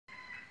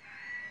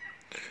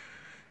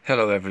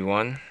Hello,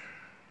 everyone.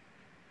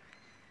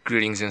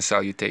 Greetings and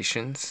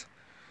salutations.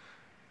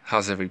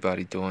 How's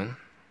everybody doing?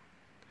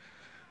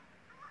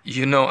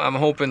 I'm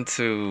hoping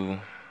to.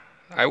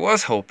 I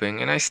was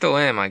hoping, and I still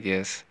am, I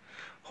guess,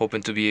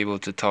 hoping to be able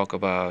to talk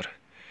about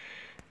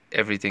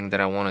everything that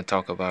I want to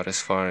talk about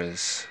as far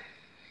as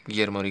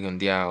Guillermo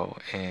Rigondeaux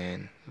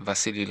and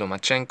Vasyl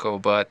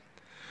Lomachenko, but,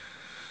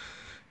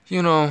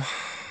 you know,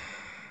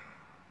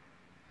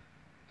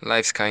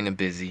 life's kind of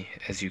busy,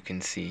 as you can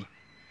see,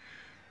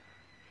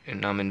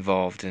 and I'm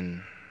involved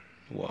in,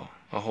 well,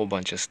 a whole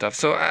bunch of stuff.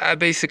 So I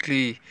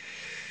basically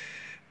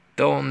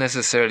don't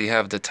necessarily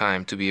have the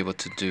time to be able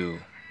to do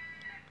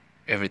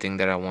everything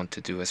that I want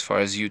to do as far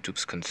as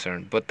YouTube's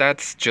concerned. But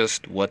that's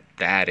just what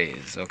that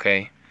is,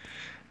 okay?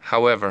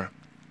 However,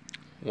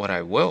 what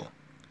I will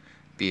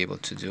be able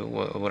to do,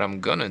 what I'm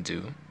gonna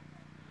do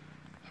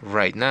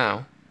right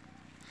now,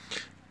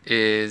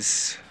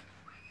 is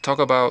talk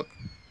about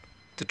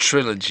the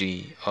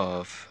trilogy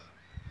of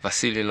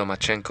Vasyl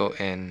Lomachenko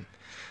and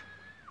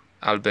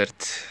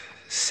Albert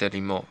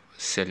Selimov.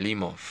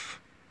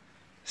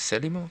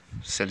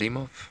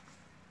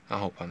 I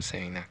hope I'm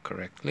saying that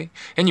correctly.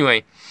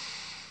 Anyway,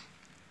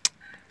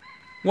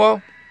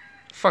 well,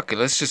 fuck it,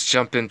 let's just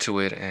jump into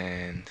it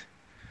and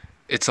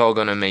it's all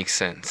gonna make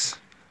sense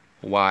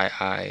why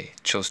I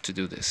chose to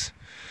do this.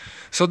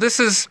 So this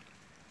is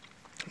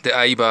the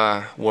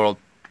AIBA World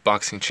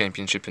Boxing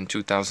Championship in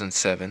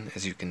 2007,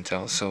 as you can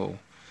tell. So,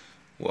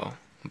 well,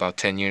 about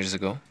 10 years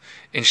ago,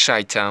 in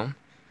Chi-Town.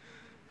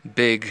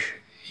 Big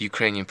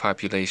Ukrainian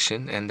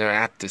population, and they're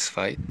at this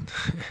fight,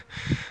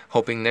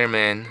 hoping their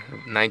man,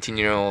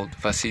 19-year-old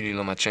Vasyl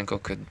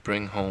Lomachenko, could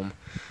bring home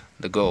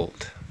the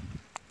gold.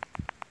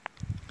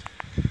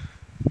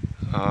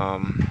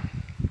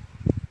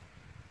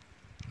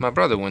 My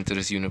brother went to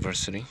this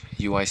university,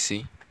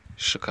 UIC,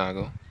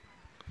 Chicago.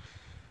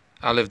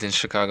 I lived in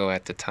Chicago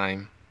at the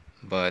time,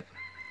 but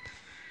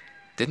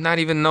did not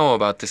even know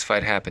about this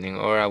fight happening,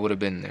 or I would have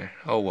been there.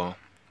 Oh well.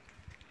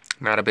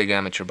 Not a big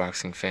amateur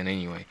boxing fan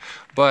anyway.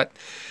 But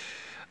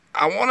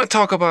I want to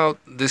talk about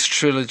this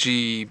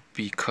trilogy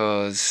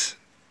because,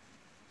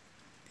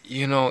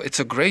 it's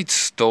a great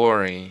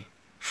story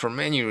for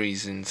many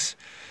reasons.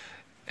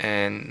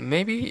 And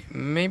maybe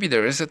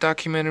there is a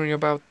documentary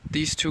about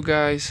these two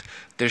guys.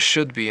 There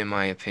should be, in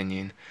my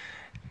opinion.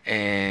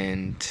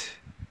 And,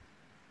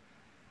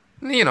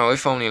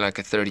 if only like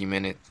a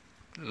 30-minute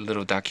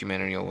little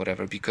documentary or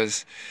whatever,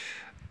 because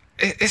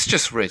it's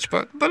just rich.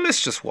 But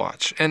let's just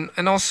watch. And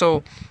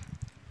also,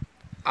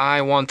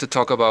 I want to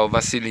talk about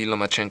Vasyl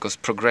Lomachenko's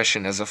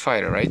progression as a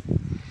fighter, right?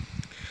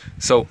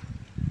 So,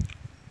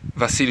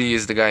 Vasily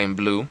is the guy in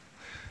blue.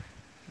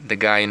 The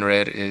guy in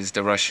red is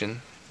the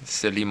Russian,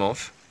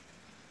 Selimov.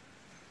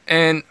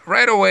 And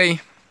right away,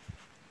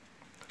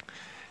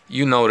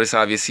 you notice,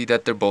 obviously,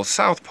 that they're both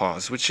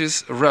southpaws, which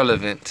is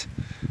relevant.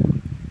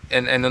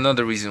 And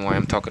another reason why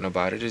I'm talking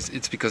about it is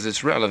it's because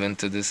it's relevant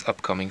to this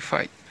upcoming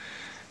fight.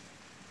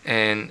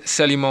 And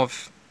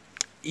Selimov,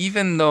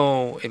 even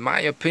though, in my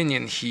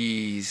opinion,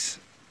 he's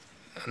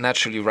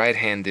naturally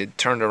right-handed,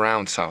 turned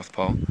around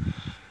southpaw,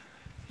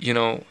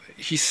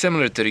 he's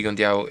similar to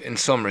Rigondeaux in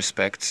some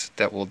respects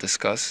that we'll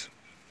discuss.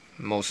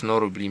 Most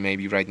notably,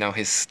 maybe right now,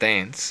 his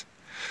stance.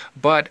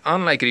 But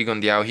unlike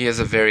Rigondeaux, he has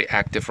a very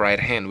active right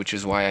hand, which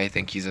is why I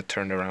think he's a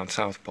turned around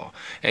southpaw.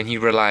 And he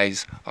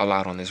relies a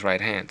lot on his right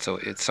hand, so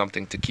it's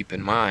something to keep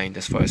in mind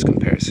as far as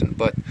comparison.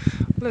 But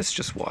let's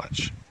just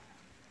watch.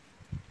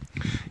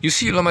 You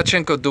see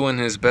Lomachenko doing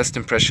his best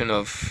impression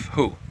of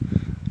who?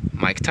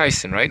 Mike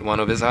Tyson, right? One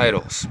of his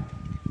idols,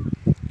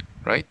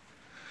 right?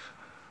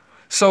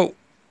 So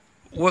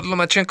what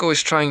Lomachenko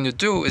is trying to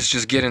do is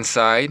just get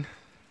inside,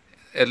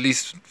 at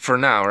least for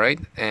now, right?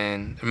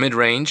 And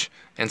mid-range,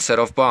 and set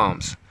off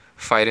bombs.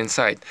 Fight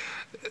inside.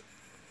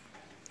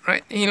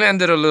 Right? He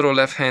landed a little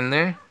left hand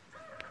there.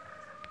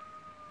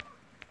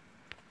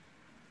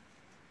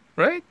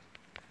 Right?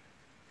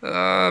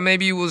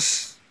 Maybe it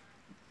was...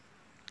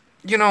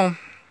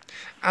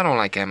 I don't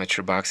like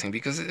amateur boxing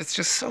because it's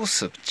just so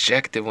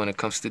subjective when it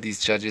comes to these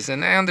judges.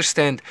 And I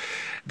understand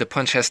the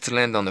punch has to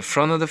land on the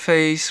front of the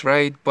face,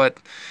 right? But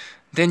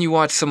then you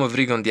watch some of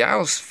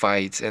Rigondeaux's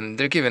fights and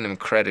they're giving him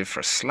credit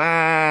for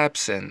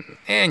slaps. And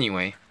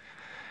anyway,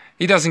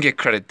 he doesn't get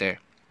credit there.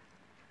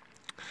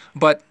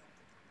 But,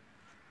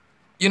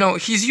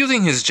 he's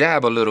using his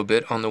jab a little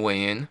bit on the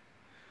way in,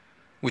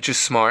 which is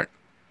smart.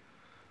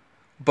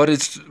 But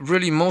it's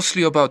really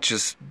mostly about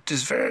just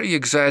this very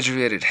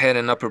exaggerated head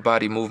and upper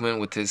body movement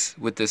with this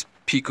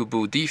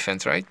peekaboo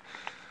defense, right?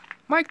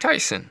 Mike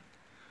Tyson.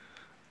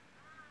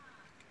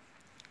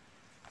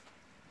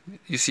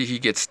 You see he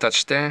gets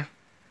touched there.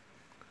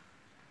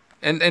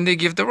 And they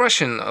give the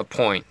Russian a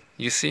point.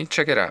 You see?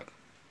 Check it out.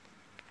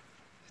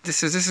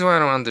 This is what I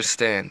don't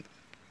understand.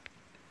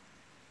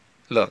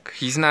 Look,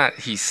 he's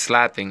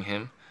slapping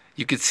him.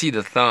 You could see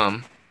the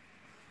thumb.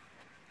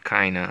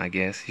 Kinda, I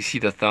guess. You see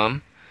the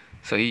thumb?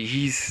 So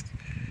he's,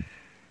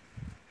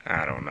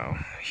 I don't know.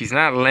 He's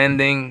not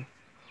landing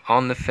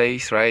on the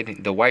face,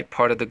 right? The white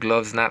part of the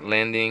glove's not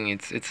landing.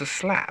 It's a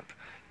slap.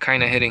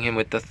 kind of hitting him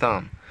with the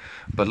thumb.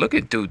 But look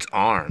at dude's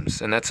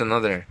arms, and that's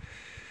another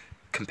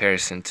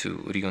comparison to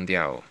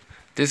Rigondeaux.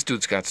 This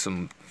dude's got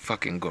some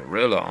fucking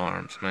gorilla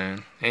arms,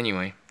 man.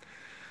 Anyway,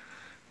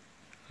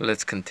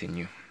 let's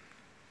continue.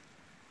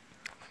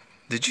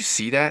 Did you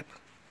see that?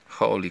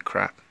 Holy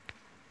crap.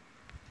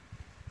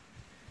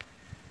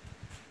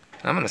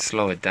 I'm gonna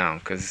slow it down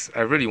because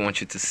I really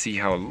want you to see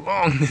how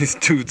long this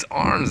dude's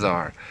arms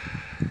are.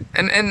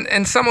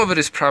 And some of it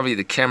is probably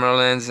the camera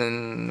lens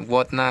and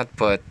whatnot,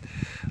 but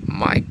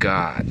my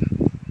God.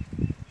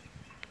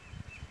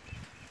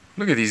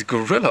 Look at these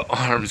gorilla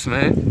arms,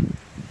 man.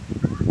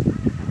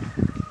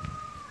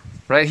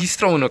 Right? He's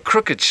throwing a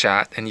crooked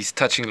shot and he's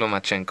touching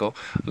Lomachenko.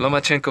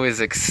 Lomachenko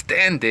is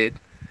extended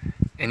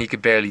and he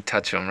could barely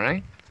touch him,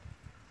 right?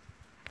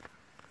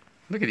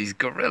 Look at these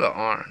gorilla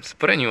arms.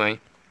 But anyway.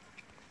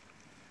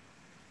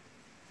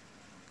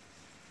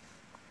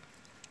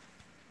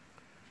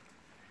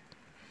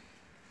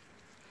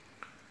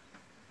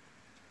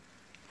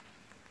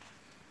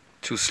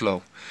 Too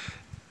slow.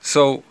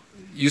 So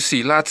you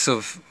see lots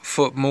of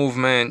foot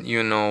movement,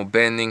 you know,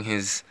 bending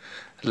his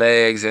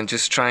legs and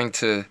just trying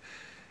to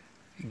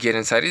get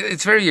inside.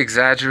 It's very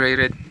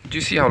exaggerated. Do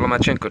you see how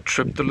Lomachenko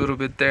tripped a little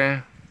bit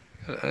there?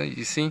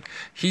 You see?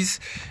 He's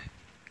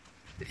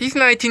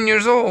 19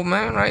 years old,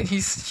 man, right?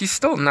 He's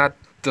still not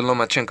the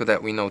Lomachenko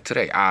that we know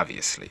today,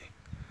 obviously.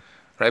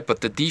 Right?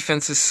 But the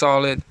defense is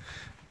solid.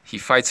 He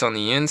fights on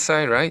the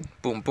inside, right?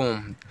 Boom,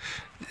 boom.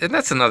 And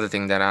that's another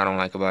thing that I don't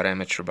like about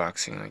amateur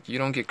boxing. Like, you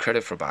don't get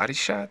credit for body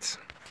shots?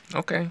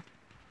 Okay.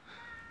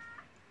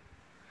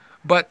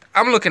 But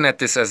I'm looking at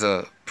this as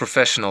a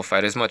professional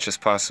fight as much as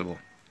possible.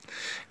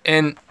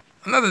 And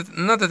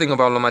another thing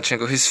about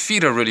Lomachenko, his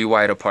feet are really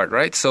wide apart,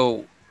 right?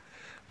 So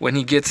when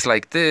he gets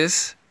like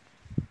this,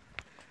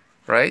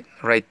 right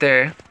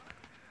there,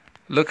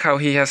 look how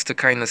he has to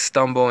kind of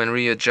stumble and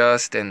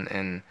readjust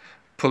and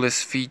pull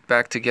his feet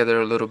back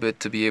together a little bit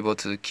to be able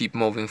to keep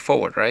moving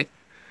forward, right?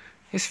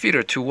 His feet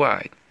are too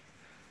wide.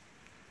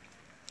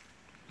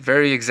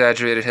 Very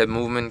exaggerated head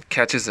movement.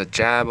 Catches a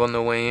jab on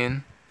the way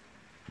in.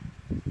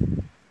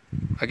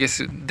 I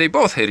guess they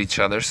both hit each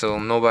other, so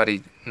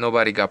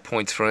nobody got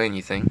points for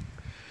anything.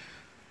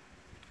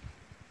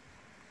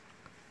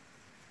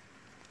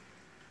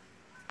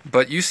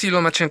 But you see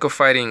Lomachenko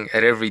fighting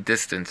at every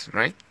distance,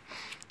 right?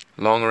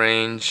 Long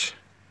range,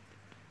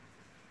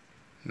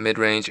 mid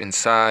range,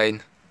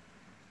 inside.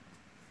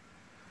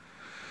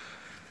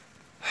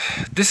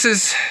 This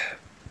is,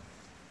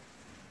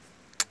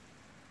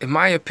 in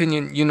my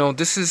opinion, you know,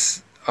 this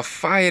is a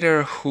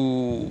fighter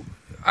who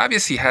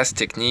obviously has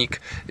technique,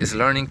 is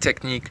learning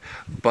technique,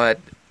 but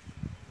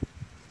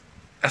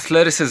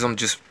athleticism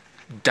just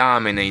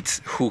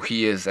dominates who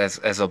he is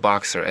as a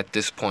boxer at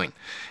this point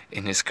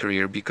in his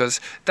career, because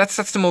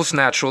that's the most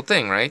natural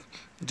thing, right?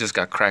 Just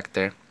got cracked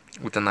there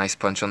with a nice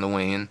punch on the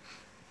way in.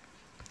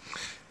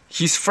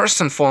 He's first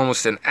and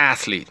foremost an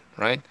athlete,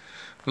 right?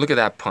 Look at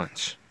that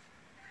punch.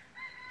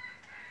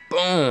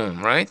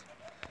 Boom, right?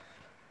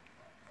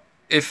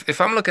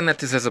 If I'm looking at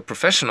this as a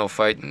professional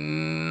fight,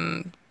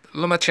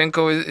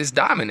 Lomachenko is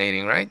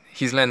dominating, right?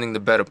 He's landing the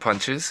better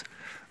punches.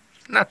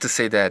 Not to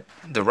say that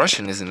the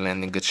Russian isn't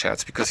landing good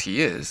shots, because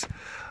he is.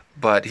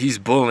 But he's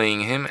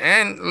bullying him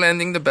and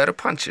landing the better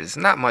punches.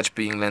 Not much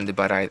being landed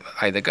by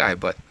either guy,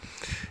 but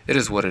it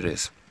is what it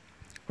is,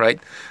 right?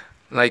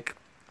 Like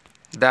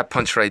that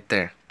punch right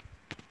there,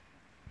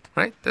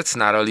 right? That's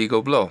not a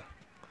legal blow.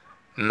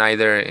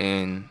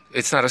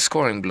 It's not a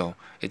scoring blow.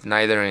 It's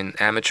neither in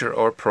amateur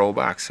or pro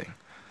boxing.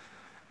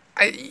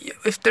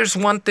 If there's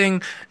one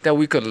thing that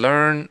we could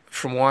learn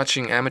from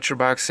watching amateur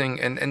boxing,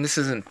 and this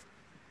isn't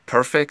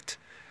perfect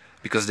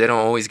because they don't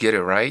always get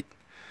it right,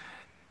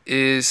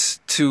 is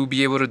to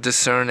be able to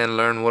discern and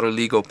learn what a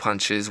legal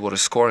punch is, what a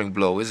scoring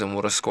blow is, and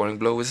what a scoring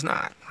blow is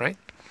not, right?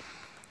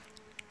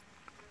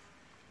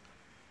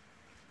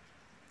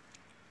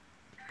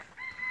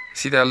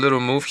 See that little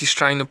move he's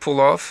trying to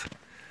pull off?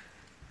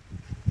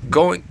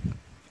 Going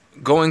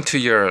to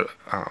your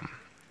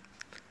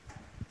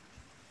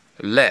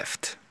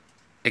left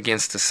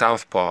against the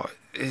southpaw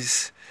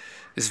is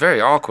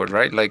very awkward,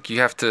 right? Like you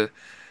have to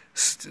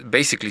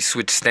basically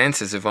switch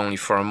stances, if only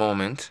for a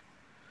moment.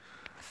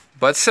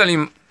 But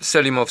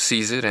Selimov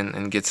sees it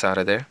and gets out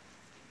of there.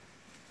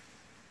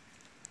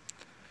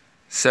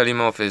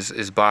 Selimov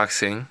is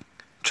boxing,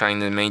 trying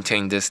to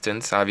maintain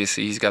distance.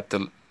 Obviously, he's got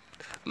the...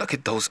 Look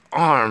at those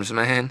arms,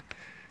 man.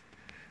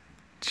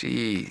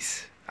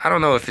 Jeez. I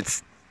don't know if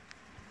it's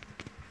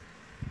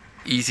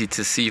easy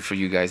to see for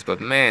you guys,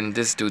 but man,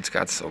 this dude's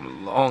got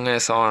some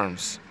long-ass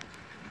arms.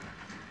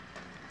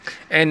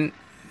 And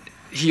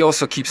he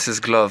also keeps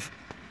his glove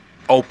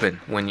open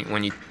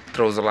when he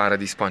throws a lot of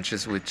these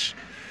punches, which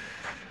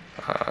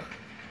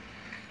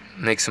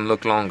makes him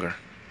look longer.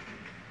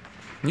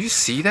 You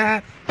see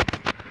that?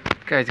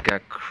 Guy's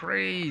got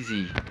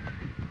crazy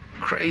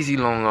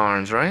long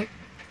arms, right?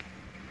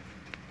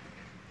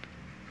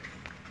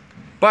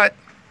 But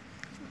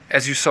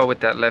as you saw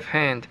with that left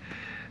hand,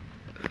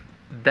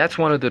 that's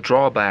one of the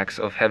drawbacks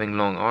of having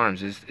long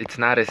arms is it's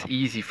not as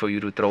easy for you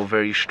to throw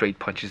very straight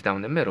punches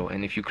down the middle.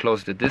 And if you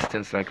close the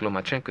distance like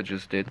Lomachenko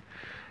just did,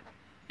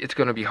 it's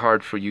going to be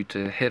hard for you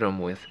to hit him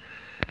with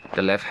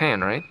the left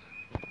hand, right?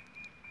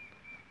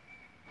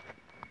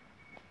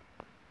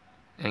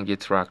 And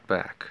gets rocked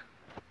back.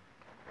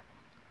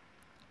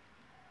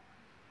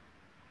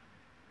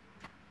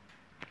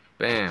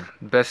 Bam.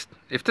 Best.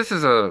 If this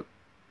is a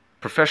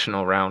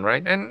professional round,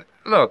 right? And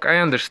look, I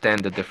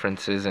understand the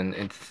differences and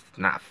it's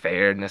not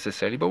fair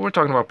necessarily, but we're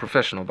talking about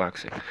professional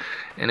boxing.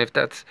 And if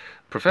that's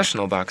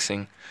professional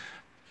boxing,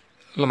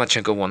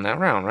 Lomachenko won that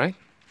round, right?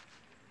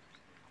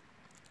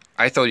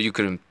 I thought you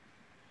could have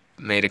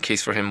made a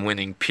case for him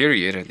winning,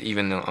 period,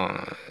 even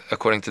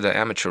according to the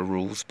amateur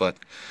rules, but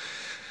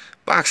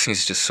boxing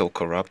is just so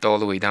corrupt, all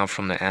the way down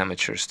from the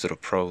amateurs to the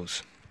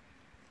pros.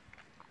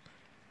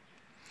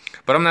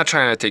 But I'm not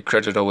trying to take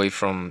credit away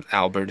from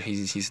Albert.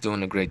 He's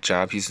doing a great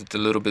job. He's a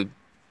little bit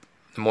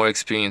more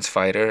experienced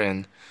fighter,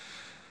 and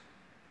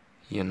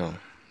you know,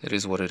 it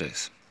is what it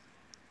is.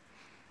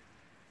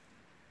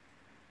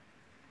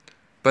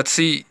 But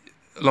see,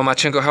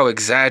 Lomachenko, how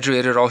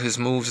exaggerated all his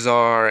moves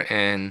are,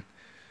 and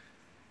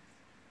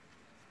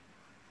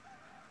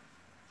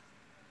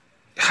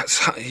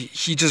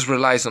he just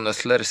relies on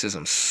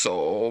athleticism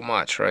so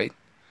much, right?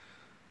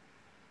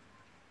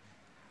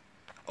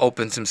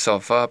 Opens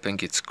himself up and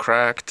gets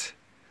cracked.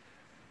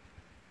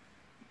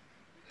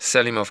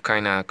 Selimov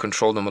kind of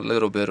controlled him a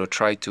little bit, or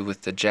tried to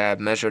with the jab,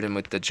 measured him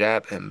with the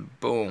jab, and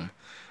boom.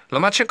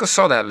 Lomachenko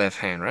saw that left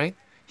hand, right?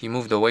 He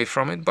moved away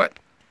from it, but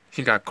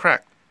he got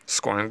cracked.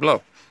 Scoring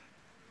blow.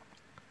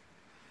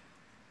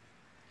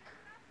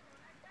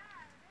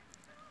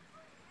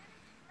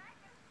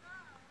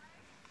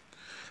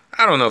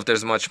 I don't know if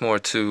there's much more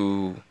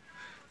to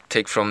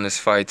take from this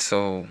fight,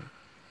 so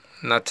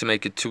not to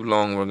make it too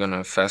long, we're going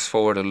to fast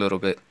forward a little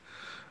bit.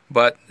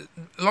 But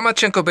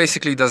Lomachenko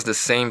basically does the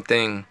same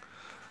thing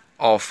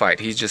all fight.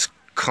 He just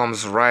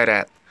comes right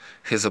at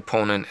his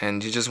opponent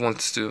and he just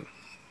wants to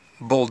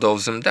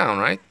bulldoze him down,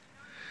 right?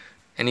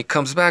 And he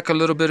comes back a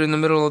little bit in the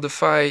middle of the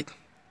fight,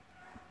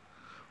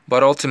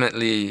 but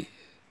ultimately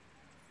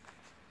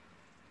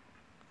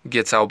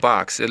gets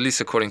outboxed, at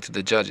least according to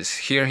the judges.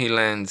 Here he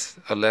lands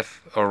a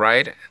left or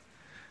right.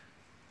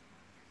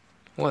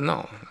 Well,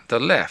 no, the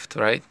left,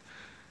 right?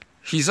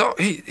 He's all,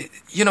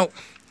 you know,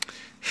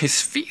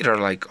 his feet are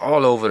like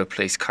all over the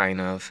place,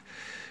 kind of.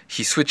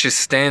 He switches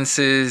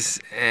stances,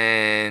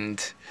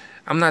 and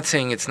I'm not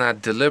saying it's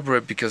not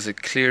deliberate because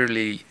it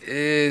clearly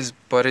is,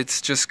 but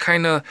it's just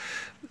kind of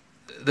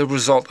the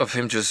result of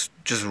him just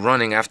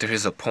running after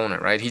his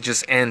opponent, right? He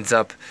just ends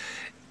up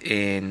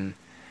in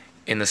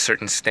a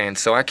certain stance.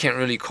 So I can't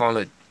really call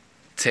it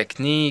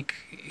technique.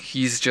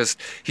 He's just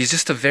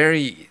a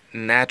very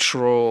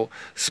natural,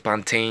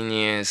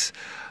 spontaneous,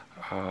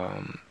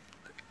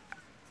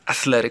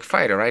 athletic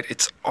fighter, right?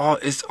 It's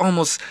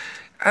almost,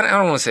 I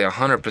don't want to say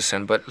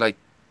 100%, but like,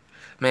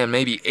 man,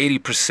 maybe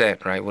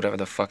 80%, right? Whatever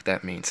the fuck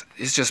that means.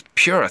 It's just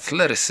pure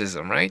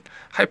athleticism, right?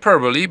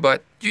 Hyperbole,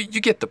 but you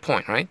get the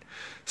point, right?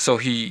 So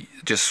he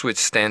just switched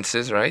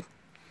stances, right?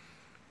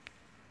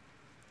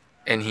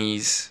 And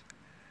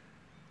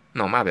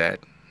no, my bad.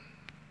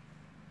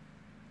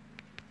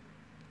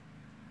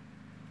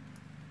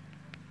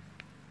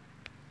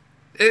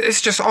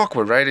 It's just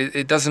awkward, right?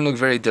 It doesn't look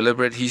very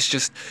deliberate. He's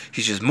just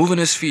moving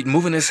his feet,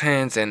 moving his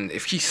hands, and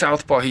if he's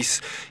southpaw, he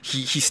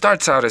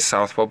starts out as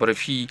southpaw, but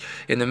if he,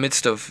 in the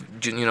midst of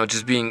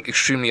just being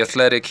extremely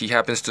athletic, he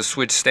happens to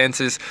switch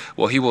stances,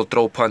 well, he will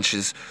throw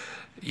punches,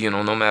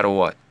 no matter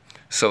what.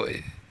 So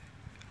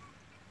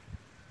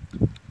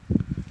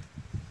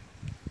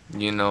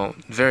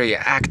very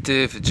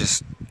active,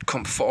 just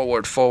come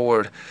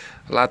forward,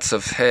 lots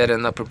of head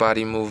and upper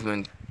body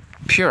movement.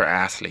 Pure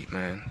athlete,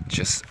 man.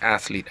 Just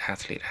athlete.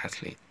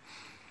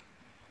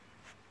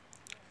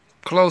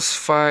 Close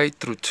fight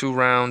through 2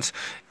 rounds.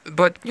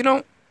 But,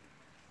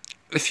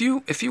 if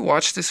you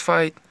watch this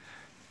fight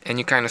and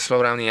you kind of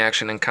slow down the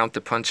action and count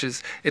the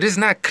punches, it is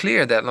not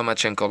clear that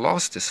Lomachenko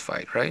lost this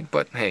fight, right?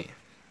 But, hey,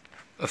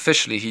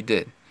 officially he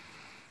did.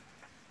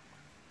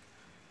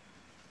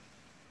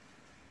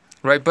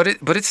 Right? But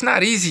it's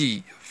not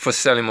easy for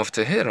Selimov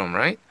to hit him,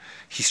 right?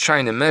 He's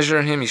trying to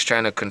measure him. He's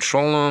trying to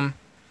control him.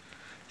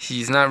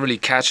 He's not really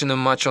catching him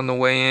much on the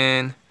way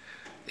in.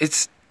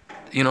 It's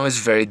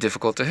very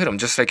difficult to hit him.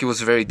 Just like it was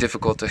very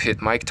difficult to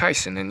hit Mike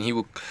Tyson. And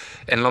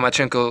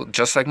Lomachenko,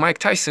 just like Mike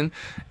Tyson,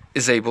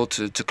 is able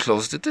to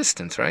close the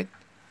distance, right?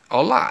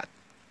 A lot.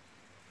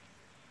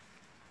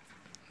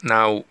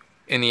 Now,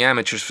 in the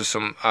amateurs, for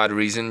some odd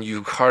reason,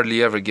 you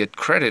hardly ever get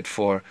credit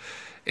for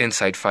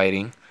inside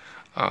fighting.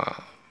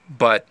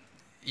 But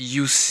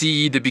you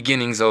see the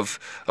beginnings of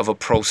a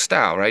pro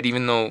style, right?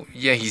 Even though,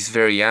 yeah, he's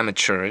very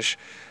amateurish,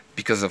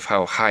 because of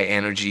how high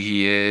energy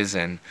he is,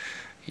 and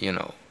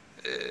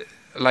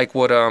like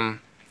what I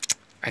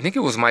think it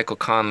was Michael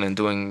Conlon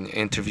doing an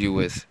interview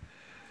with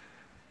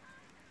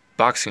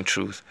Boxing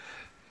Truth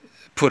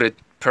put it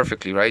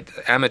perfectly, right?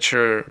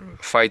 Amateur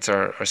fights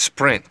are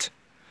sprint,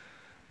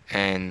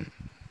 and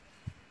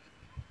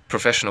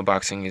professional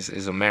boxing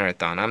is a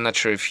marathon. I'm not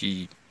sure if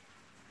he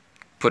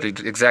put it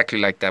exactly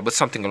like that, but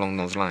something along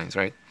those lines,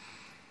 right?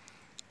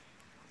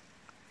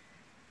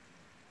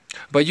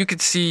 But you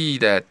could see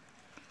that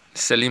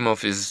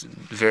Selimov is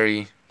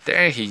very...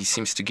 There he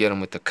seems to get him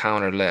with the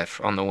counter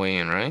left on the way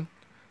in, right?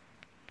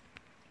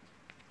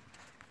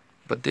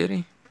 But did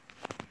he?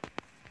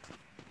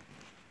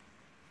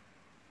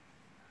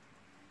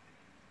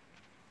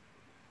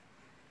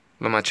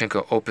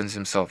 Lomachenko opens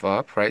himself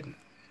up, right?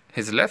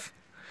 His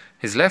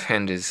left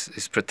hand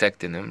is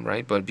protecting him,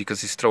 right? But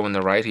because he's throwing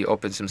the right, he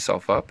opens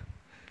himself up.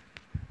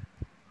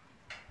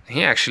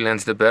 He actually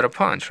lands the better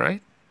punch,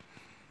 right?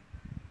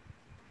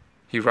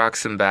 He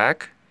rocks him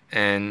back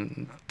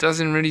and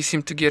doesn't really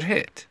seem to get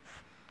hit.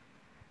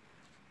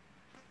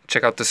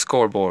 Check out the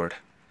scoreboard.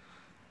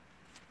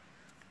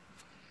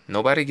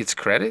 Nobody gets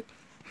credit?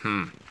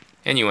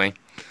 Anyway,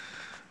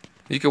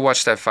 you can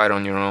watch that fight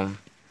on your own.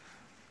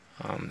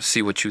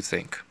 See what you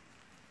think.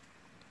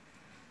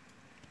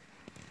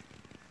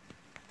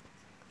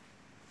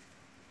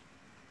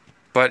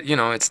 But, you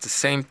know, it's the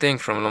same thing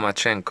from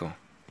Lomachenko.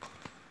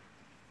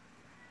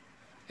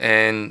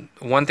 And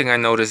one thing I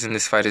noticed in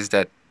this fight is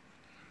that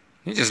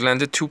he just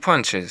landed 2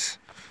 punches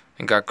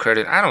and got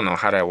credit. I don't know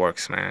how that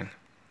works, man.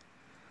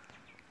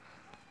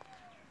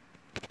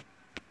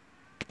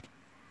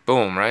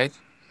 Boom, right?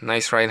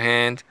 Nice right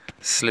hand.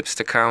 Slips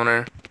the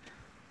counter.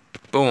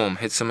 Boom,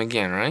 hits him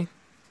again, right?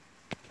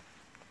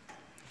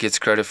 Gets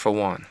credit for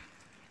 1.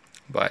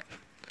 But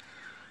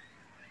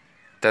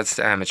that's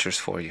the amateurs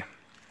for you.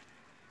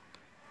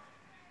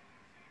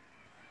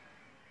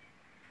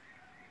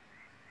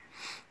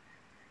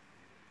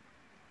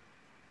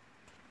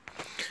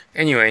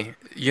 Anyway,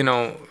 you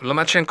know,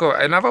 Lomachenko,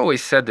 and I've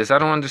always said this, I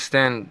don't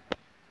understand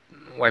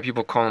why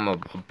people call him a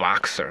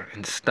boxer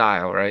in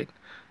style, right?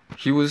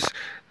 He was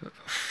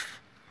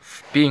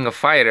being a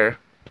fighter,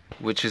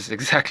 which is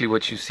exactly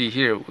what you see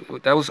here.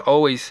 That was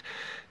always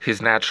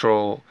his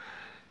natural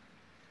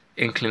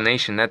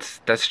inclination.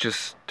 That's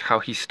just how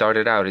he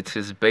started out. It's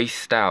his base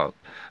style.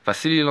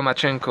 Vasyl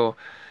Lomachenko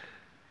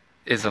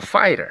is a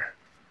fighter.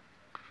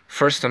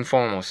 First and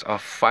foremost, a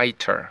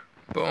fighter.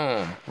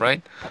 Boom,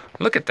 right?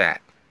 Look at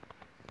that.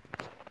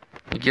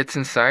 He gets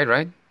inside,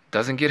 right?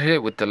 Doesn't get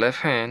hit with the left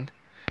hand.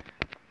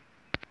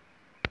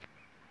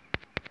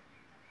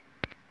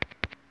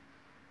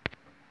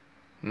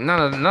 None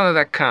of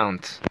that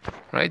counts,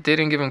 right? They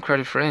didn't give him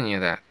credit for any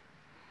of that.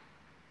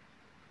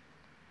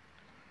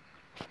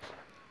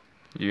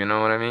 You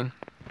know what I mean?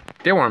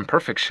 They weren't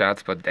perfect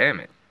shots, but damn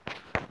it.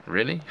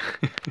 Really?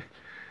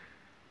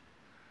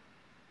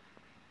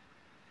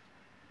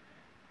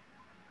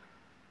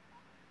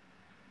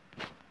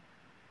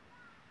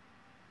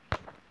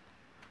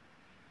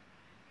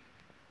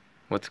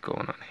 What's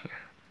going on here?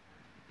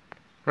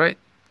 Right?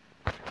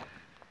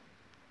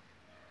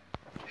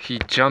 He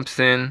jumps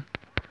in,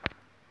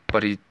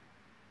 but he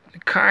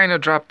kind of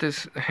dropped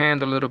his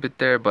hand a little bit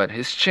there, but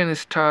his chin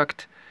is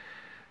tucked.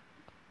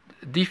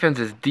 Defense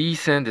is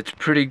decent. It's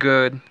pretty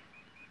good.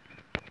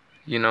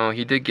 You know,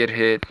 he did get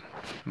hit,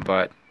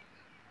 but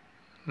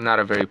not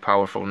a very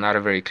powerful, not a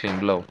very clean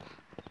blow.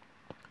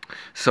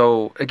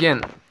 So,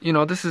 again, you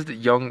know, this is the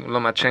young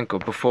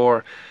Lomachenko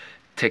before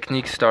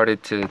technique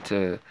started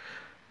to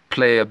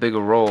play a bigger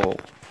role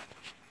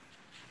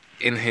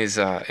in his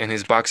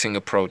boxing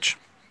approach.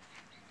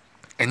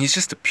 And he's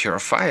just a pure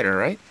fighter,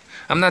 right?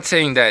 I'm not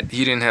saying that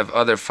he didn't have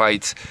other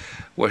fights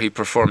where he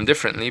performed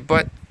differently,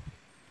 but,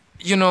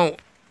 you know,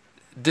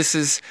 this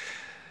is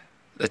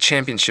a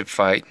championship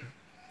fight,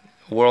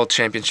 world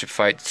championship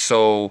fight,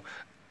 so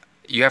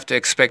you have to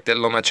expect that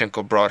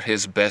Lomachenko brought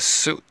his best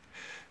suit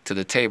to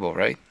the table,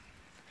 right?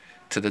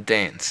 To the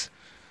dance.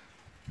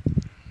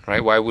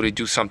 Right? Why would he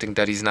do something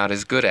that he's not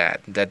as good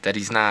at?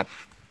 That's not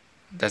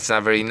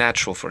very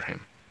natural for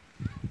him.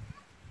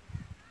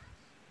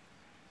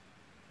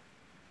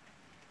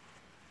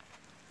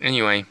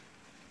 Anyway,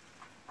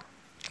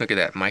 look at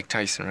that, Mike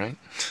Tyson, right?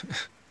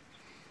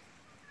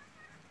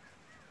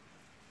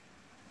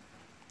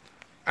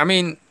 I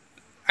mean,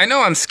 I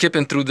know I'm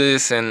skipping through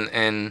this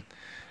and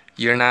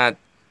you're not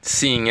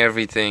seeing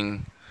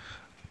everything,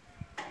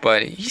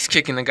 but he's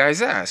kicking the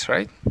guy's ass,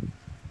 right?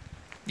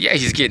 Yeah,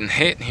 he's getting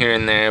hit here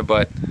and there,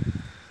 but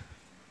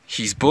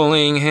he's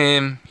bullying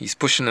him. He's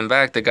pushing him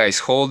back. The guy's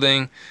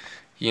holding.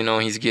 You know,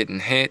 he's getting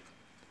hit.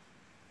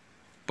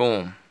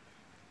 Boom.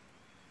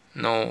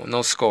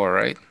 No score,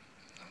 right?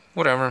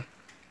 Whatever.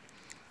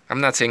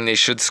 I'm not saying they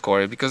should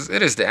score it because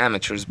it is the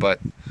amateurs, but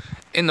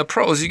in the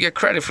pros, you get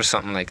credit for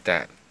something like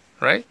that,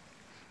 right?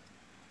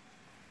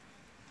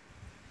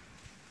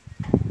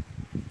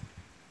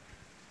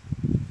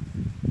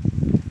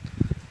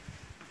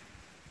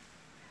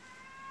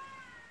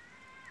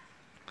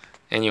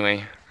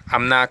 Anyway,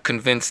 I'm not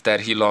convinced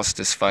that he lost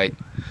this fight,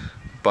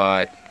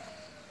 but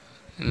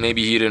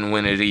maybe he didn't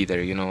win it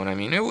either, you know what I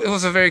mean? It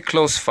was a very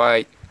close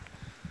fight.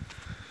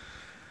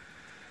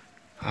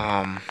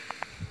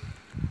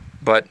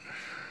 But,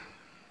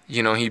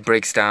 you know, he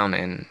breaks down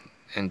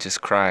and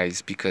just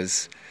cries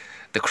because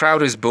the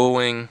crowd is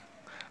booing.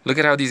 Look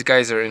at how these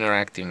guys are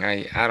interacting.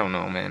 I don't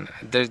know, man.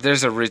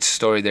 There's a rich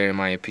story there, in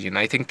my opinion.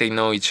 I think they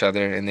know each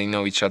other, and they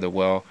know each other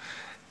well,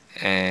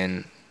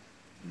 and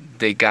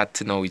they got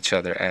to know each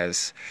other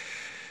as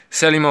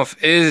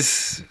Selimov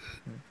is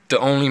the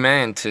only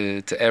man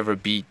to ever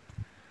beat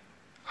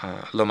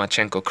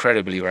Lomachenko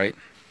credibly, right?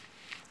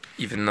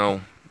 Even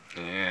though,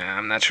 yeah,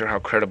 I'm not sure how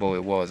credible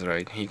it was,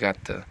 right? He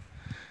got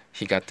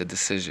the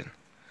decision.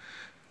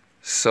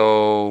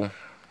 So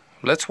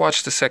let's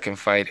watch the second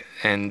fight,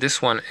 and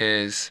this one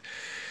is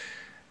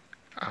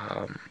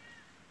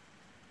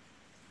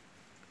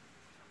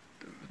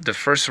the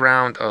first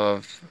round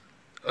of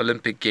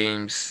Olympic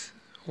Games.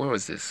 Where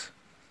was this?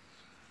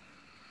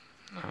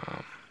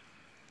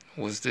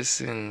 Was this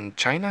in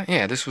China?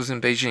 Yeah, this was in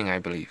Beijing, I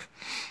believe.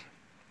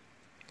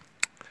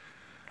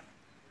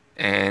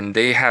 And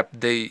they,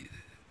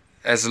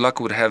 as luck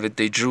would have it,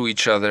 they drew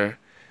each other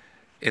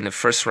in the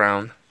first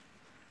round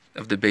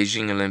of the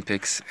Beijing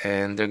Olympics,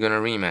 and they're gonna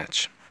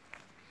rematch.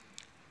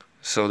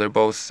 So they're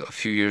both a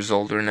few years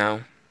older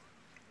now,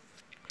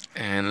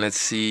 and let's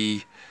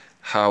see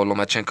how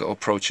Lomachenko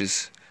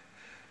approaches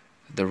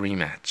the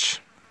rematch.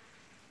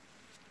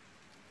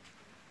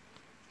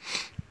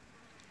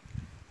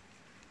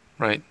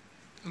 Right,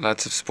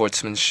 lots of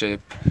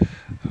sportsmanship.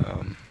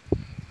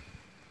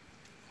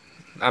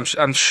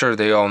 I'm sure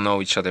they all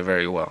know each other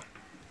very well.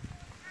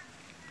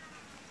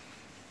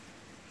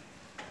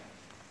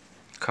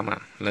 Come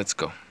on, let's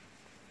go.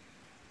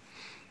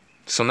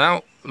 So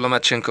now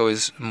Lomachenko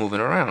is moving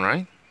around,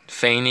 right?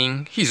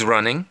 Feigning, he's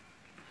running,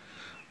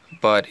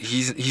 but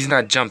he's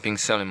not jumping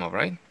Selimov,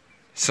 right?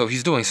 So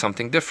he's doing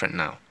something different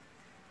now.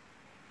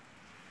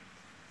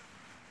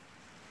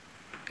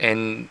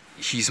 And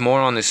he's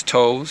more on his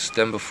toes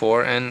than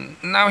before, and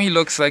now he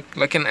looks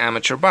like an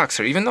amateur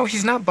boxer, even though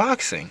he's not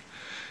boxing.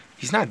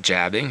 He's not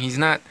jabbing, he's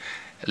not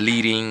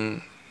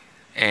leading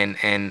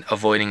and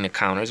avoiding the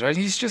counters, right?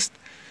 He's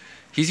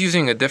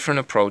using a different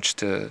approach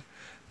to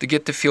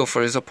get the feel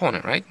for his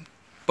opponent, right?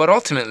 But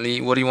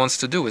ultimately, what he wants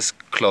to do is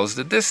close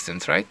the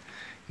distance, right?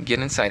 Get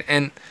inside.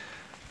 And,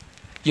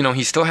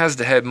 he still has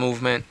the head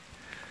movement.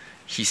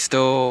 He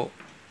still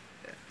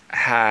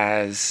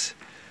has,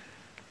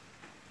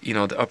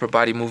 the upper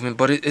body movement,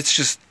 but it's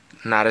just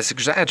not as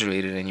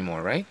exaggerated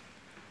anymore, right?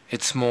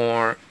 It's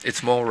more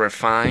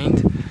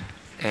refined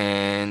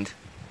and,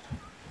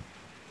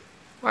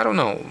 I don't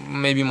know,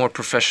 maybe more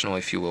professional,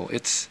 if you will.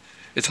 It's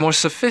more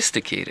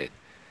sophisticated.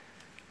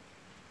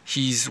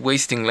 He's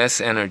wasting less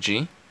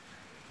energy,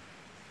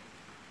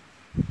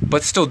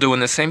 but still doing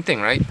the same thing,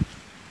 right?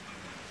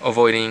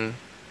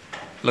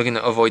 Looking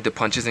to avoid the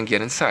punches and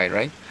get inside,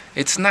 right?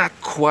 It's not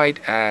quite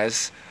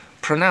as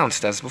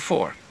pronounced as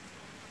before.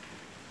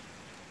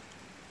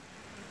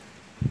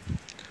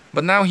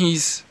 But now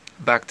he's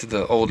back to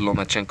the old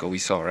Lomachenko we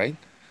saw, right?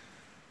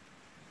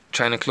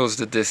 Trying to close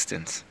the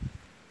distance.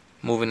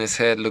 Moving his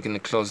head, looking to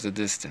close the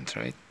distance,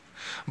 right?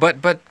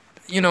 But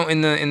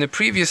in the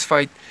previous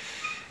fight,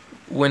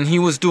 when he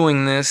was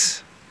doing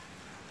this,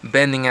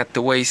 bending at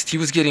the waist, he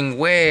was getting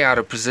way out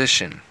of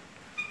position.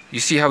 You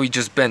see how he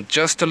just bent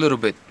just a little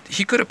bit.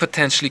 He could have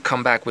potentially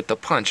come back with the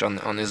punch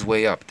on his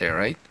way up there,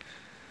 right?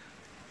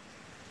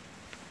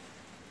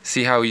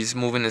 See how he's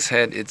moving his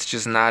head? It's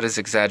just not as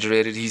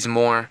exaggerated. He's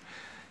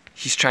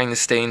trying to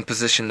stay in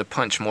position to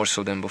punch more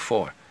so than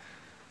before.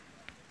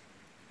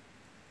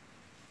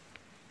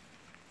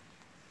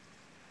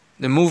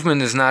 The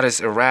movement is not as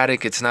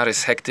erratic, it's not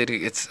as hectic,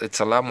 it's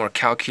a lot more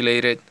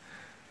calculated.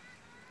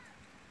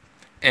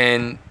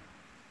 And,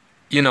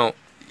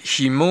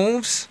 he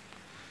moves,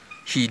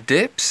 he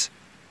dips,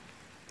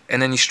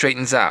 and then he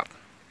straightens out.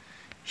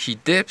 He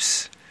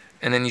dips,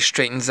 and then he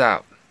straightens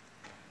out.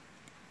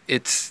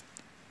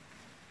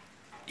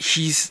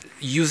 He's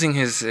using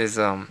his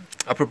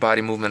upper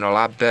body movement a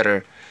lot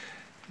better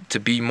to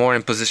be more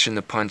in position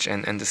to punch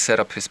and to set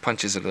up his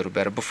punches a little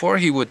better. Before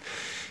he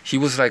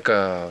was like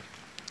a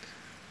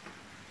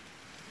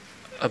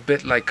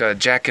bit like a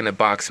jack in a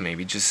box,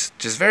 maybe just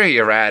very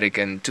erratic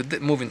and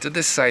moving to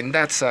this side and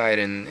that side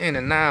and in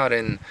and out,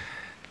 and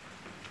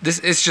this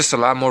is just a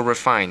lot more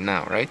refined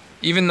now, right?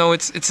 Even though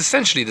it's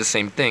essentially the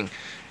same thing,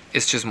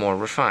 it's just more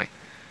refined.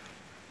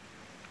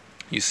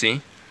 You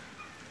see?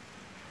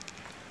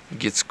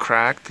 Gets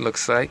cracked,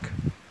 looks like,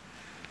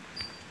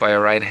 by a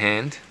right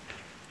hand.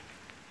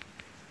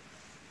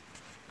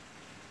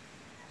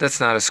 That's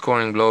not a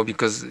scoring blow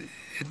because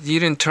you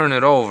didn't turn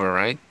it over,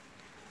 right?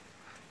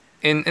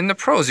 In the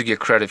pros, you get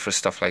credit for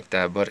stuff like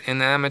that, but in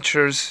the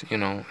amateurs,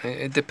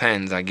 it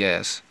depends, I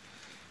guess.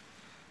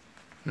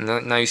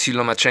 Now you see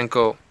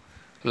Lomachenko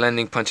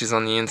landing punches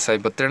on the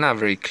inside, but they're not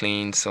very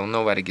clean, so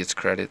nobody gets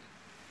credit.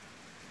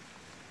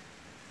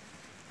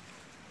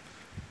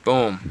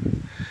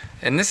 Boom.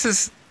 And this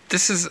is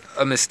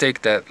a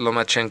mistake that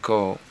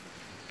Lomachenko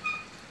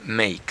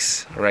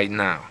makes right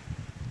now.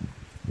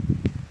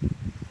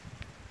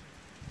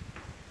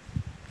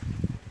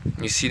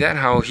 You see that?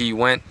 How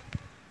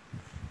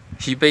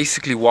he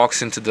basically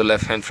walks into the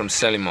left hand from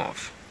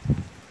Selimov.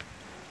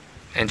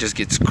 and just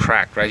gets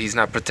cracked, right? He's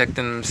not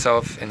protecting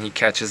himself, and he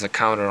catches a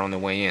counter on the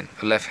way in,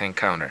 a left-hand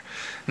counter.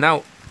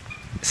 Now,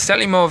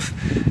 Selimov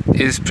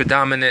is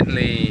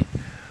predominantly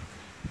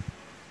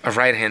a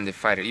right-handed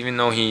fighter. Even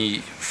though he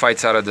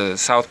fights out of the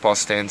southpaw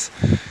stance,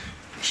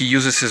 he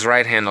uses his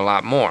right hand a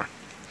lot more.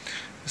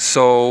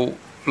 So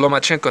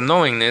Lomachenko,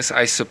 knowing this,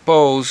 I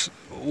suppose,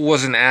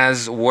 wasn't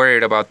as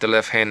worried about the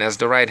left hand as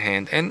the right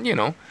hand. And, you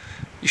know,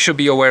 you should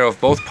be aware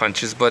of both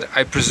punches, but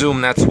I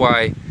presume that's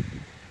why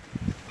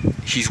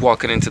he's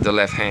walking into the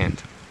left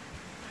hand.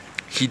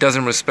 He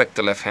doesn't respect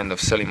the left hand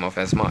of Selimov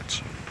as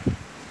much.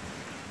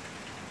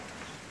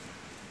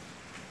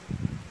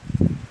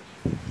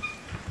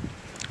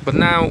 But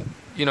now,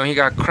 you know, he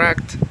got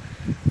cracked,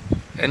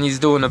 and he's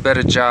doing a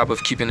better job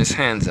of keeping his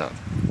hands up.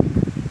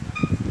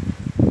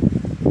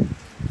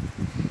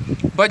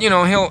 But, you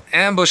know, he'll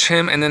ambush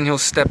him, and then he'll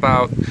step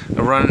out,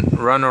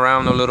 run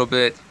around a little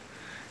bit.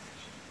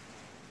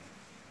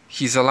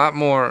 He's a lot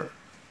more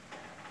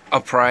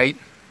upright,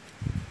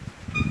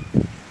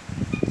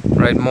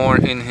 right? More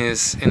in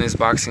his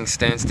boxing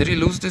stance. Did he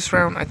lose this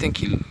round? I think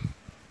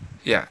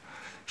yeah.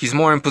 He's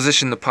more in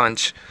position to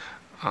punch,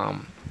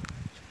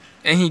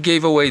 and he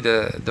gave away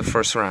the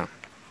first round.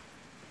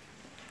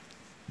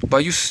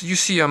 But you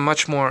see a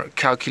much more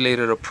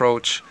calculated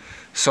approach,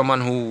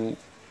 someone who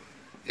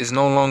is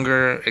no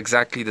longer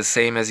exactly the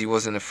same as he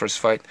was in the first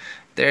fight.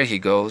 There he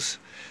goes.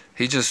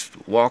 He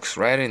just walks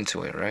right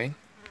into it, right?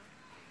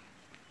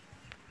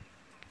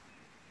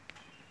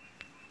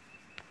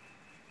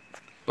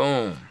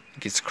 Boom.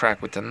 Gets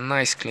cracked with a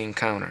nice clean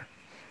counter.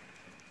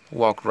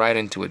 Walk right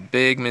into it.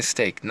 Big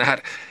mistake.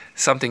 Not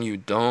something you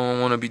don't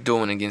want to be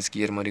doing against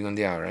Guillermo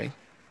Rigondeaux, right?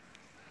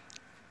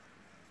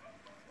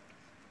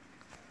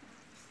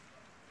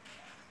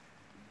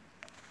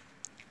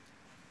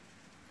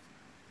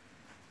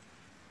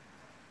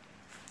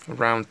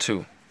 Round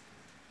 2.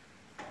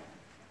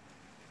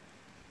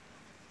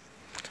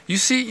 You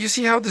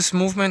see how this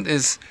movement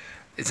it's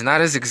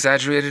not as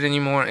exaggerated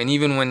anymore, and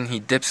even when he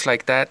dips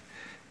like that,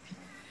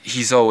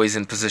 he's always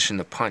in position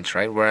to punch,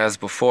 right? Whereas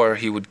before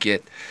he would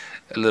get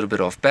a little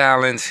bit off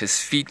balance, his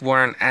feet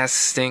weren't as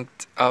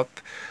synced up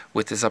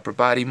with his upper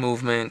body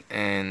movement,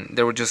 and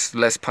there were just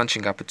less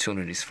punching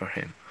opportunities for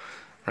him,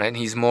 right?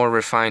 He's more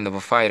refined of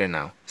a fighter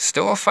now.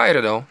 Still a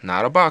fighter though,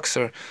 not a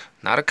boxer,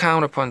 not a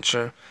counter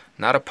puncher,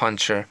 not a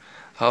puncher,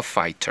 a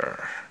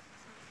fighter.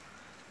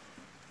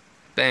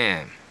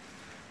 Bam.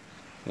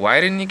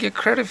 Why didn't you get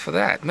credit for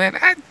that? Man,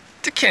 I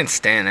can't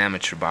stand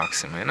amateur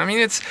boxing, man. I mean,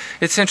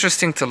 it's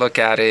interesting to look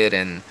at it,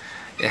 and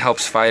it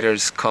helps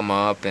fighters come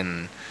up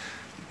and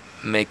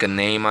make a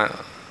name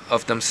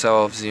of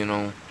themselves, you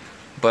know.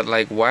 But,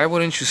 like, why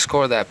wouldn't you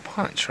score that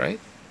punch, right?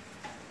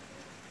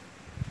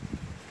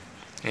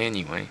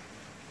 Anyway.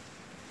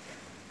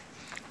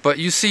 But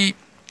you see,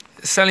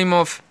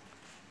 Selimov,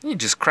 he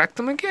just cracked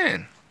him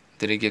again.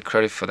 Did he get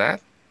credit for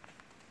that?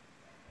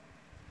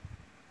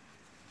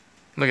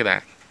 Look at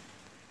that.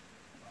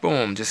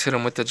 Boom, just hit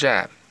him with the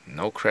jab.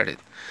 No credit.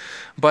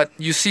 But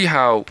you see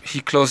how he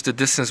closed the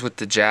distance with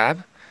the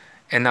jab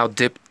and now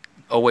dipped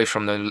away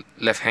from the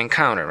left hand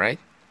counter, right?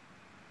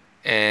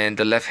 And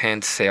the left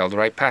hand sailed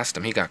right past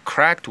him. He got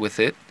cracked with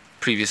it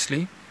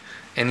previously,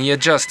 and he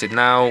adjusted.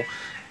 Now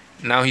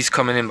he's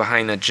coming in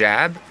behind a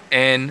jab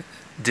and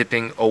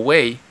dipping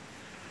away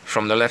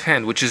from the left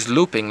hand, which is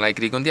looping like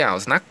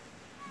Rigondeaux's.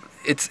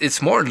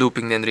 It's more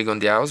looping than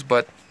Rigondeaux's,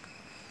 but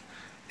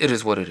it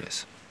is what it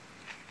is.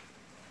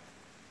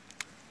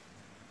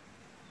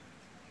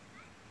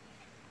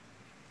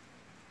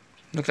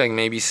 Looks like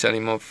maybe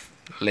Selimov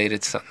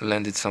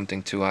landed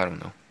something too. I don't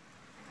know.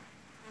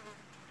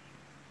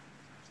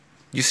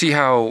 You see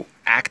how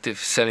active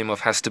Selimov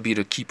has to be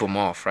to keep him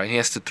off, right? He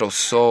has to throw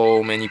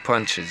so many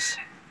punches.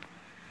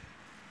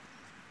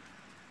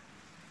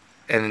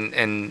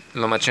 And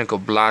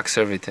Lomachenko blocks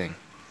everything.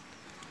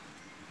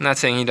 I'm not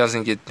saying he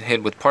doesn't get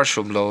hit with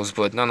partial blows,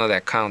 but none of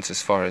that counts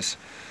as far as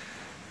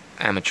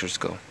amateurs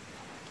go.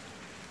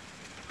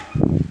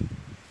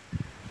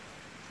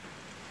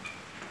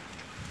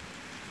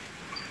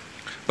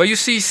 But you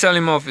see,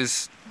 Selimov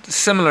is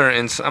similar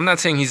in. I'm not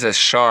saying he's as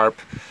sharp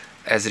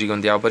as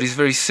Rigondeaux, but he's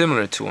very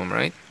similar to him,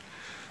 right?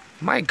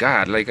 My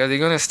God, like, are they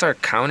gonna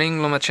start counting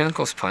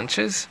Lomachenko's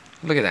punches?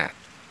 Look at that.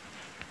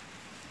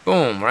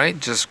 Boom, right?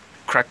 Just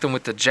cracked him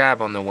with the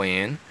jab on the way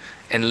in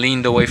and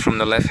leaned away from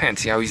the left hand.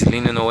 See how he's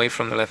leaning away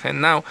from the left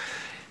hand? Now,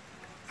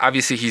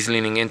 obviously he's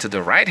leaning into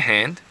the right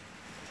hand,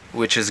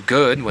 which is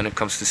good when it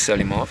comes to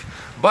Selimov,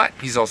 but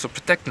he's also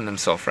protecting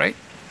himself, right?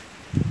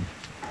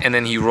 And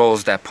then he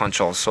rolls that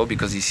punch also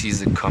because he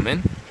sees it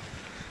coming.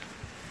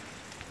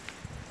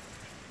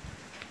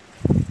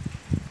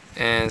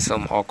 And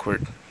some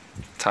awkward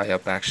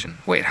tie-up action.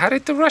 Wait, how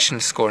did the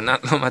Russian score,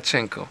 not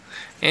Lomachenko?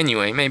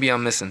 Anyway, maybe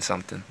I'm missing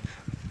something.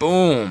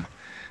 Boom.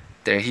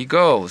 There he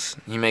goes.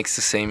 He makes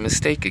the same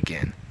mistake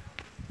again.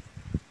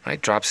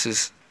 Right? Drops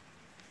his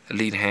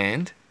lead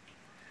hand.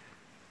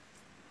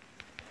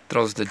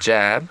 Throws the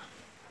jab.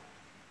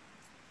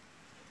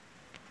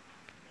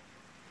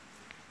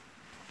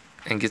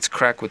 And gets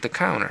cracked with the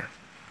counter.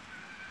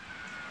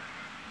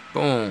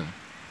 Boom.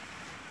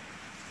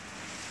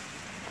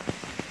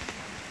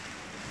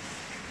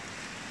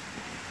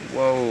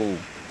 Whoa.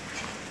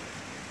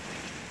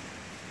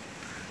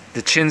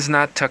 The chin's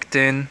not tucked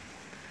in.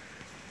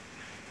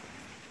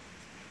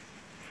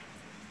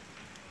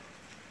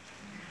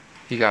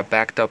 He got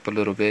backed up a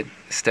little bit,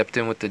 stepped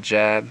in with the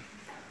jab,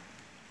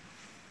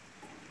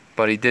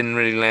 but he didn't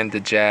really land the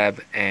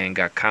jab and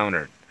got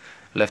countered.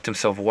 Left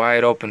himself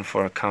wide open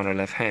for a counter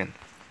left hand.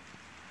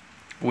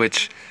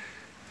 But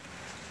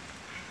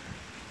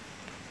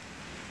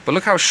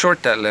look how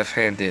short that left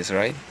hand is,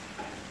 right?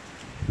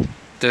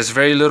 There's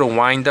very little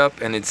wind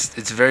up, and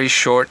it's very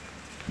short.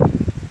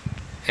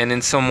 And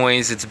in some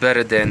ways, it's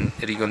better than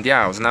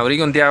Rigondeaux's. Now,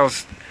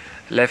 Rigondeaux's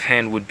left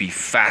hand would be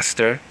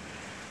faster,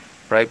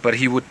 right? But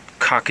he would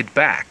cock it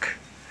back.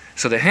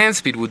 So the hand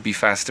speed would be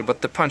faster,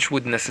 but the punch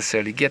wouldn't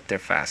necessarily get there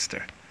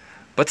faster.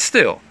 But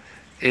still,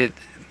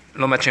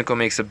 Lomachenko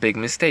makes a big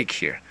mistake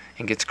here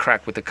and gets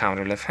cracked with the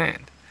counter left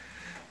hand,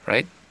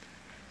 right?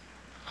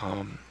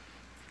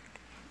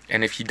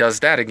 And if he does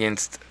that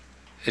against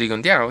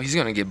Rigondeaux, he's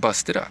going to get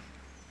busted up.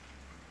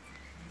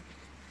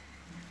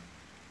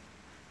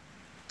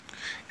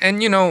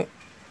 And, you know,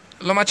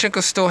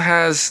 Lomachenko still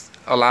has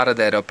a lot of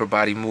that upper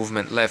body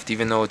movement left,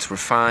 even though it's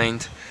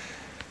refined.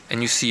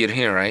 And you see it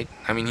here, right?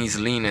 I mean, he's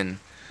leaning.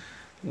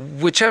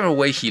 Whichever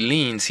way he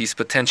leans, he's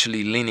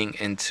potentially leaning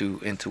into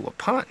a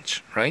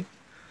punch, right?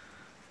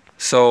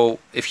 So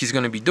if he's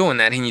going to be doing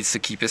that, he needs to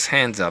keep his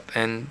hands up.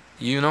 And,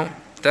 you know,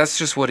 that's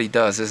just what he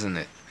does, isn't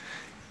it?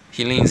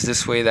 He leans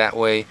this way, that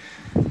way,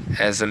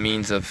 as a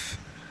means of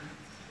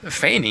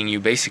feigning you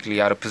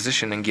basically out of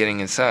position and getting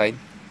inside.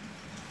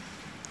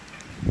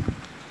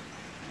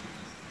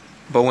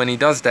 But when he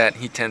does that,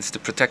 he tends to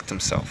protect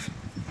himself.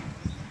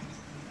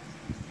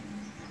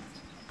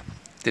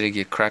 Did he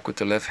get cracked with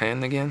the left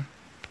hand again?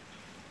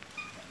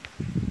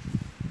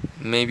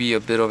 Maybe a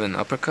bit of an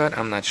uppercut?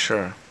 I'm not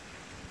sure.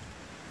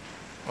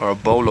 Or a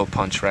bolo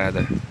punch,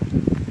 rather.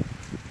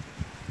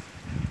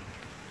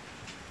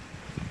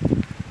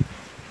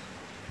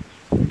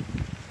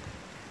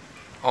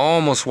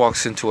 Almost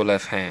walks into a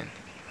left hand,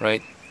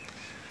 right?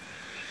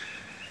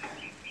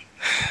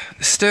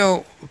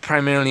 Still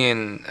primarily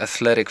an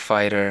athletic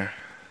fighter.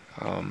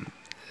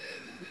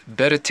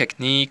 Better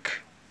technique.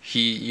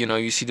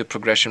 You see the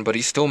progression, but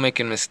he's still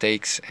making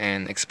mistakes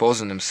and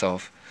exposing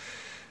himself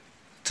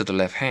to the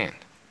left hand.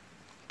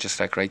 Just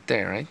like right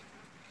there, right?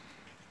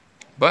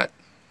 But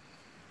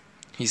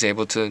he's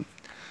able to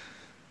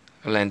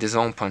land his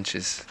own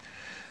punches.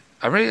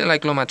 I really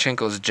like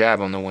Lomachenko's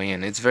jab on the way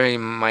in. It's very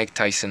Mike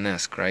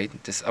Tyson-esque,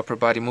 right? This upper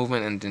body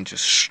movement and then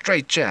just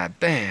straight jab,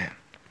 bam.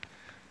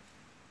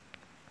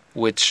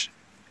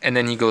 And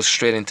then he goes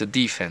straight into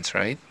defense,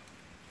 right?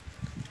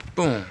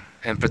 Boom.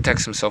 And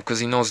protects himself because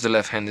he knows the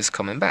left hand is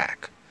coming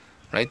back,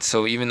 right?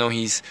 So even though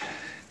he's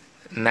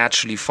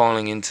naturally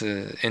falling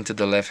into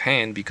the left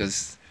hand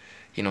because,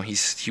 you know,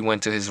 he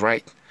went to his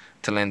right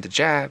to land the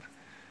jab,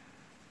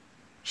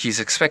 he's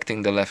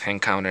expecting the left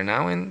hand counter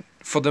now, and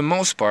for the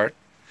most part,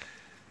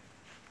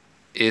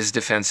 is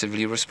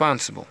defensively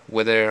responsible.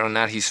 Whether or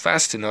not he's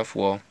fast enough,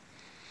 well,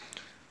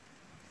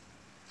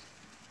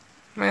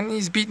 man,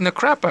 he's beating the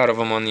crap out of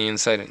him on the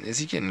inside. Is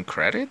he getting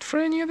credit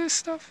for any of this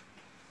stuff?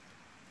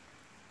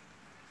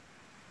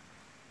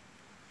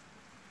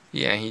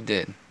 Yeah, he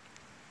did.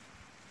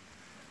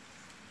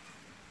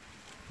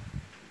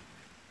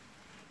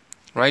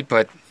 Right,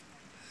 but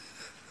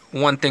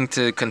one thing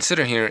to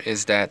consider here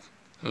is that,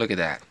 look at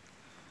that.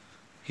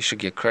 He should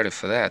get credit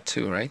for that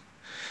too, right?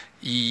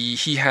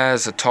 He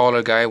has a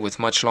taller guy with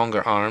much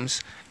longer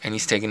arms, and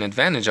he's taking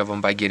advantage of him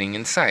by getting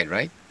inside,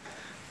 right?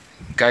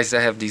 Guys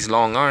that have these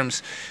long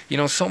arms, you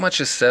know, so much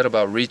is said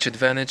about reach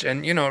advantage,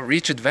 and, you know,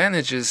 reach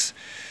advantage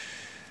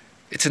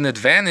it's an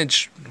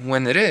advantage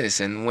when it is,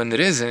 and when it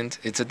isn't,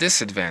 it's a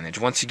disadvantage.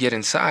 Once you get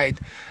inside,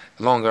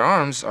 longer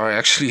arms are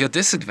actually a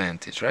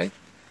disadvantage, right?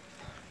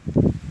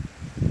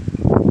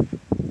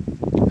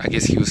 I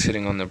guess he was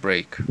hitting on the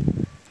brake.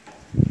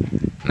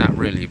 Not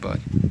really, but...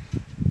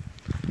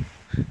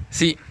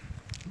 See,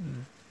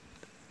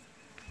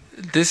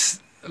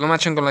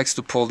 Lomachenko likes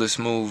to pull this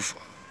move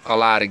a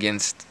lot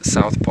against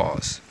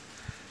southpaws,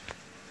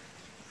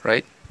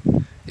 right?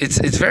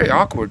 It's very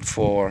awkward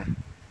for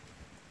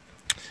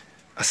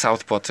a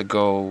southpaw to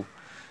go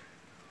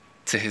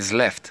to his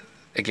left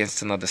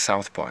against another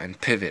southpaw and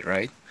pivot,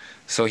 right?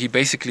 So he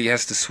basically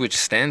has to switch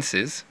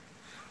stances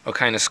or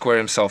kind of square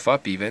himself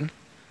up even.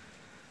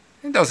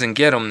 It doesn't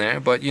get him there,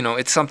 but, you know,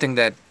 it's something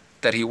that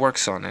he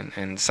works on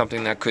and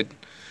something that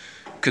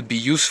could be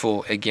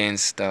useful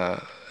against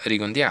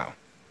Rigondeaux.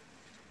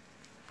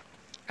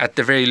 At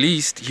the very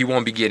least, he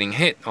won't be getting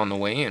hit on the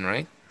way in,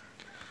 right?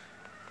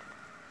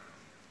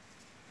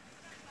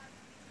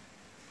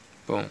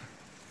 Boom.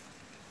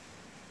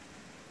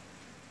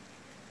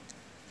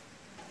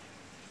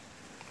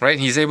 Right,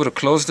 he's able to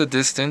close the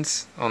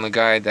distance on a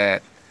guy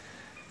that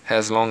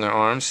has longer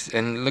arms.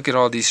 And look at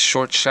all these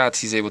short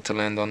shots he's able to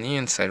land on the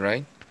inside,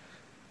 right?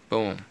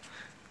 Boom.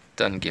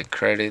 Doesn't get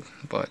credit,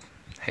 but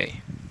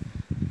hey.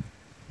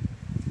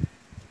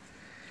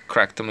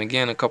 cracked him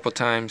again a couple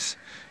times.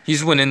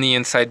 He's winning the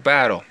inside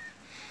battle.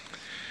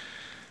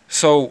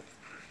 So,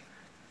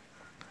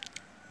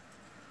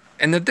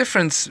 and the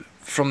difference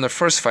from the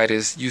first fight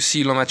is you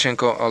see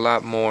Lomachenko a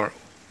lot more.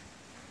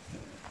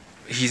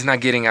 He's not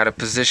getting out of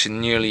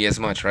position nearly as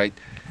much, right?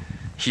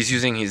 He's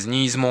using his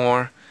knees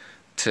more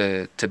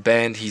to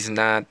bend.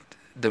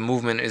 The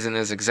movement isn't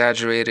as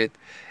exaggerated,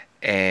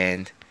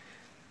 and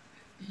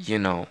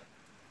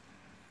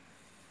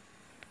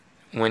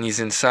when he's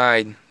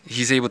inside,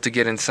 he's able to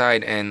get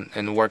inside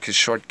and work his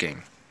short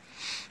game.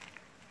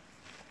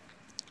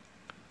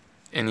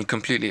 And he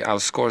completely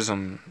outscores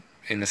him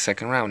in the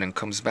second round and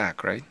comes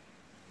back, right?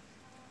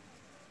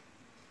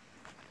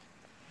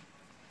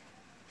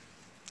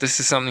 This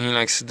is something he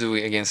likes to do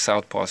against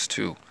southpaws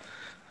too.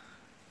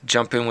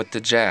 Jump in with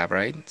the jab,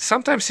 right?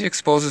 Sometimes he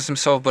exposes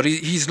himself, but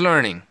he's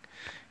learning.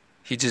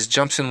 He just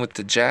jumps in with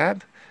the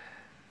jab.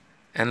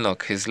 And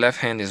look, his left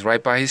hand is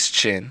right by his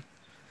chin,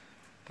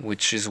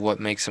 which is what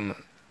makes him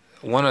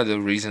one of the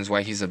reasons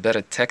why he's a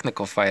better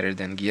technical fighter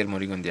than Guillermo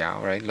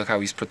Rigondeaux, right? Look how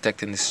he's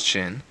protecting his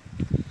chin.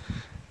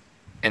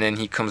 And then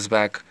he comes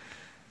back,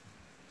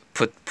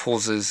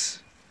 pulls his...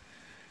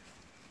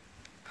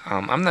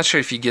 I'm not sure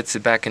if he gets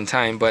it back in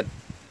time, but...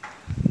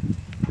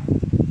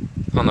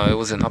 Oh no, it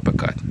was an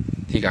uppercut.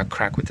 He got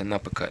cracked with an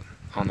uppercut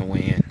on the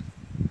way in.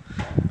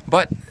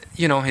 But,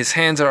 his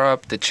hands are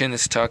up, the chin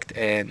is tucked,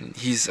 and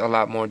he's a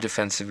lot more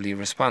defensively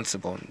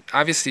responsible.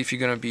 Obviously, if you're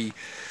going to be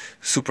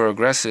super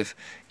aggressive,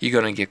 you're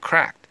going to get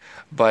cracked.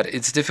 But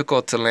it's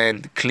difficult to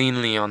land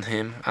cleanly on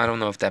him. I don't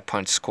know if that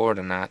punch scored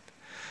or not.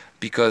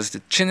 Because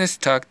the chin is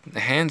tucked,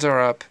 the hands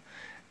are up,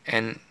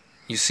 and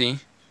you see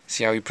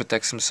how he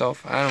protects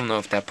himself? I don't know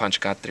if that punch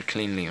got there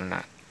cleanly or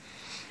not.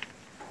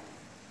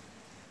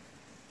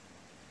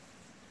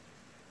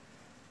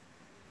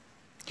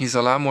 He's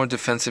a lot more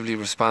defensively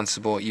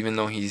responsible, even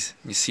though you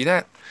see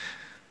that?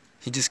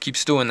 He just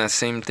keeps doing that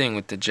same thing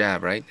with the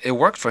jab, right? It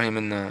worked for him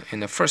in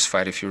the first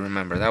fight, if you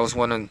remember. That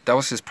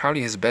was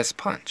probably his best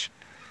punch,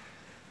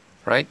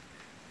 right?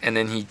 And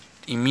then he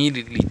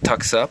immediately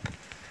tucks up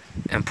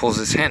and pulls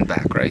his hand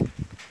back, right?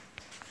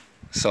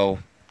 So,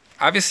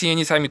 obviously,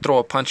 anytime you throw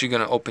a punch, you're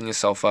going to open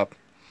yourself up.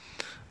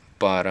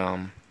 But,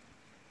 and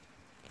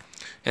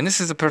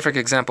this is a perfect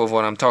example of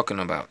what I'm talking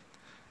about,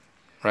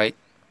 right?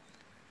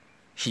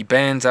 He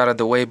bends out of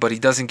the way, but he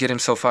doesn't get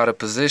himself out of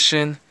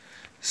position,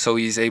 so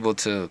he's able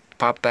to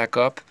pop back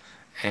up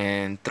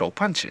and throw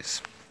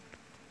punches.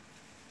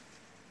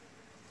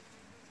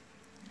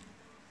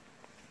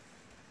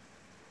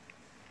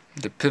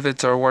 The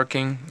pivots are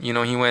working.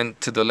 He went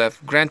to the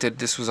left. Granted,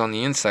 this was on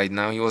the inside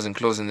now. He wasn't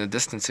closing the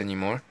distance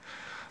anymore.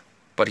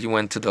 But he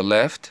went to the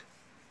left,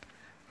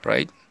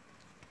 right?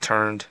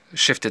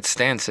 Shifted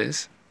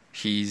stances.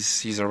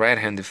 He's a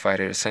right-handed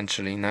fighter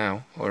essentially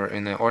now, or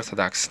in an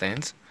orthodox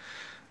stance.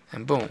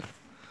 And boom,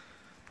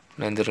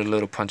 landed a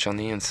little punch on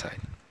the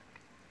inside.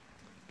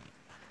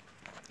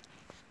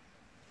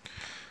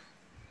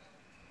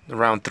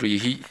 Round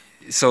 3,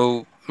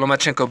 so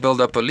Lomachenko built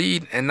up a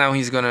lead, and now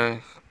he's gonna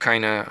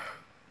kind of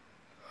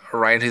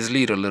ride his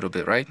lead a little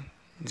bit, right?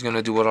 He's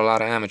gonna do what a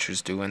lot of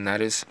amateurs do, and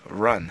that is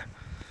run.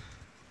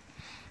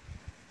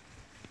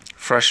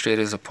 Frustrate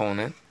his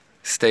opponent,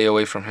 stay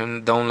away from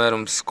him, don't let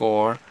him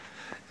score,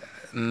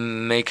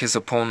 make his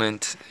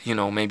opponent,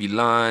 maybe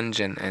lunge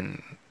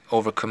and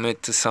overcommit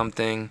to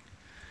something.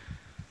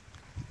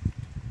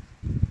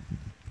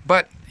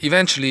 But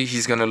eventually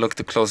he's going to look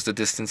to close the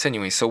distance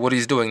anyway. So what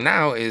he's doing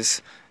now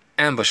is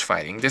ambush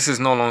fighting. This is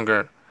no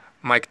longer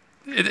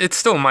it's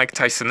still Mike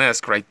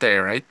Tyson-esque right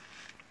there, right?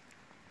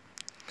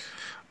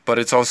 But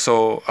it's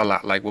also a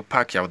lot like what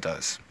Pacquiao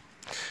does.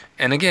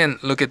 And again,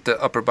 look at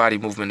the upper body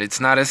movement.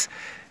 It's not as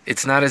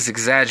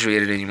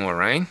exaggerated anymore,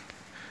 right?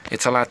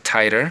 It's a lot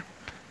tighter.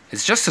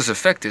 It's just as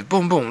effective.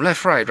 Boom, boom,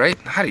 left, right, right?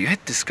 How do you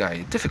hit this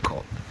guy?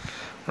 Difficult,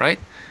 right?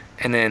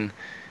 And then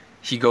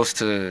he goes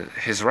to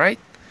his right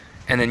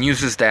and then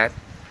uses that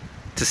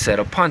to set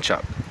a punch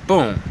up.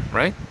 Boom,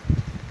 right?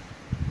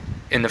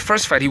 In the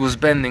first fight, he was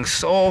bending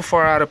so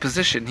far out of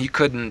position, he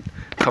couldn't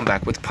come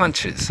back with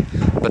punches.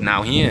 But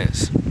now he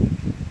is.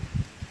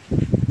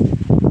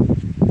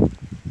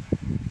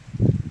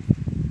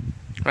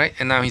 Right?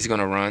 And now he's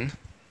going to run.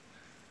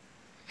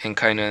 And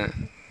kind of...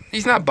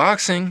 He's not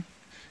boxing.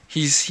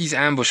 He's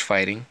ambush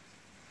fighting.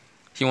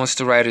 He wants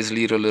to ride his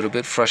lead a little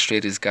bit,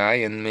 frustrate his guy,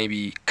 and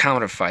maybe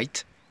counter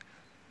fight.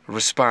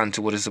 Respond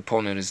to what his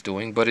opponent is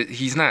doing. But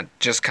he's not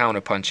just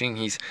counter punching.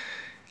 He's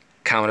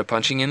counter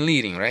punching and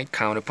leading, right?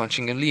 Counter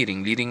punching and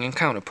leading and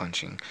counter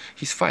punching.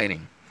 He's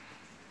fighting.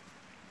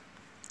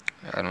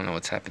 I don't know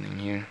what's happening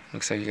here.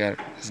 Looks like he got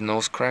his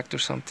nose cracked or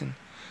something.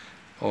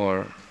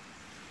 Or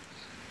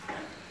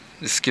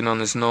the skin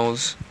on his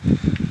nose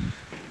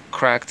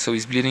cracked, so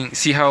he's bleeding.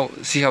 See how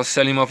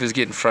Selimov is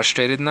getting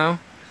frustrated now?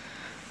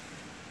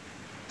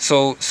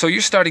 So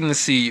you're starting to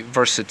see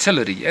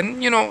versatility.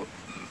 And,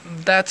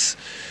 that's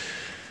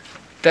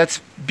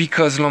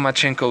because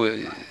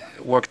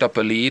Lomachenko worked up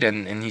a lead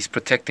and he's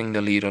protecting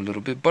the lead a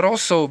little bit. But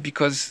also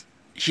because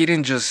he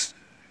didn't just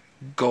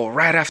go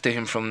right after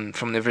him from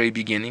the very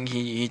beginning.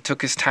 He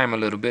took his time a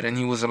little bit, and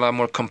he was a lot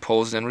more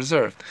composed and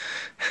reserved.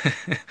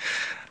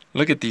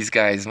 Look at these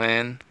guys,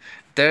 man.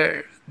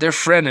 They're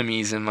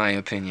frenemies in my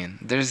opinion.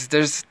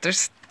 There's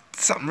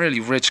something really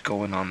rich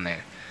going on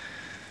there.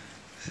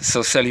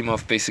 So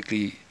Selimov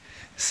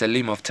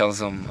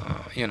tells him,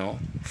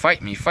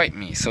 fight me, fight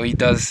me. So he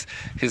does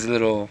his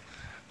little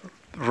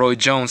Roy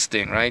Jones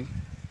thing, right?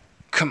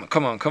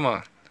 Come on, come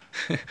on.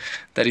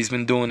 That he's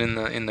been doing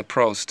in the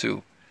pros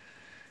too.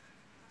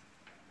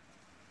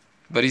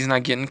 But he's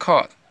not getting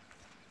caught.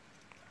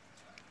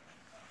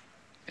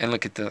 And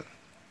look at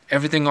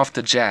everything off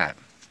the jab,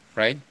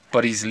 right?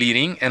 But he's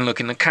leading and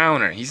looking to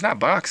counter. He's not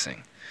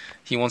boxing.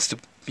 He wants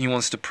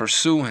to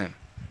pursue him,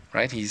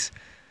 right? He's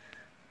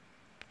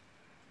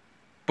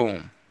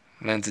boom,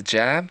 lands a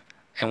jab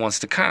and wants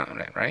to counter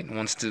it, right?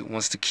 Wants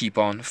to keep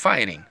on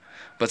fighting.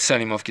 But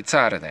Selimov gets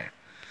out of there.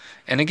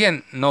 And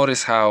again,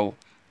 notice how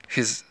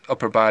his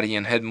upper body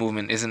and head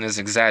movement isn't as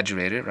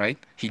exaggerated, right?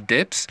 He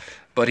dips,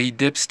 but he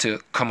dips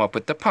to come up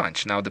with the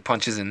punch. Now the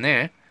punch is in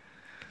there.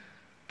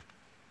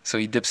 So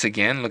he dips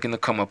again, looking to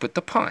come up with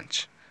the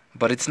punch.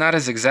 But it's not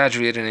as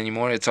exaggerated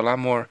anymore. It's a lot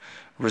more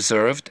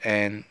reserved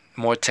and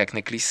more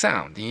technically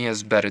sound. He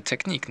has better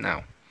technique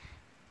now.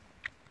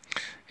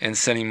 And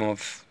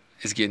Selimov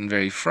is getting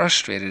very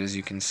frustrated, as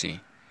you can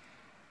see.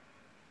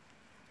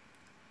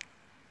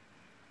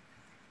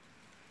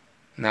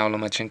 Now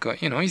Lomachenko,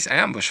 he's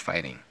ambush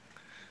fighting.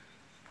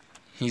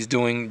 He's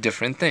doing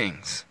different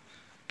things.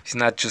 He's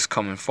not just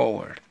coming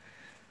forward.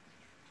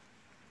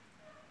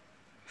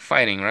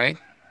 Fighting, right?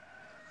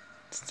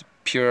 It's a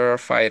pure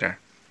fighter.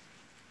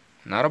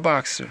 Not a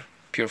boxer,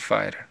 pure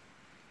fighter.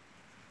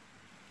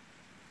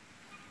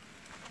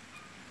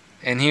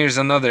 And here's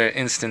another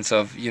instance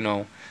of,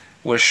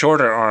 where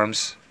shorter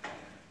arms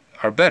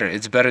are better.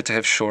 It's better to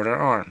have shorter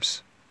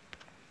arms,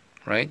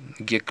 right?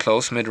 Get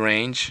close,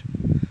 mid-range,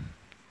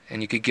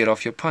 and you could get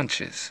off your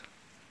punches.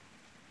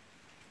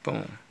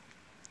 Boom.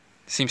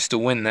 Seems to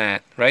win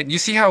that, right? You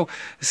see how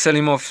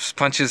Selimov's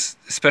punches,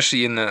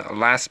 especially in the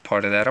last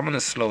part of that, I'm going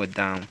to slow it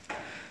down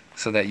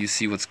so that you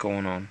see what's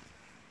going on.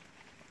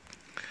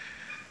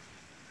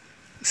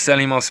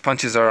 Selimov's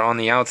punches are on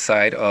the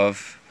outside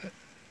of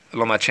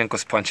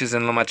Lomachenko's punches,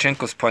 and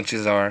Lomachenko's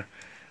punches are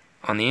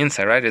on the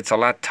inside, right? It's a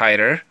lot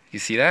tighter. You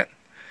see that?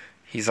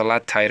 He's a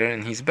lot tighter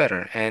and he's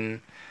better.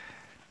 And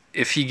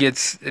if he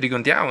gets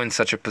Rigondeaux in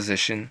such a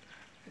position,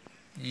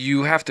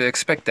 you have to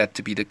expect that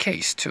to be the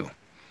case too.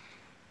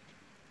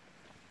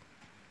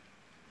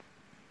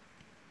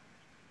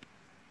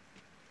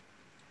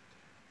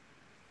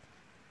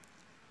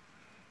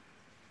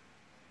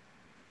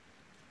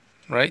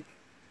 Right?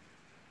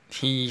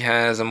 He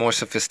has a more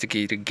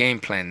sophisticated game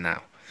plan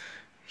now.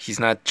 He's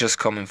not just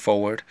coming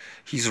forward,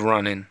 he's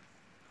running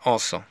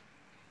also.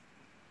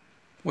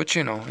 Which,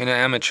 in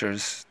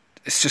amateurs,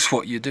 it's just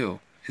what you do.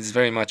 It's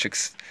very much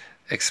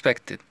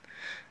expected.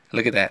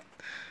 Look at that.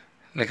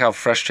 Look how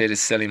frustrated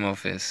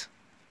Selimov is.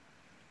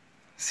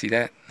 See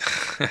that?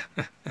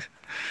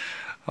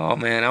 Oh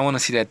man, I want to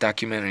see that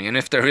documentary. And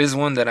if there is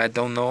one that I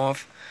don't know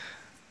of,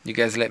 you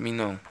guys let me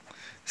know.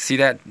 See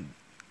that?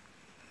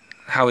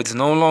 How it's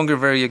no longer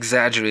very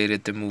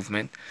exaggerated, the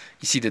movement.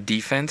 You see the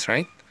defense,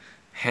 right?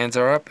 Hands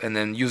are up, and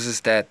then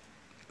uses that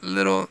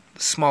little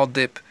small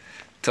dip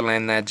to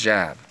land that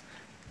jab.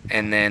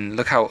 And then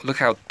look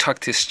how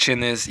tucked his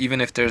chin is.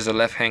 Even if there's a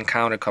left hand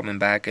counter coming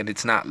back and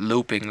it's not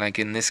looping like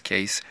in this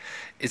case,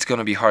 it's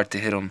gonna be hard to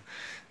hit him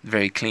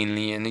very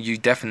cleanly, and you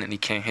definitely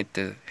can't hit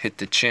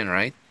the chin,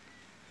 right?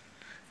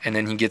 And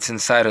then he gets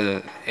inside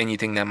of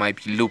anything that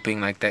might be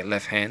looping like that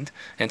left hand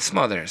and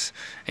smothers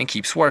and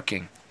keeps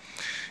working.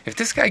 If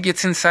this guy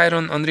gets inside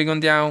on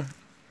Rigondeaux,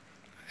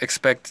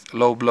 expect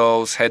low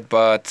blows,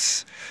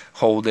 headbutts,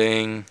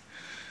 holding,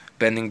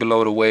 bending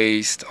below the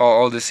waist,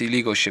 all this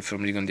illegal shit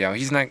from Rigondeaux.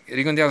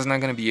 Rigondeaux's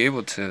not going to be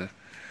able to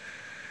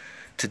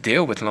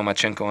deal with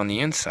Lomachenko on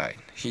the inside.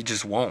 He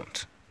just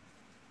won't.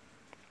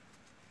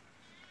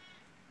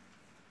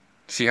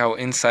 See how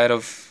inside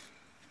of,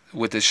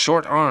 with his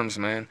short arms,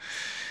 man,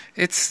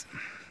 the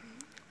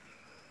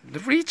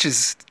reach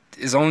is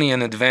only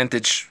an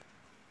advantage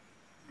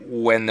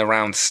when the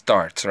round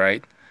starts,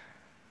 right?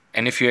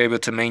 And if you're able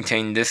to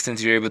maintain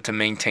distance, you're able to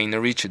maintain the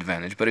reach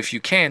advantage. But if you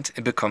can't,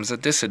 it becomes a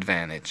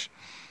disadvantage.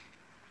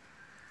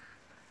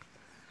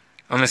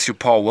 Unless you're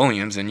Paul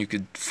Williams and you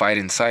could fight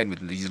inside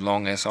with these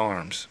long-ass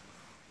arms.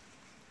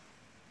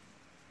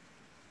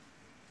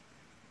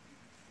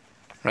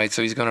 Right,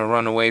 so he's going to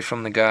run away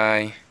from the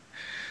guy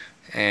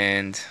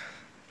and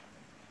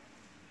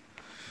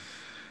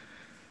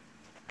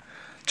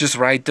just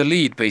ride the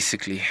lead,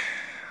 basically.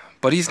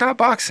 But he's not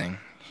boxing.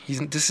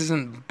 This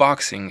isn't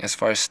boxing as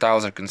far as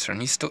styles are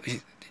concerned.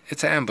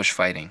 It's ambush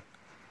fighting.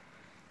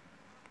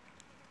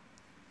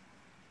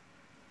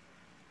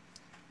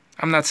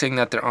 I'm not saying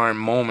that there aren't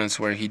moments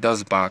where he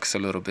does box a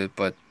little bit,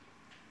 but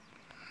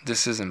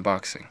this isn't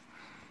boxing.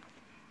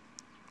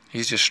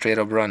 He's just straight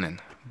up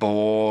running.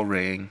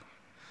 Boring.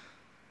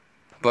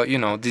 But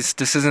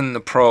this isn't the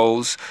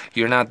pros.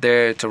 You're not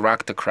there to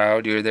rock the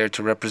crowd. You're there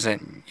to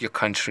represent your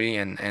country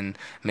and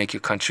make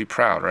your country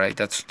proud, right?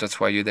 That's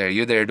why you're there.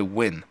 You're there to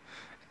win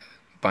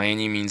by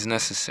any means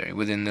necessary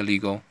within the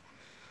legal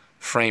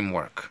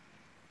framework.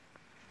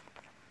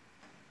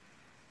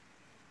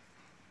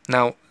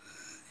 Now,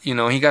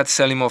 he got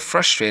Selimov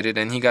frustrated,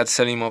 and he got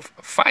Selimov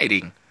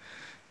fighting.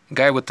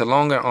 Guy with the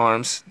longer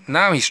arms,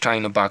 now he's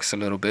trying to box a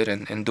little bit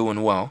and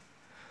doing well.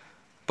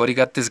 But he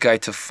got this guy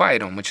to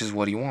fight him, which is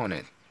what he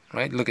wanted,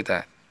 right? Look at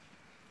that.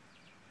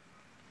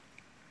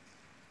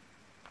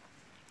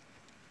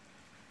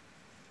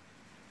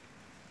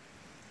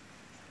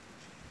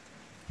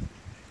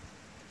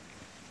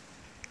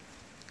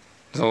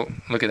 So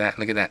look at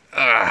that.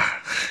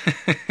 Ah.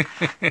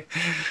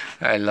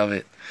 I love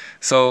it.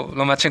 So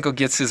Lomachenko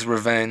gets his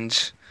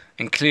revenge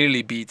and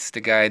clearly beats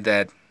the guy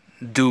that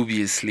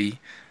dubiously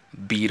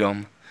beat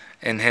him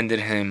and handed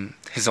him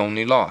his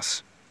only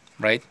loss,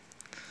 right?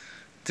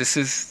 This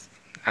is,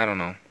 I don't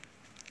know,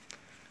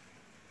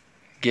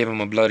 gave him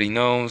a bloody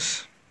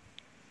nose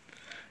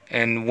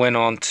and went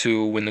on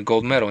to win the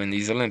gold medal in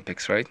these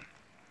Olympics, right?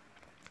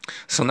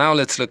 So now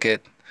let's look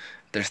at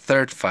their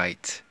third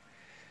fight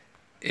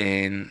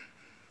in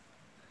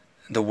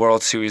the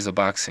World Series of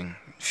Boxing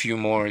a few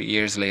more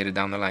years later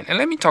down the line. And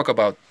let me talk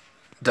about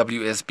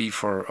WSB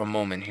for a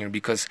moment here,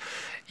 because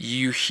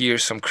you hear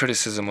some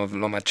criticism of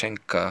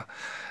Lomachenko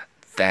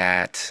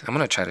that, I'm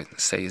going to try to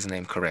say his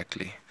name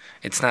correctly.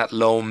 It's not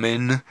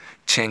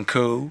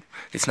Lomachenko.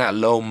 It's not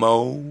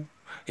Lomo.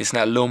 It's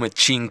not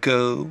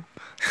Lomachenko.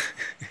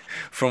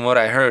 From what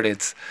I heard,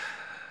 it's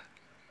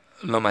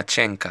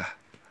Lomachenko.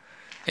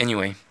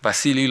 Anyway,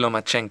 Vasyl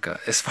Lomachenko.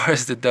 As far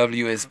as the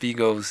WSB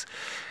goes,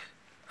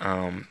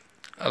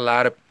 a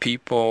lot of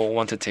people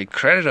want to take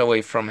credit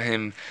away from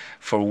him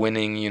for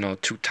winning,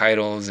 2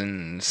 titles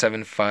in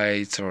 7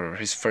 fights, or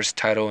his first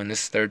title in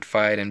his third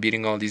fight, and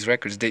beating all these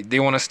records. They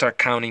want to start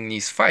counting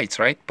these fights,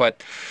 right?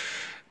 But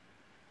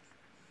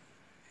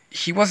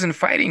he wasn't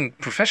fighting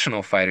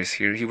professional fighters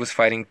here. He was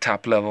fighting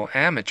top-level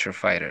amateur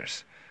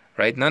fighters,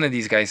 right? None of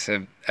these guys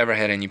have ever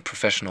had any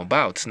professional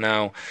bouts.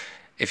 Now,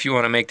 if you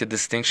want to make the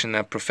distinction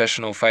that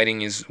professional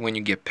fighting is when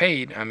you get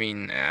paid, I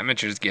mean,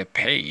 amateurs get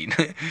paid.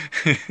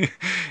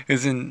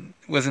 Wasn't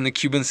the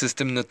Cuban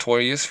system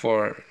notorious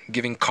for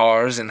giving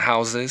cars and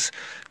houses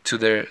to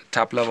their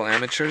top-level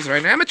amateurs,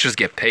 right? Amateurs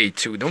get paid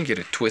too. Don't get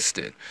it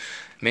twisted.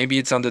 Maybe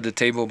it's under the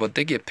table, but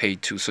they get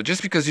paid too. So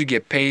just because you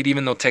get paid,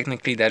 even though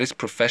technically that is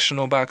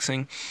professional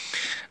boxing,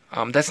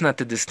 that's not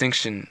the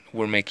distinction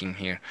we're making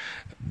here.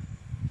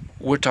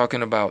 We're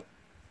talking about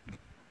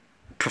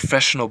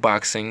professional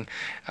boxing,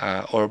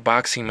 or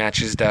boxing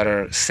matches that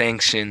are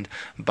sanctioned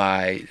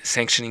by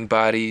sanctioning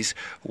bodies,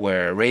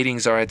 where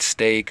ratings are at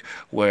stake,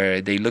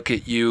 where they look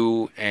at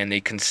you and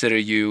they consider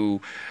you,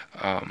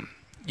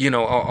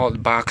 all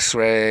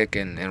BoxRec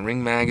and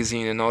Ring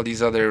Magazine and all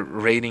these other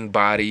rating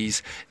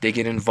bodies, they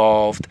get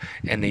involved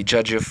and they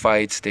judge your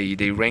fights.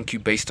 They rank you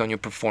based on your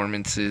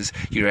performances.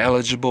 You're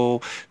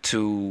eligible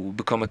to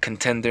become a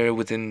contender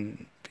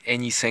within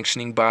any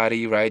sanctioning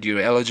body, right? You're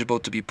eligible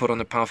to be put on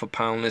the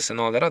pound-for-pound list and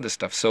all that other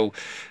stuff. So,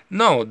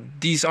 no,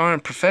 these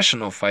aren't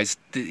professional fights.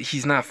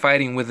 He's not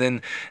fighting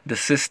within the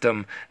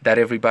system that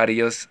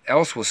everybody else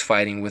was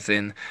fighting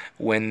within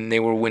when they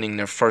were winning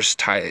their first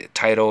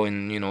title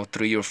in,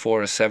 3 or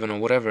 4 or 7 or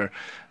whatever,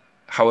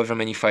 however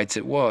many fights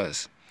it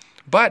was.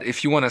 But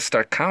if you want to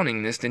start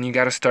counting this, then you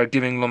got to start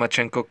giving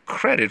Lomachenko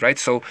credit, right?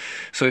 So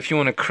if you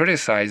want to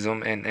criticize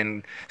him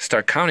and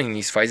start counting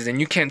these fights, then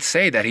you can't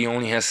say that he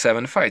only has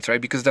 7 fights,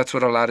 right? Because that's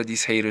what a lot of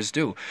these haters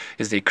do,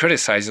 is they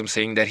criticize him,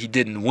 saying that he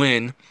didn't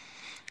win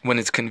when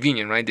it's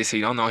convenient, right? They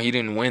say, oh, no, he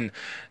didn't win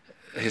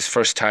his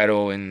first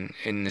title in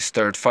his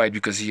third fight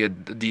because he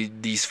had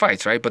these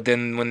fights, right? But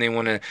then when they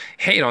want to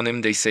hate on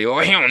him, they say, oh,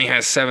 he only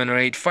has 7 or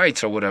 8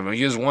 fights or whatever.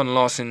 He has 1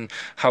 loss in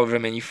however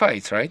many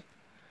fights, right?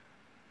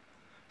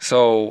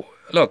 So,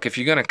 look, if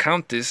you're gonna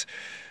count this,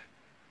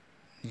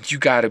 you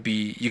gotta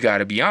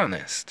be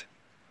honest,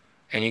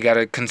 and you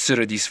gotta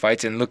consider these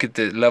fights and look at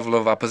the level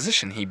of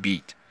opposition he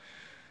beat.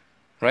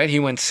 Right? He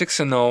went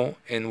 6-0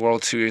 in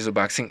World Series of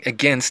Boxing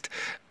against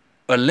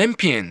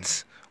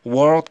Olympians,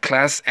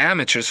 world-class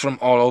amateurs from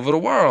all over the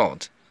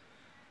world.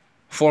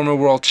 Former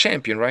world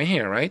champion, right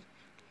here, right?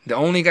 The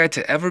only guy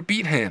to ever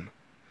beat him.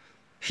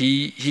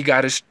 He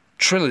got his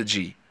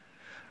trilogy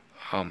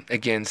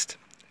against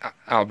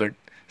Albert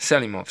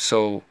Selimov.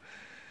 So,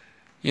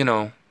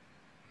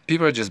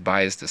 people are just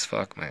biased as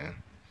fuck, man.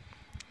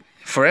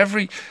 For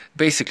every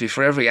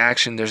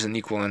action, there's an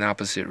equal and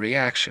opposite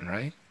reaction,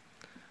 right?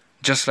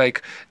 Just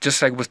like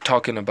with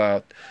talking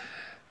about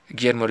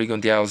Guillermo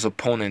Rigondeaux's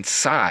opponent's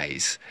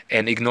size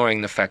and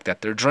ignoring the fact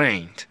that they're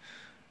drained.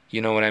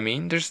 You know what I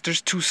mean? There's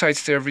 2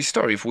 sides to every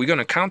story. If we're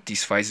gonna count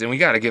these fights, then we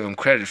gotta give him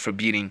credit for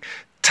beating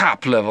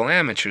top-level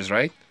amateurs,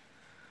 right?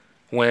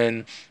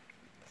 When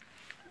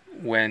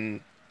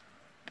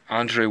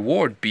Andre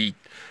Ward beat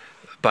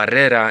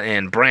Barrera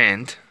and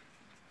Brand,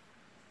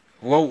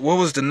 what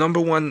was the number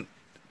one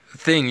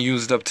thing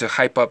used up to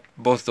hype up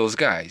both those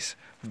guys?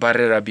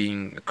 Barrera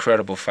being a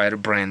credible fighter,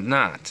 Brand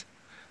not.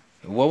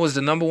 What was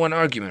the number one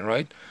argument,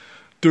 right?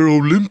 They're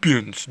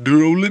Olympians.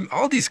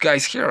 All these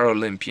guys here are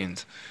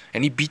Olympians.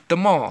 And he beat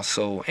them all.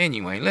 So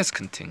anyway, let's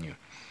continue.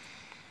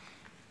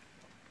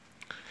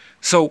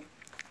 So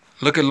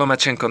look at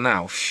Lomachenko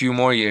now, a few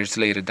more years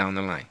later down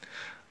the line.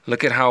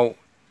 Look at how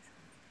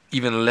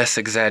even less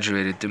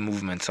exaggerated the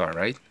movements are,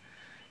 right?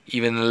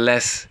 Even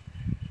less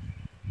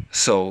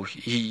so.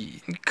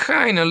 He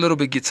kind of a little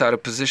bit gets out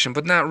of position,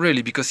 but not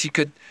really, because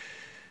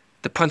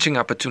the punching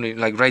opportunity,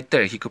 like right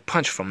there, he could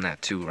punch from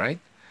that too, right?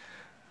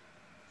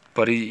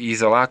 But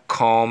he's a lot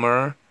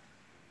calmer,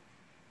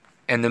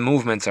 and the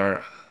movements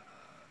are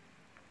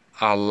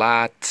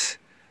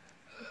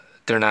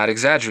they're not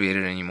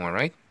exaggerated anymore,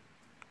 right?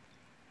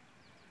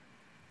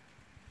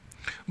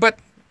 But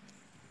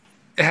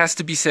it has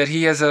to be said,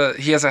 he has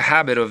a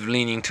habit of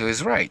leaning to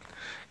his right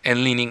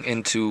and leaning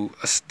into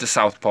the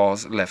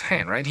southpaw's left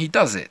hand, right? He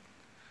does it.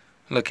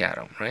 Look at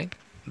him, right?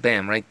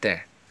 Bam, right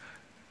there.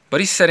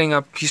 But he's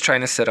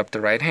trying to set up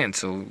the right hand,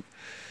 so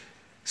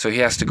he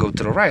has to go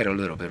to the right a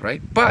little bit,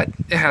 right? But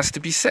it has to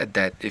be said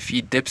that if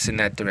he dips in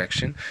that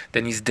direction,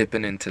 then he's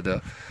dipping into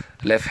the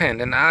left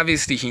hand. And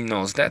obviously he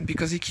knows that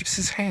because he keeps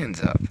his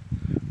hands up,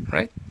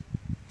 right?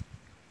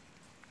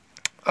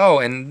 Oh,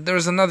 and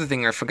there's another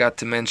thing I forgot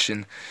to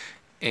mention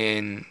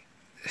in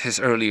his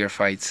earlier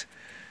fights.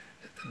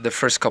 The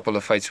first couple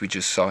of fights we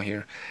just saw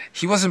here,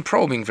 he wasn't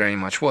probing very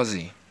much, was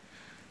he?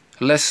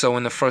 Less so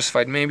in the first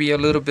fight, maybe a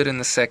little bit in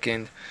the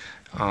second.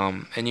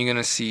 And you're going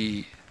to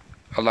see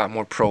a lot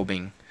more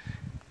probing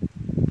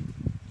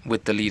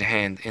with the lead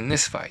hand in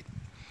this fight,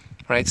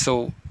 right?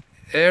 So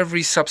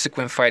every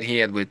subsequent fight he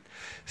had with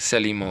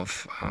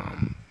Selimov,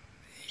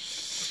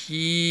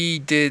 he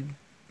did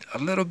a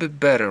little bit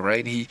better,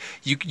 right?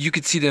 You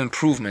could see the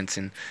improvements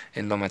in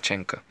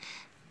Lomachenko,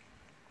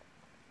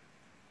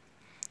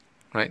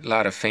 right? A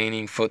lot of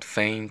feigning, foot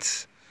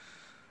feints,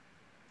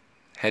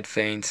 head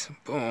feints.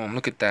 Boom!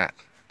 Look at that.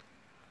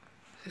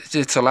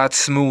 It's a lot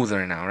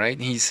smoother now, right?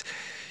 He's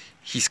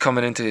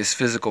coming into his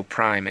physical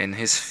prime, and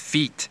his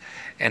feet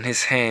and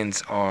his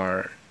hands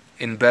are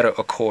in better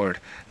accord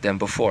than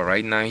before,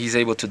 right? Now he's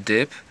able to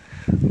dip,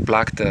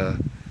 block the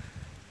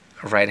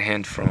right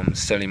hand from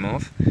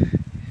Selimov,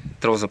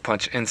 throws a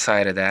punch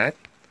inside of that,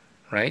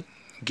 right?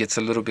 Gets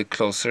a little bit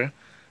closer,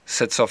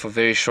 sets off a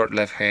very short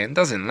left hand,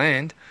 doesn't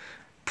land,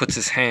 puts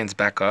his hands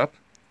back up,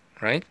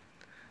 right?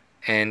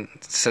 And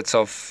sets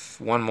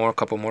off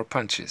couple more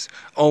punches.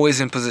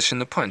 Always in position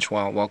to punch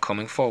while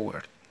coming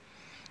forward,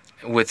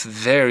 with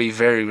very,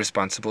 very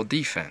responsible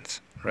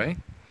defense, right?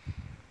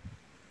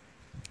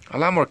 A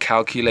lot more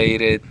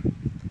calculated,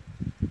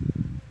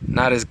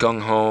 not as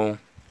gung-ho,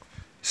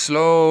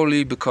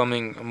 slowly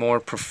becoming a more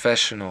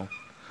professional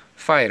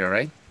fighter,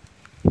 right?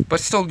 But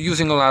still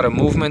using a lot of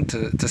movement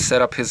to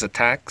set up his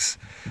attacks,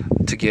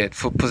 to get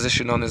foot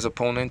position on his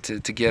opponent,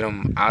 to get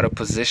him out of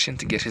position,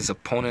 to get his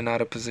opponent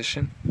out of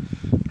position,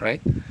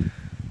 right?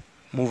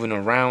 Moving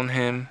around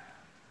him.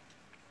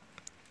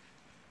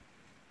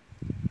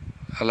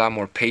 A lot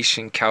more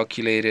patient,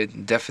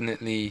 calculated,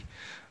 definitely,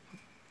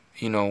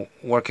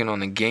 working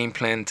on a game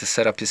plan to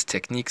set up his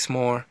techniques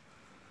more.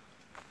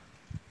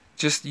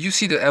 Just, you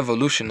see the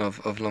evolution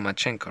of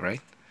Lomachenko,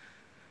 right?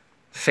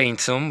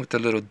 Feints him with a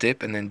little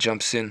dip and then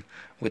jumps in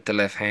with the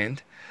left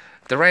hand.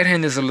 The right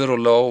hand is a little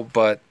low,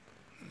 but,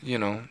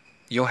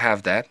 you'll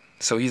have that.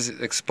 So he's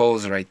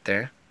exposed right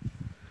there.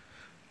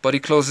 But he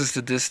closes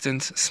the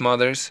distance,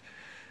 smothers,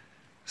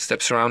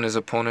 steps around his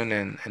opponent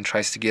and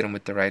tries to get him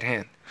with the right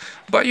hand.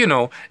 But,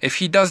 if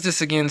he does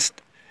this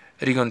against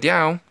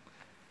Rigondeaux,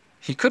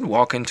 he could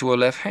walk into a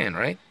left hand,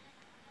 right?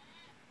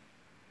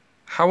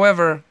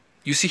 However,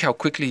 you see how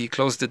quickly he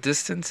closed the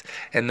distance,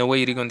 and the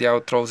way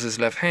Rigondeaux throws his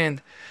left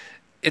hand,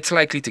 it's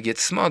likely to get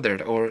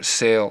smothered or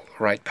sail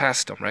right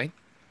past him, right?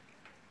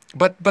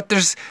 But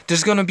there's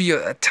going to be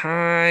a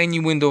tiny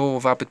window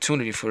of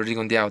opportunity for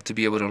Rigondeaux to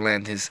be able to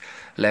land his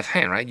left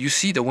hand, right? You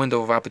see the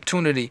window of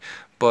opportunity,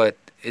 but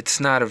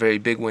it's not a very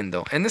big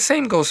window. And the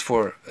same goes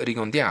for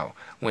Rigondeaux.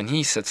 When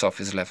he sets off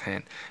his left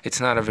hand, it's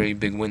not a very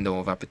big window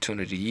of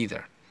opportunity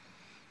either.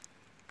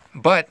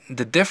 But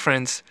the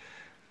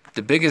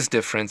biggest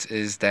difference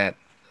is that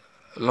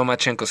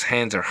Lomachenko's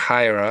hands are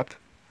higher up,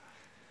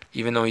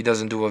 even though he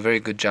doesn't do a very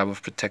good job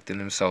of protecting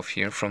himself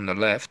here from the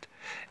left,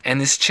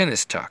 and his chin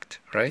is tucked,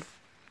 right?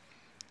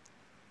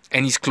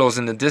 And he's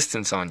closing the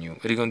distance on you.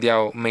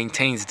 Rigondeaux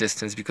maintains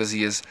distance because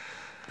he is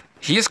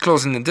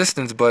closing the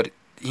distance, but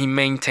he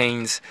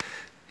needs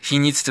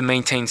to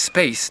maintain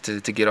space to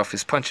get off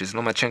his punches.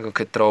 Lomachenko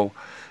could throw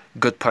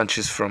good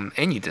punches from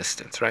any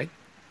distance, right?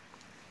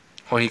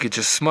 Or he could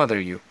just smother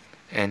you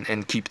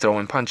and keep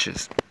throwing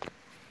punches.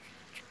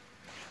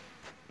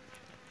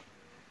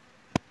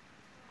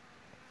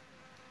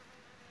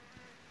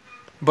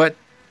 But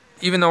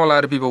even though a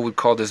lot of people would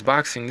call this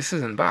boxing, this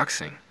isn't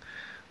boxing.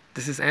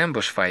 This is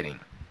ambush fighting.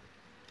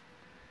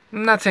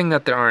 I'm not saying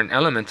that there aren't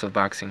elements of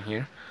boxing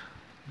here,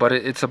 but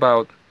it's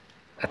about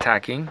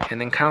attacking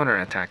and then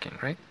counter-attacking,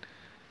 right?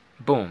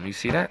 Boom, you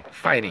see that?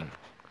 Fighting.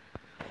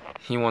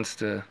 He wants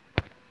to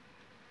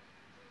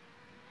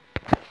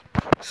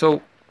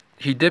So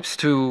he dips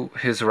to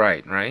his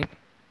right, right?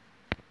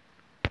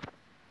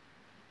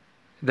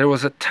 There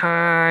was a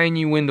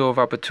tiny window of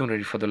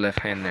opportunity for the left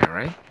hand there,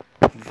 right?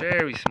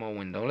 Very small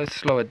window. Let's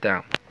slow it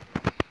down.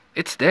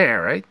 It's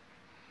there, right?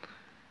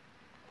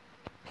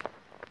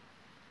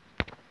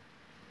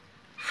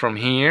 From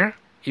here,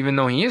 even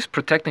though he is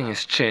protecting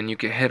his chin, you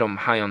can hit him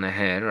high on the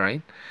head,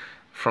 right?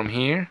 From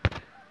here,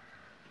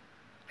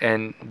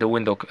 and the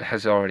window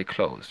has already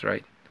closed,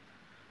 right?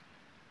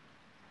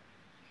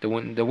 The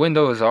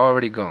window is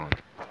already gone.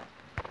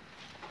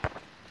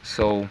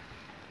 So,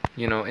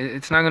 you know,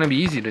 it's not going to be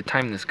easy to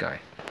time this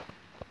guy.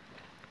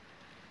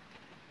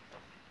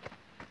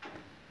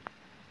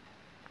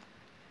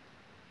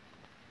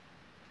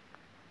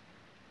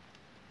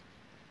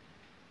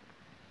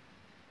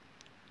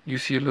 You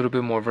see a little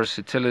bit more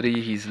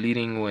versatility. He's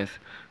leading with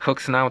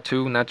hooks now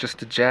too, not just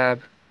the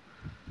jab.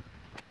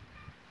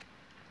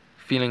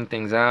 Feeling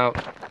things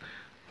out.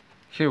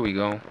 Here we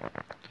go.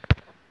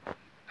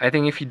 I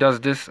think if he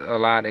does this a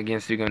lot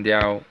against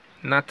Rigondeaux,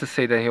 not to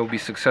say that he'll be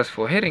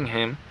successful hitting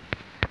him,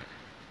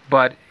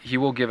 but he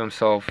will give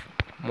himself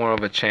more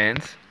of a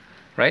chance,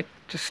 right?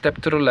 Just step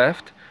to the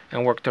left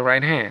and work the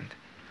right hand.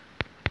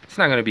 It's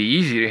not going to be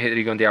easy to hit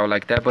Rigondeaux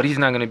like that, but he's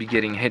not going to be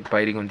getting hit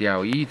by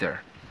Rigondeaux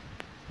either.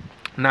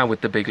 Not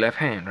with the big left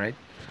hand, right?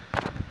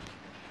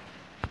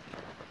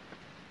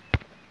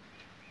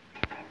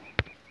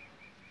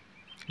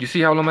 You see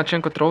how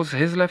Lomachenko throws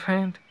his left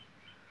hand?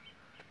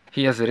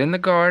 He has it in the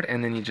guard,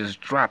 and then he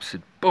just drops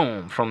it,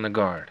 boom, from the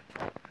guard.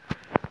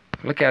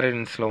 Look at it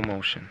in slow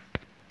motion.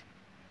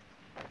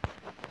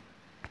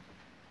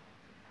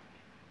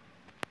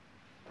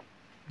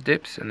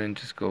 Dips, and then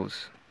just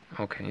goes.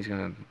 Okay, he's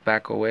going to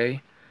back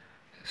away,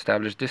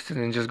 establish distance,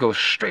 and just goes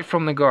straight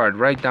from the guard,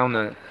 right down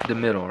the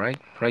middle, right?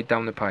 Right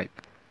down the pipe.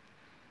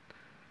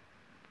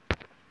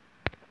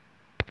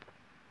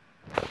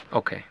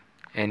 Okay,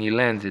 and he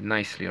lands it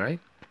nicely, right?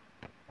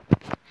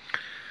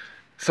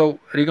 So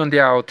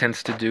Rigondeaux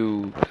tends to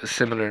do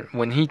similar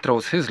when he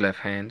throws his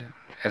left hand,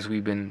 as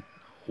we've been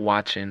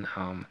watching.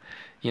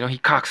 You know, he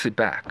cocks it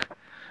back,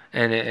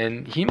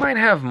 and he might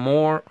have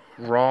more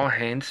raw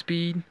hand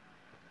speed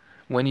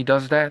when he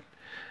does that,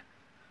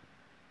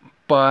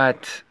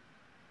 but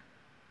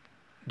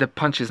the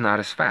punch is not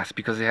as fast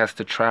because it has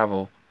to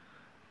travel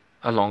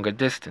a longer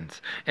distance.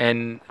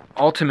 And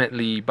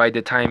ultimately, by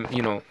the time,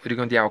 you know,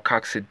 Rigondeaux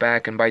cocks it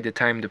back, and by the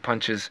time the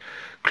punch is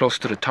close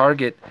to the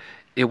target,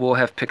 it will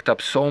have picked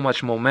up so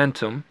much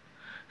momentum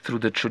through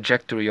the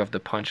trajectory of the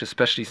punch,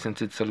 especially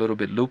since it's a little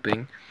bit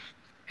looping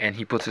and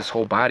he puts his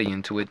whole body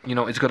into it. You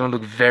know, it's going to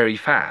look very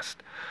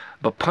fast.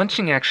 But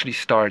punching actually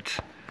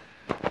starts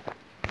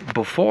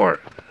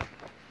before,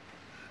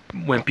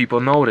 when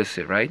people notice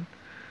it, right?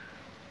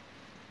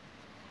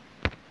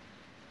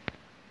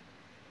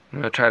 I'm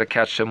going to try to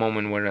catch the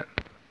moment where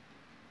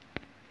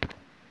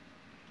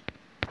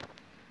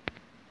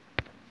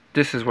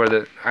this is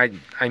where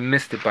I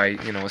missed it by,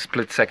 you know, a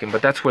split second,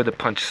 but that's where the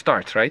punch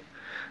starts, right?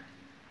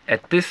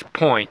 At this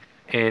point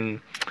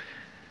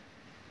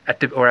at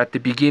the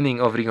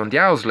beginning of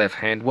Rigondeaux's left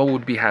hand, what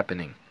would be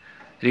happening?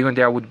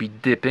 Rigondeaux would be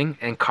dipping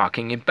and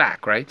cocking it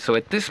back, right? So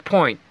at this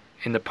point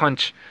in the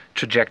punch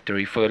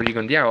trajectory for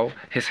Rigondeaux,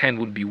 his hand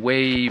would be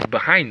way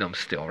behind him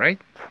still, right?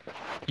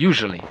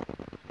 Usually.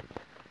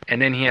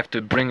 And then he have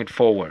to bring it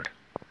forward.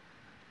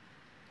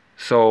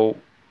 So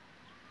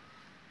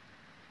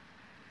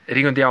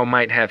Rigondeaux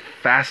might have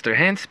faster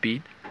hand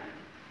speed.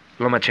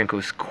 Lomachenko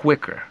is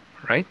quicker,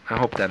 right? I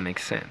hope that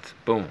makes sense.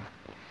 Boom.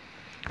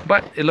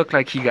 But it looked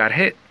like he got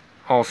hit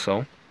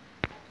also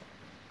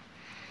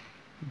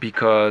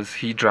because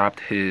he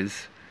dropped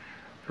his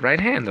right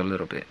hand a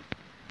little bit.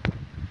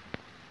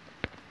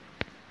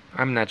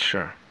 I'm not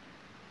sure.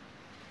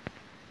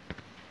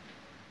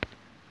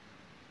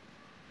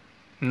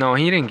 No,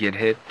 he didn't get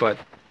hit, but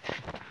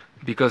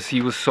because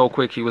he was so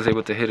quick, he was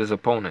able to hit his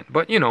opponent.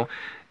 But, you know,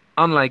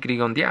 unlike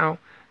Rigondeaux,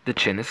 the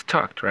chin is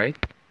tucked, right?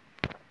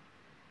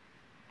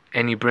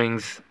 And he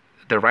brings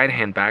the right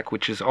hand back,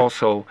 which is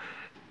also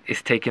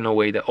taking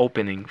away the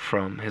opening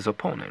from his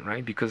opponent,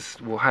 right?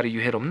 Because, well, how do you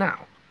hit him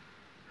now?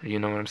 You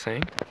know what I'm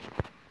saying?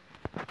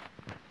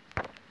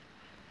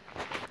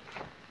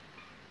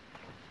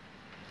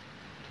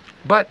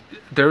 But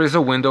there is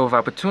a window of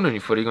opportunity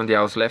for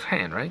Rigondeaux's left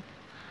hand, right?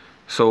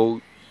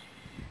 So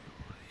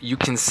you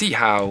can see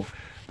how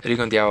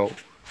Rigondeaux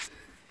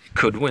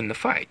could win the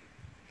fight.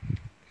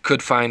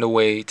 Could find a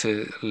way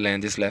to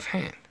land his left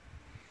hand.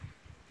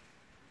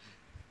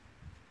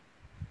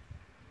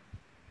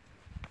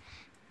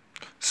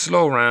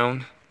 Slow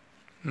round,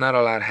 not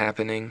a lot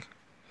happening,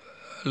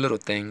 little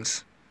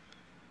things.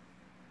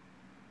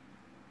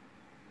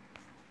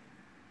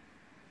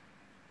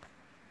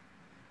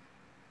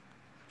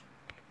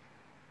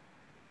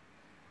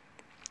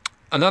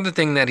 Another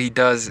thing that he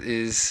does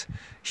is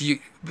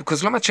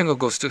because Lomachenko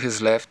goes to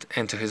his left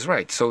and to his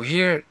right. So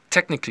here,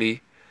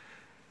 technically,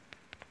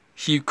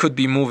 he could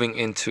be moving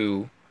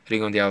into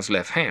Rigondeaux's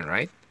left hand,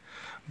 right?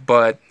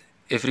 But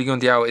if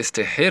Rigondeaux is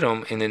to hit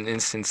him in an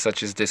instance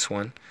such as this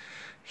one,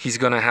 he's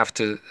going to have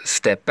to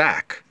step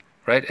back,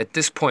 right? At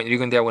this point,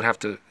 Rigondeaux would have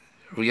to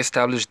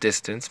reestablish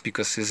distance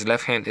because his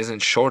left hand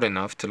isn't short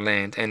enough to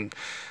land, and,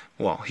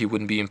 well, he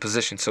wouldn't be in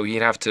position. So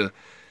he'd have to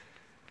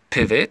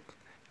pivot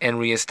and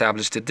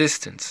reestablish the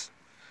distance,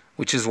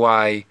 which is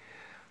why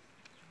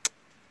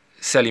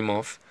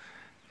Selimov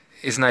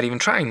is not even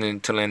trying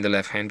to land the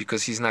left hand,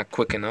 because he's not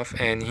quick enough,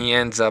 and he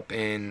ends up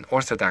in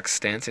orthodox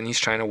stance, and he's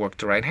trying to work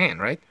the right hand,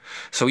 right?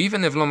 So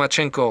even if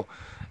Lomachenko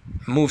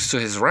moves to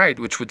his right,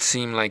 which would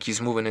seem like he's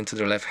moving into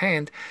the left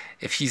hand,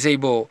 if he's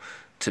able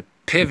to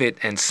pivot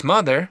and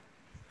smother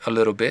a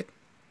little bit,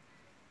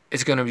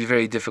 it's going to be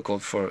very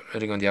difficult for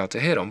Rigondeaux to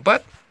hit him.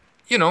 But,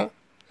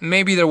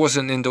 maybe there was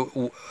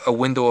a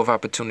window of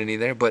opportunity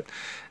there, but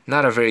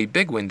not a very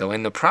big window.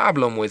 And the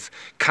problem with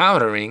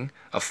countering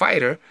a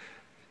fighter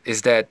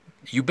is that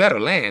you better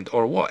land,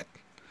 or what?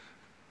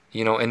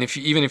 And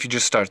even if you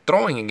just start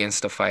throwing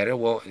against a fighter,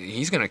 well,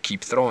 he's going to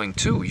keep throwing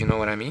too, you know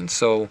what I mean?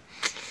 So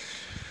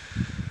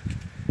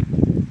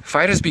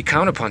fighters be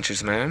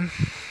counterpunchers, man.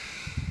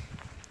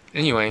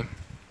 Anyway.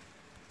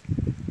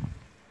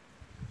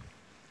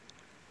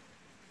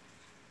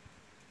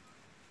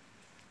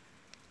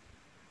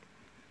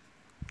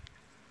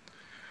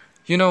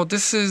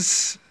 This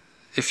is,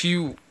 if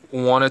you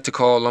wanted to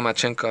call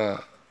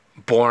Lomachenko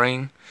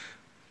boring,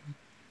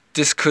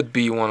 this could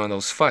be one of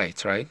those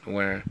fights, right?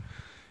 Where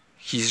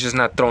he's just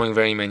not throwing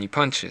very many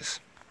punches.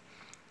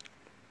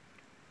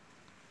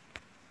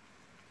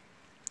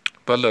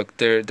 But look,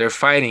 they're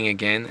fighting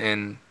again,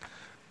 and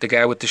the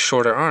guy with the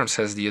shorter arms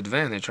has the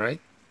advantage, right?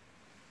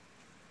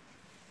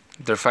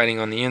 They're fighting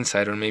on the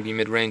inside, or maybe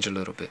mid-range a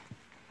little bit.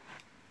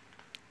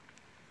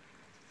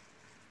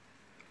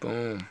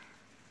 Boom.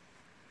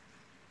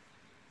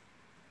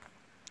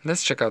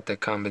 Let's check out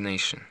that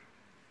combination.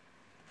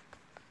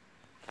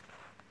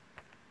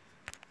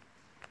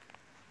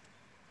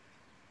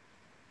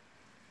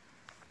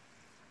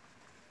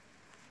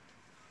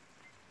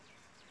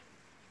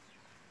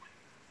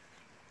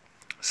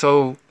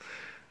 So,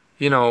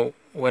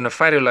 when a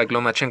fighter like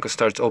Lomachenko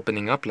starts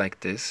opening up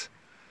like this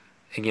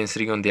against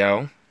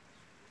Rigondeaux,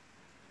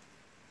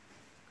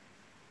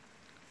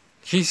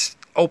 he's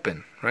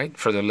open, right?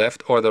 For the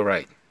left or the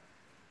right.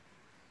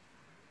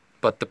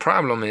 But the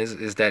problem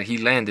is that he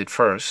landed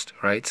first,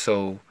 right?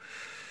 So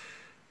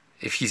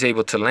if he's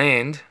able to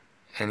land,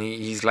 and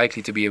he's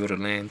likely to be able to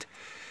land,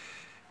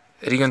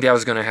 Rigondeaux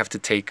is going to have to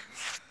take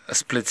a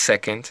split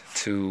second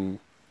to,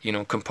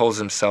 compose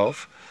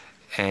himself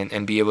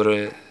and be able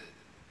to,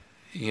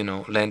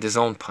 land his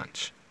own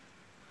punch.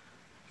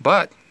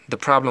 But the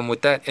problem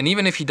with that, and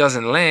even if he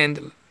doesn't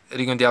land,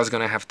 Rigondeaux is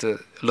going to have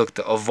to look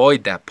to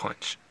avoid that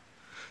punch.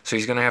 So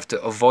he's going to have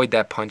to avoid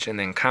that punch and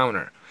then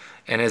counter.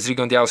 And as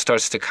Rigondeaux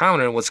starts to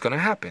counter, what's going to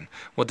happen?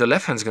 Well, the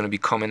left hand's going to be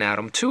coming at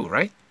him too,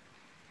 right?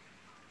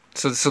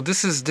 So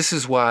this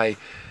is why,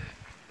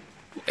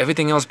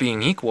 everything else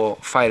being equal,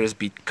 fighters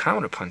beat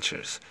counter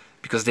punchers,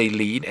 because they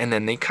lead and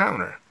then they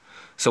counter.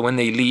 So when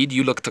they lead,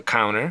 you look to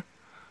counter.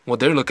 Well,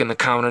 they're looking to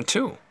counter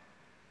too.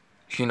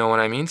 You know what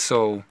I mean?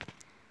 So,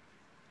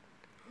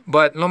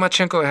 but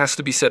Lomachenko, has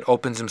to be said,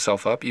 opens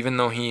himself up, even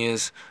though he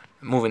is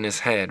moving his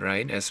head,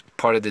 right, as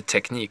part of the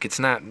technique. It's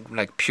not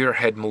like pure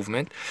head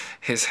movement.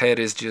 His head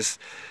is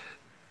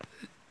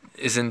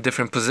in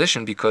different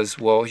position because,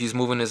 well, he's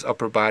moving his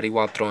upper body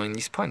while throwing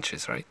these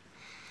punches, right?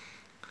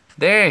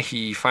 There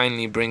he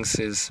finally brings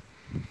his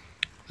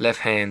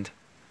left hand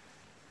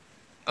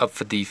up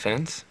for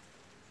defense,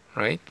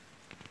 right?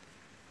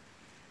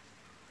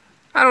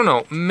 I don't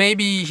know.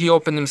 Maybe he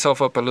opened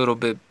himself up a little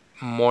bit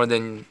more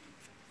than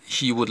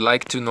he would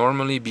like to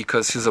normally,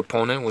 because his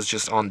opponent was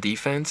just on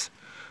defense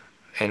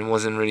and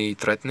wasn't really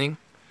threatening.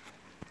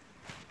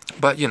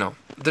 But,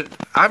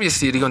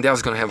 obviously Rigondeaux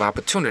is going to have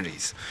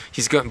opportunities.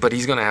 But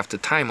he's going to have to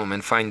time them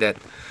and find that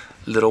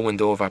little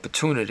window of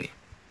opportunity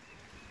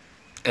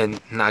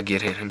and not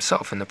get hit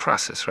himself in the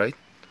process, right?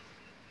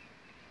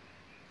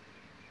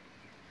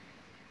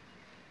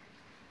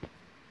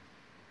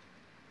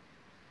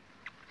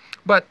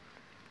 But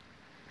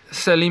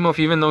Selimov,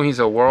 even though he's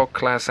a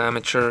world-class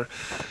amateur,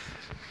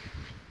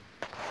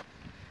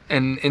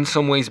 and in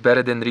some ways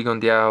better than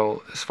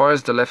Rigondeaux, as far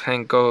as the left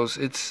hand goes,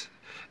 it's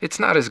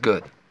not as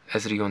good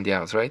as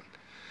Rigondeaux's, right?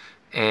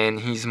 And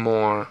he's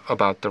more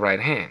about the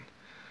right hand.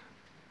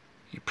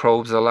 He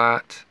probes a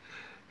lot.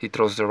 He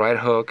throws the right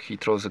hook. He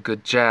throws a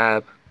good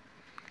jab.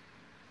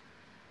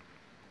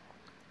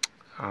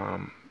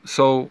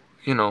 So,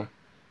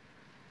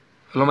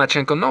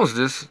 Lomachenko knows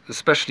this,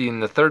 especially in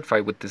the third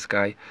fight with this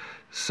guy.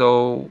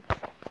 So,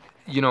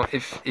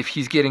 if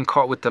he's getting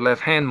caught with the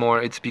left hand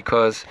more, it's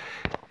because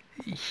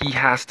he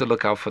has to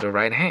look out for the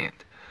right hand.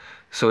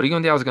 So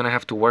Rigondeaux is going to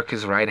have to work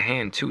his right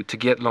hand too to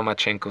get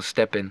Lomachenko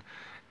stepping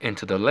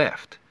into the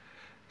left.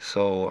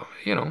 So,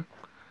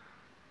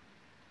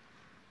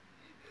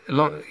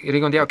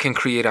 Rigondeaux can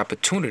create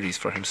opportunities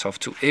for himself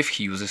too if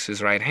he uses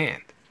his right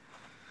hand,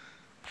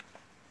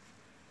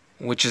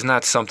 which is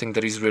not something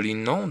that he's really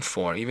known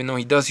for. Even though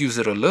he does use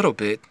it a little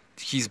bit,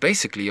 he's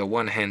basically a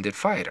one-handed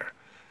fighter.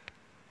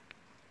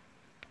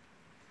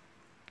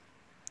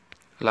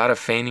 A lot of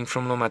feigning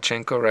from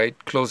Lomachenko, right?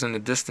 Closing the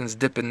distance,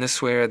 dipping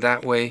this way or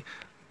that way,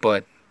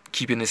 but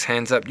keeping his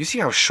hands up. You see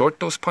how short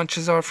those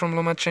punches are from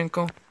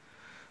Lomachenko,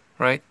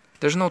 right?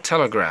 There's no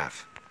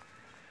telegraph.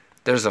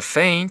 There's a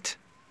feint,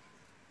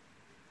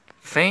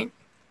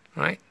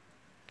 right?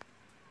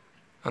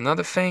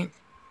 Another feint,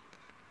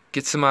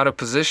 gets him out of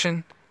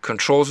position,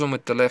 controls him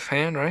with the left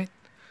hand, right?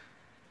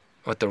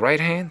 With the right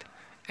hand,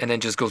 and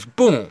then just goes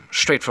boom,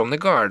 straight from the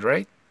guard,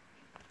 right?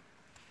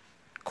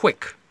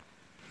 Quick.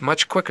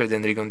 Much quicker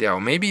than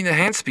Rigondeaux. Maybe the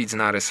hand speed's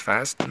not as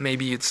fast,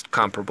 maybe it's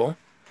comparable,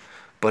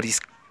 but he's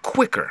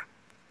quicker,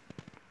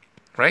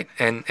 right?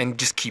 And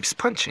just keeps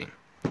punching.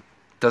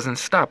 Doesn't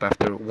stop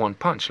after one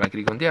punch like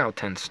Rigondeaux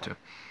tends to.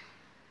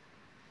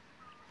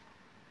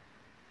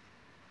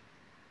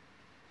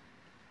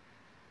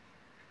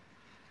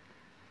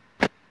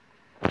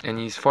 And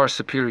he's far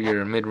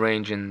superior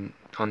mid-range and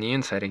on the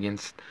inside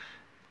against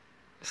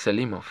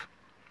Selimov.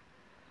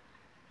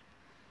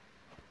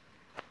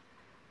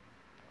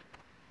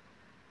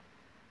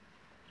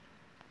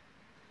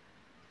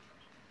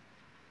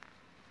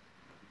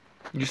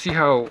 You see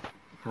how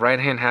right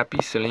hand happy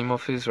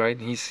Selimov is, right?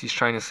 He's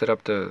trying to set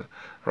up the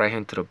right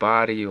hand to the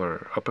body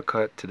or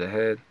uppercut to the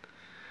head.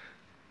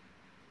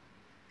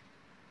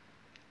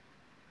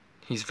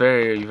 He's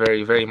very,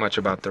 very, very much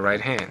about the right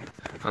hand,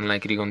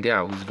 unlike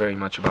Rigondeaux, who's very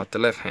much about the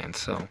left hand.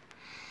 So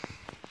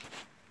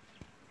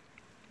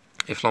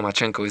if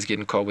Lomachenko is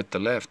getting caught with the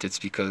left, it's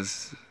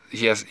because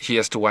he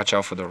has to watch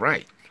out for the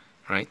right,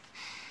 right?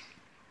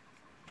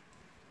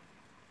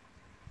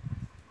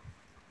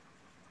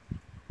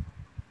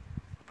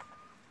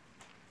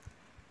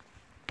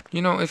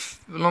 You know,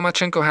 if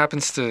Lomachenko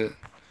happens to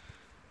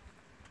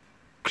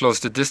close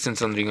the distance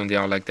on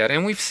Rigondeaux like that,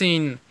 and we've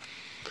seen,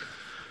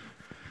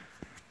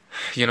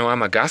 you know,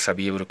 Amagasa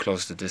be able to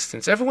close the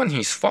distance. Everyone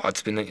he's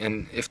fought's been,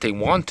 and if they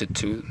wanted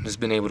to, has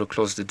been able to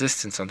close the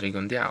distance on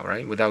Rigondeaux,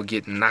 right? Without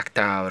getting knocked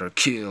out or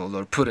killed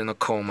or put in a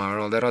coma or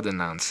all that other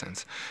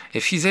nonsense.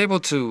 If he's able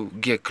to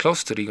get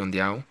close to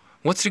Rigondeaux,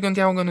 what's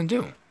Rigondeaux going to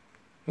do?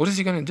 What is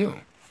he going to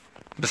do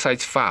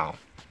besides foul?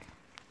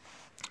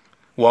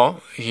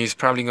 Well, he's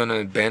probably going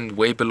to bend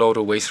way below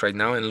the waist right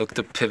now and look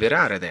to pivot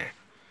out of there,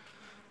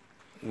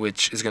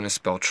 which is going to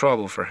spell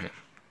trouble for him.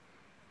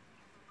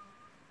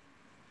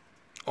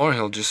 Or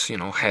he'll just, you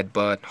know,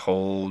 headbutt,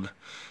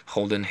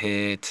 hold and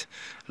hit,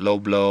 low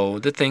blow,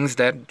 the things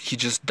that he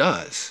just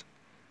does.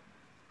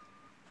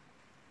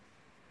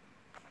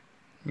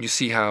 You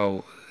see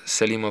how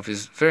Selimov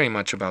is very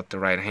much about the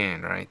right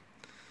hand, right?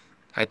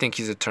 I think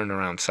he's a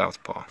turnaround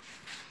southpaw.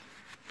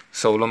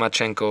 So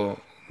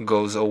Lomachenko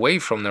goes away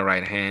from the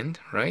right hand,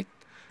 right?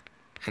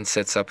 And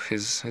sets up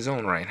his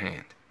own right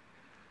hand.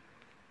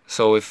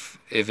 So if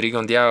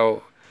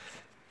Rigondeaux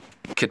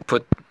could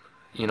put,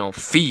 you know,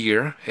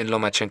 fear in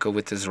Lomachenko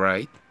with his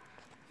right,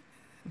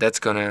 that's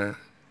gonna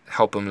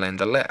help him land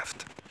the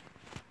left.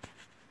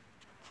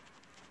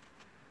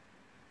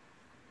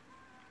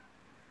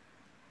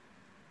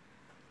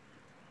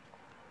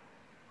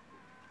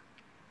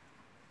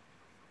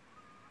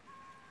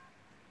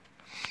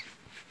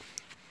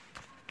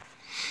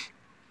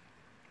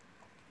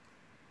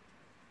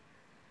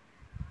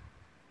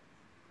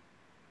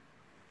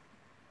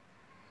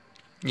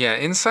 Yeah,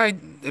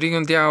 inside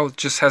Rigondeaux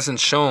just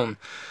hasn't shown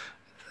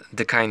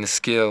the kind of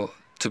skill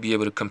to be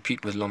able to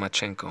compete with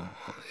Lomachenko.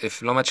 If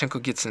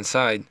Lomachenko gets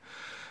inside,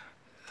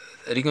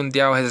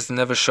 Rigondeaux has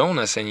never shown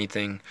us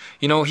anything.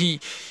 You know, he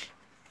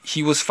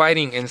was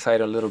fighting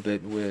inside a little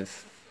bit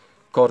with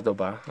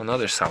Cordoba,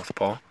 another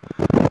southpaw.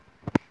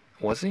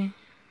 Was he?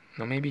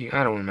 No, maybe.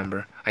 I don't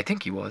remember. I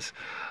think he was.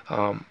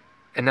 And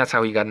that's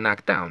how he got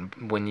knocked down,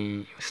 when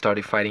he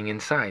started fighting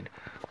inside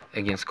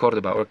against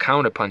Cordoba, or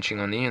counter-punching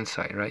on the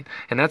inside, right?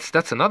 And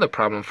that's another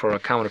problem for a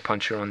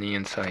counter-puncher on the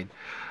inside.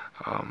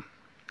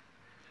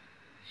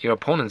 Your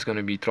opponent's going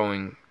to be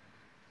throwing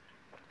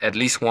at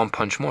least one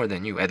punch more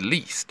than you, at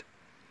least.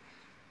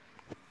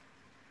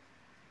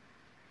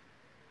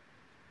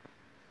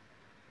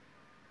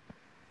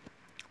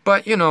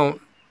 But, you know,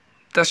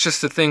 that's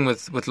just the thing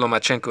with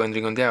Lomachenko and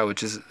Rigondeaux,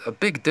 which is a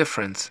big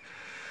difference.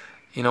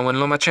 You know, when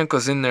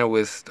Lomachenko's in there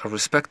with a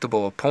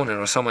respectable opponent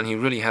or someone he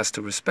really has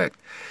to respect,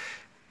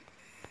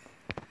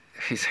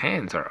 his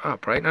hands are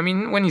up, right? I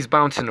mean, when he's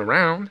bouncing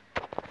around,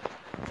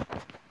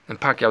 and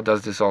Pacquiao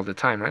does this all the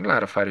time, right? A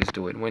lot of fighters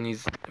do it. When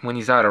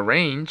he's out of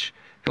range,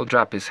 he'll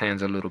drop his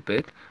hands a little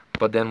bit,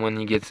 but then when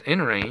he gets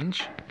in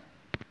range,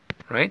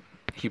 right,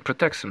 he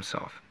protects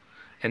himself.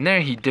 And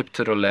there he dipped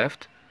to the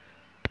left,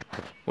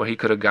 where he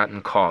could have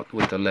gotten caught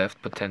with the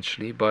left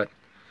potentially, but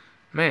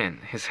man,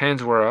 his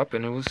hands were up,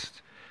 and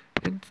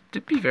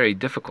it'd be very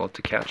difficult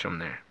to catch him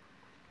there.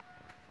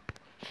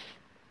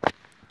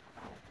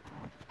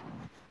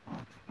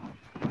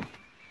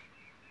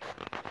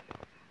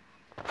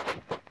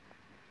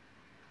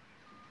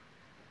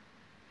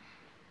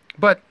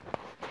 But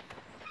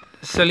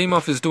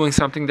Selimov is doing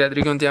something that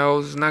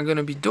Rigondeaux is not going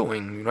to be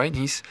doing, right?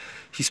 He's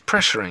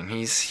pressuring.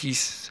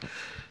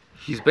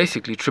 He's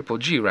basically Triple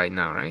G right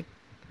now, right?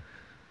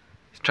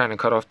 He's trying to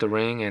cut off the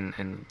ring,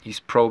 and he's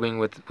probing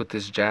with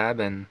this jab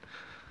and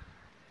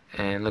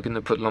looking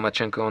to put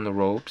Lomachenko on the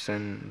ropes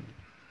and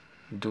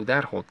do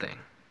that whole thing.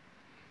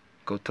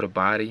 Go to the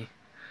body.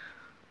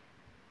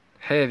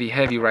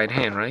 Heavy right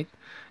hand, right?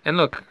 And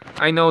look,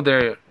 I know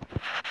that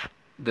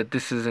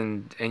this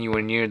isn't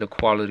anywhere near the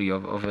quality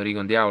of a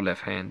Rigondeaux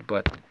left hand,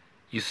 but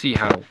you see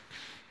how,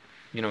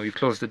 you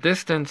close the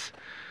distance,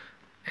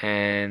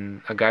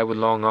 and a guy with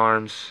long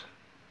arms,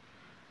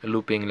 a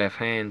looping left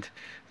hand,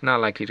 is not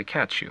likely to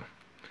catch you.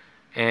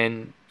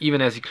 And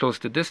even as he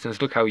closed the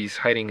distance, look how he's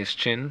hiding his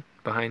chin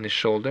behind his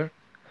shoulder.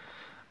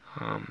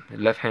 The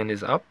left hand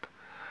is up,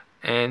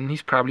 and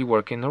he's probably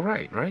working the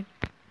right?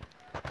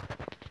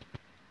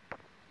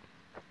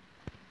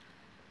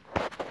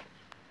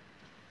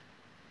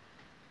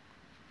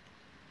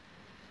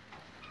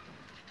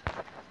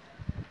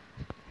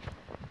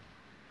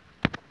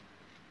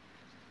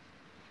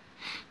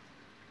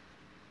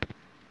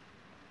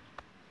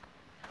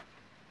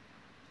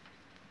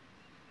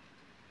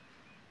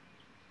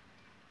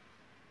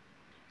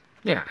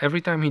 Yeah, every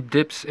time he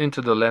dips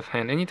into the left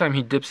hand, anytime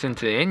he dips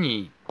into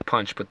any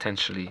punch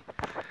potentially,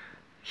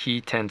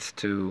 he tends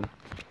to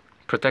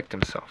protect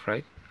himself,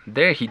 right?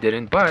 There he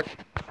didn't, but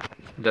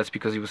that's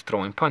because he was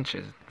throwing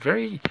punches.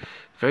 Very,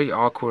 very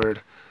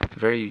awkward,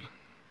 very,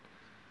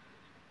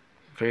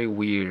 very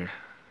weird,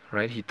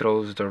 right? He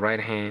throws the right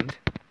hand,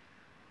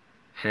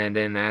 and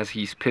then as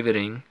he's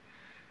pivoting,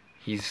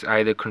 he's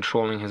either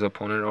controlling his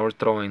opponent or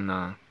throwing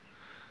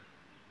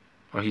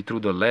or he threw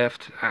the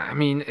left. I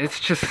mean,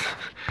 it's just,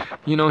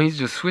 he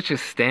just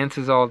switches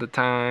stances all the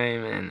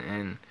time,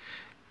 and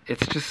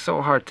it's just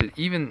so hard to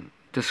even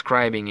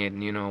describing it,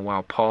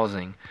 while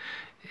pausing.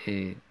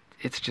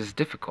 It's just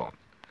difficult.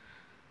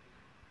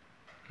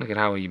 Look at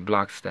how he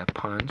blocks that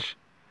punch.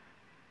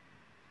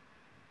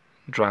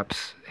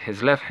 Drops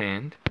his left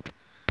hand,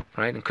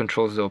 right, and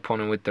controls the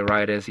opponent with the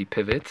right as he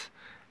pivots,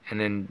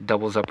 and then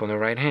doubles up on the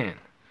right hand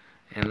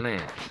and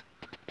lands.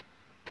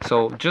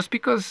 So just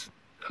because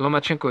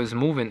Lomachenko is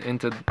moving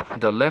into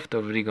the left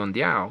of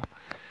Rigondeaux,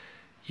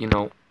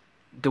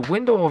 the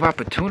window of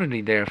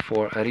opportunity there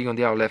for a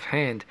Rigondeaux left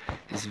hand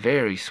is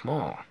very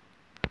small.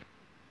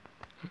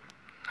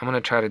 I'm going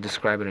to try to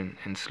describe it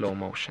in slow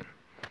motion.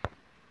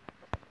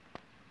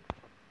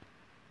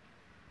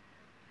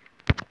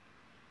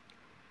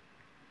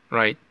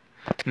 Right.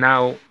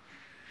 Now,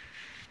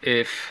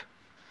 if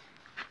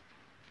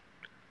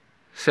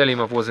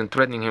Selimov wasn't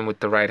threatening him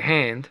with the right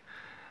hand,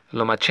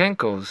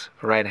 Lomachenko's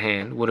right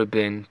hand would have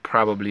been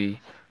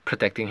probably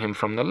protecting him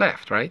from the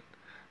left, right?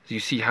 You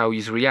see how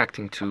he's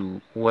reacting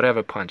to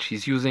whatever punch.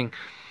 He's using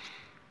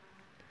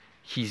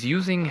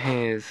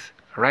his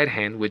right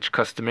hand, which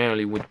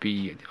customarily would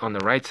be on the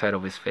right side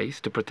of his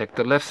face, to protect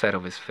the left side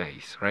of his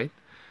face, right?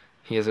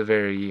 He has a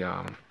very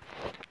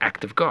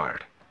active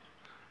guard,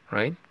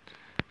 right?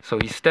 So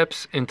he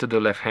steps into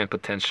the left hand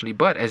potentially,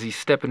 but as he's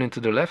stepping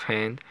into the left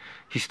hand,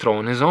 he's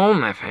throwing his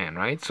own left hand,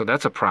 right? So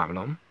that's a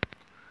problem.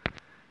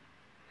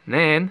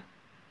 Then,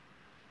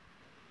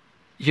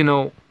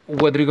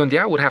 what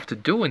Rigondeaux would have to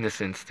do in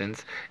this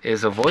instance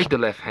is avoid the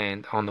left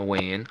hand on the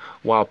way in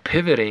while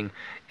pivoting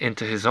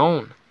into his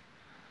own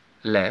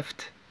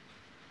left,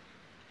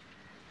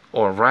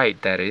 or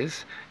right, that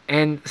is,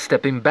 and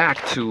stepping back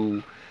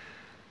to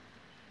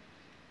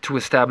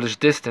establish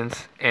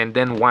distance and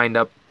then wind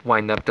up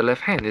the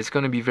left hand. It's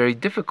going to be very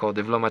difficult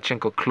if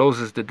Lomachenko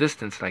closes the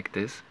distance like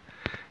this.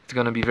 It's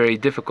going to be very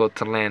difficult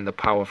to land a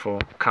powerful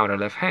counter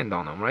left hand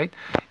on him, right?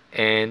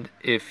 And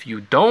if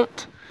you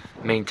don't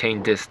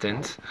maintain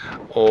distance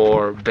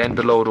or bend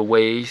below the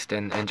waist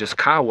and just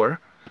cower,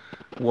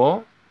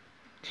 well,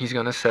 he's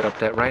going to set up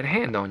that right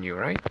hand on you,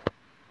 right?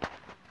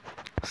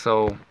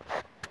 So,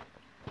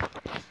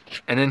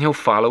 and then he'll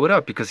follow it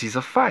up because he's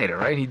a fighter,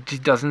 right? He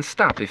doesn't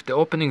stop. If the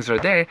openings are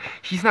there,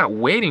 he's not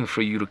waiting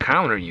for you to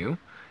counter you.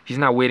 He's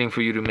not waiting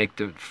for you to make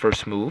the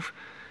first move.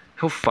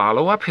 He'll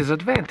follow up his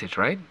advantage,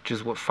 right? Which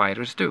is what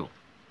fighters do.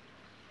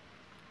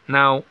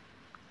 Now,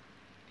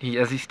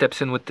 as he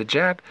steps in with the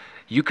jab,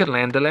 you could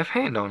land the left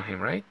hand on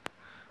him, right?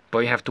 But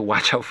you have to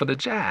watch out for the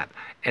jab.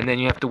 And then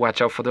you have to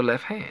watch out for the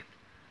left hand.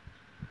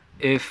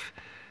 If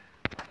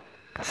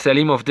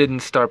Selimov didn't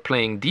start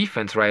playing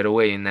defense right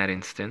away in that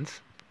instance,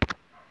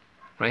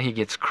 right? He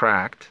gets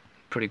cracked.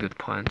 Pretty good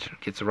punch.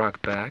 Gets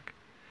rocked back.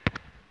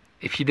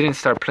 If he didn't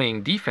start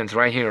playing defense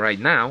right here, right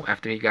now,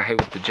 after he got hit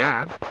with the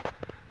jab,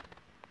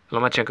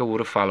 Lomachenko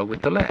would have followed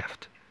with the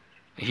left.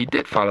 He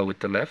did follow with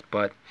the left,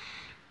 but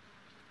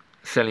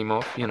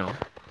Selimov,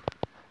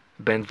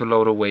 bends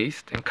below the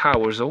waist and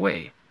cowers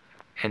away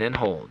and then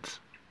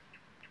holds.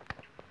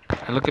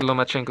 And look at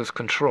Lomachenko's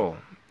control.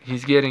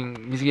 He's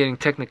getting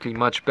technically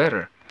much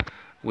better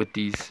with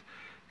these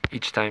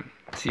each time.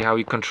 See how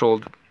he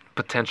controlled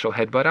potential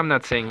headbutt? I'm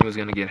not saying he was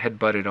going to get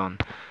headbutted on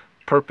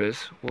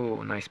purpose.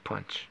 Whoa, nice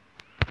punch.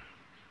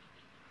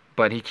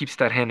 But he keeps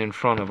that hand in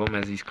front of him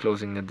as he's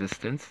closing the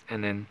distance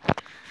and then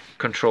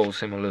controls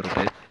him a little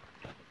bit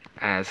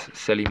as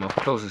Selimov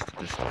closes the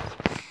distance.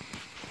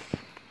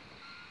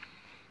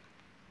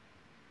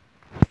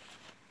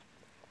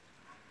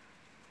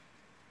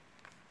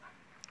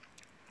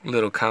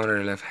 Little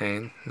counter left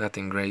hand,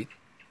 nothing great.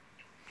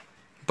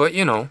 But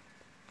you know,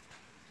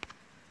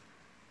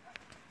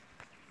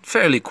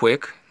 fairly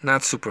quick,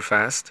 not super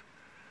fast.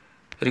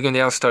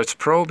 Rigondeaux starts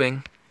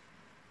probing,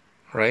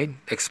 right?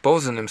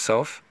 Exposing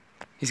himself.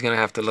 He's going to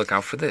have to look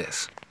out for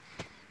this.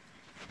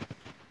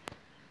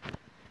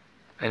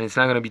 And it's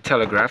not going to be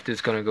telegraphed, it's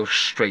going to go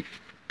straight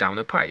down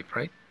the pipe,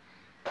 right?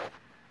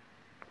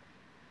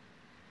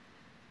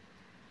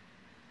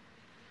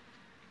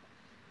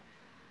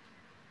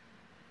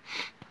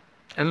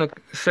 And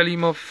look,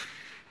 Selimov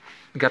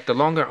got the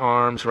longer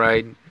arms,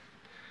 right?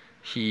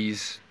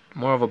 He's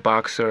more of a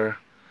boxer,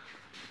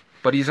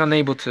 but he's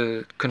unable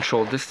to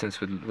control distance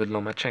with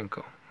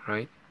Lomachenko,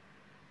 right?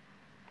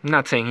 I'm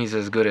not saying he's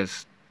as good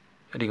as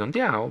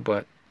Rigondeaux,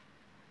 but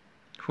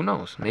who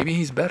knows? Maybe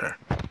he's better.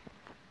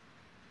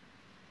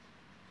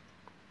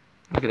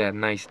 Look at that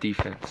nice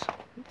defense.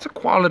 It's a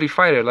quality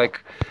fighter.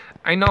 Like,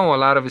 I know a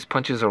lot of his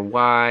punches are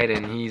wide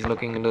and he's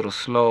looking a little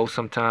slow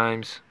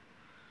sometimes.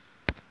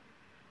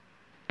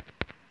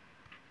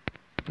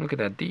 Look at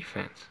that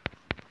defense.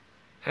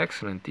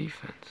 Excellent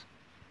defense.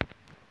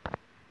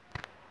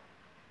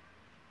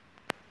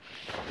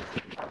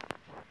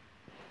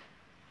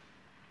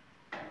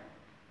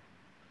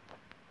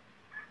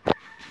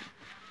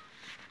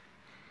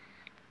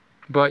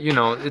 But, you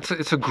know, it's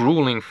a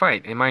grueling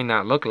fight. It might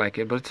not look like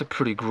it, but it's a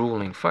pretty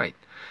grueling fight.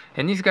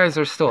 And these guys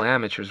are still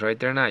amateurs, right?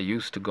 They're not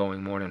used to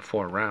going more than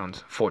 4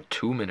 rounds, 4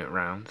 2-minute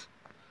rounds.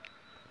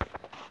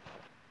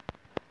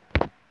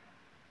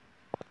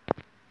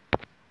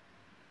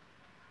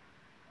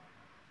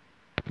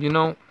 You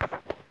know,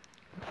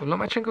 when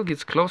Lomachenko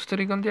gets close to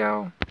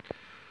Rigondeaux,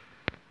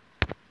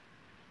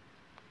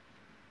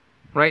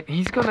 right,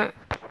 he's gonna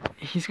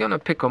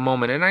pick a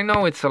moment. And I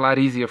know it's a lot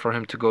easier for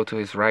him to go to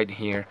his right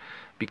here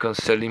because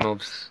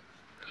Selimov's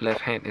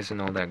left hand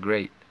isn't all that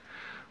great.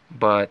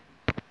 But,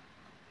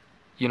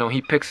 you know,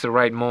 he picks the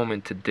right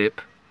moment to dip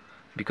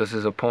because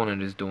his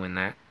opponent is doing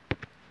that.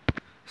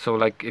 So,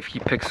 like, if he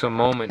picks a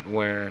moment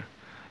where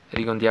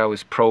Rigondeaux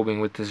is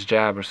probing with his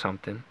jab or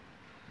something,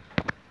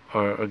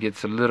 or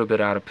gets a little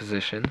bit out of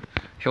position,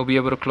 he'll be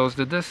able to close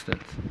the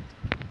distance.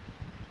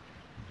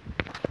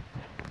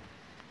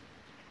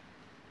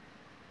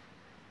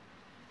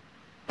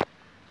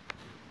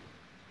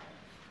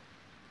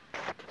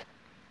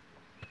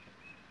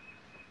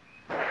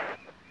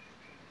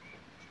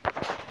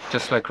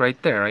 Just like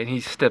right there, right? He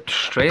stepped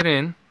straight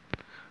in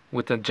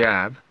with a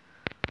jab,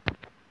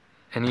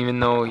 and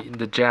even though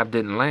the jab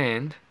didn't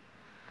land,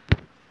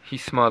 he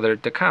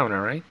smothered the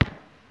counter, right?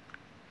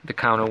 The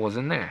counter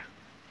wasn't there.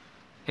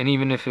 And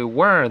even if it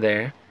were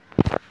there,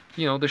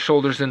 you know, the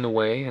shoulder's in the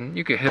way, and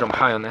you could hit him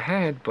high on the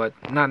head, but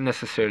not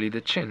necessarily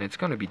the chin. It's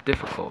going to be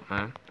difficult,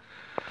 man.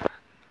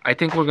 I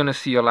think we're going to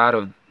see a lot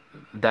of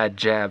that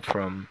jab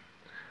from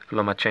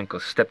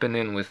Lomachenko, stepping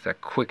in with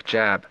that quick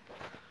jab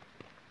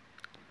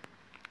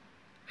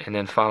and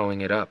then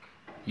following it up,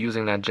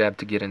 using that jab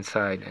to get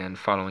inside and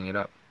following it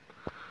up.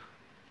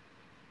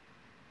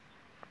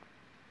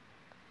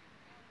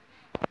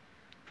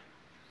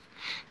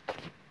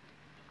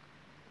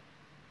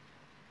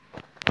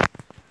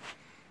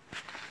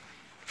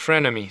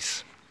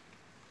 Frenemies.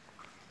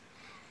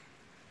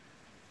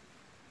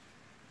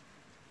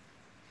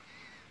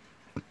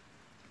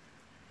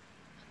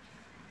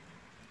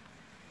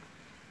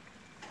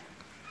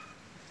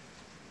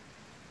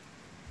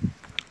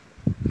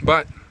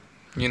 But,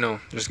 you know,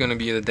 there's going to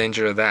be the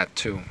danger of that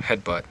too,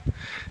 headbutt.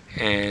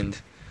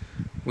 And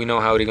we know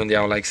how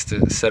Rigondeaux likes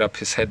to set up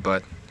his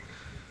headbutt.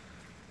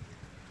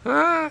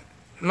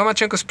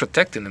 Lomachenko's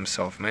protecting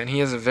himself, man. He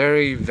has a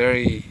very,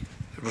 very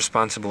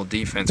responsible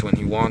defense when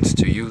he wants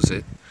to use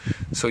it.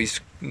 So he's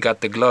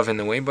got the glove in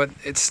the way, but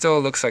it still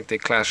looks like they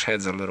clash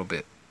heads a little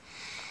bit.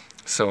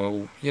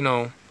 So, you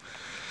know,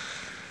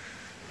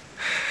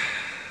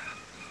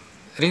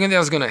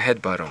 Rigondeaux's going to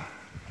headbutt him.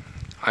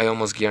 I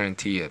almost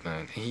guarantee it,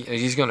 man.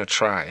 He's going to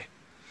try.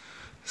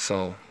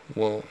 So,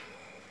 we'll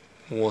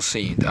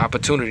see. The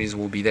opportunities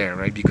will be there,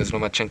 right? Because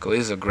Lomachenko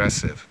is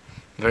aggressive.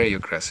 Very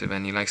aggressive,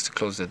 and he likes to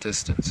close the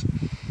distance.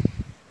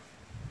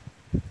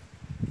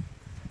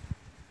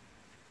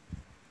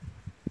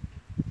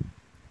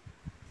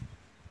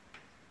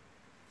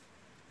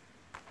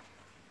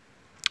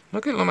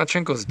 Look at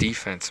Lomachenko's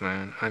defense,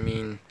 man. I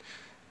mean,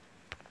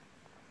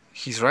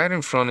 he's right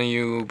in front of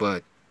you,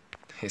 but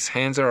his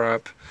hands are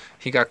up.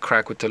 He got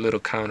cracked with the little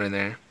counter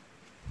there.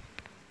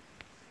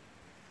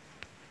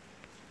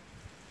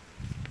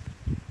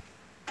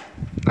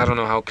 I don't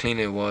know how clean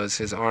it was.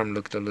 His arm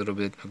looked a little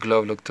bit, the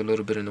glove looked a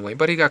little bit in the way,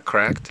 but he got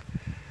cracked.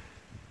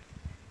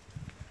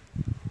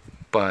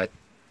 But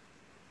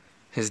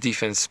his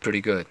defense is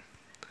pretty good.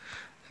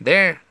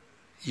 There,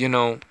 you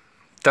know,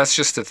 that's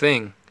just the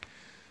thing.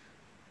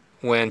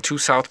 When two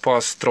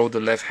southpaws throw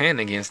the left hand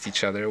against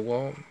each other,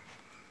 well,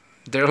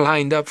 they're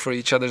lined up for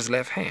each other's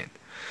left hand.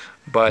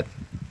 But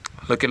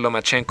look at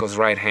Lomachenko's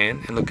right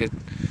hand and look at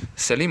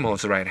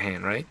Selimov's right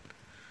hand, right?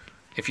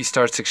 If he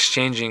starts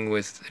exchanging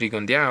with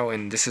Rigondeaux,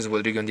 and this is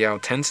what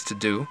Rigondeaux tends to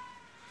do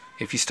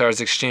If he starts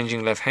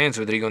exchanging left hands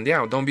with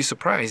Rigondeaux, don't be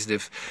surprised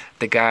if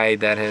the guy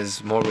that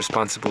has more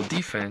responsible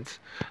defense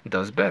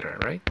does better,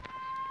 right?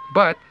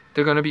 But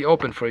they're going to be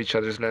open for each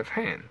other's left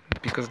hand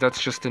because that's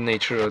just the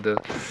nature of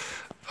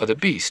the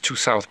beast. Two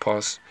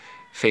southpaws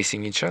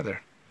facing each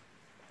other.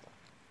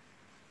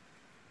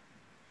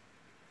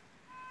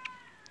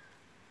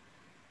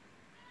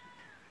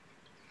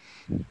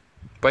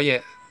 But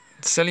yeah,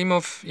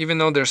 Selimov, even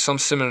though there's some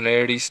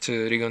similarities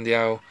to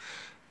Rigondeaux,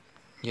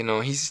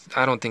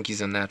 I don't think he's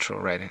a natural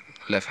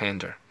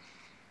left-hander.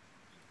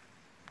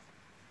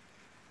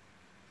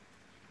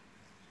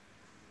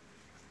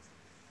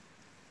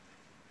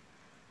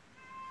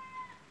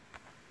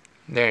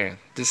 There,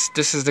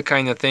 this is the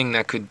kind of thing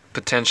that could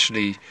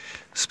potentially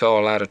spell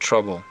a lot of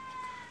trouble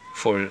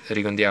for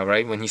Rigondeaux,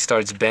 right? When he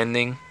starts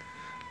bending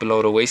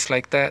below the waist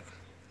like that,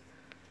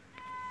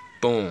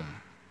 boom.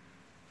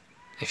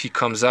 If he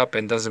comes up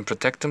and doesn't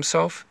protect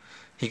himself,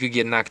 he could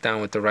get knocked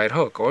down with the right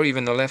hook or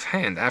even the left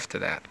hand after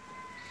that.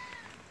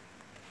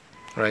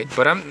 Right?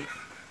 But I'm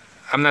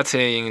not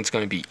saying it's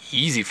going to be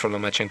easy for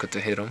Lomachenko to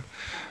hit him,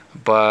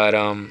 but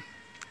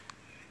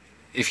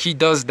if he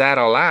does that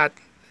a lot,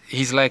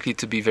 he's likely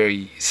to be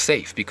very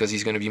safe because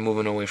he's going to be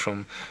moving away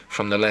from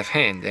the left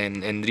hand,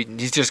 and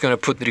he's just going to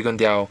put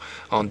Rigondeaux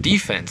on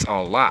defense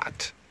a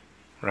lot,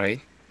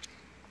 right?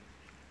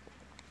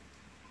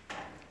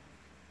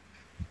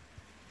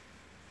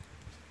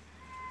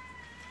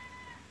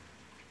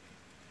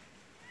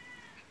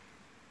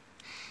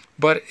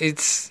 But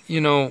it's,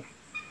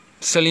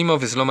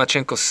 Selimov is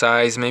Lomachenko's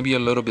size, maybe a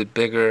little bit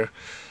bigger.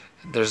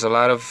 There's a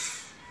lot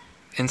of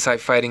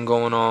inside fighting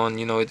going on.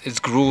 It's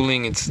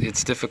grueling.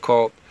 It's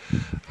difficult.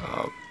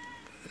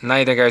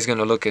 Neither guy's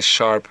gonna look as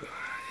sharp.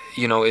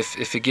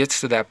 If it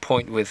gets to that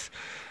point with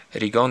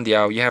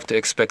Rigondeaux, you have to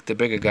expect the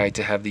bigger guy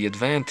to have the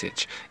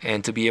advantage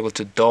and to be able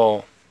to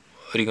dull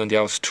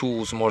Rigondeaux's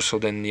tools more so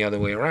than the other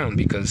way around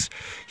because,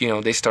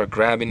 they start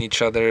grabbing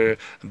each other,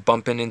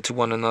 bumping into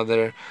one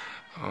another.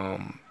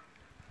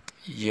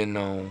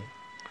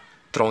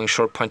 Throwing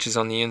short punches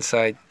on the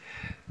inside,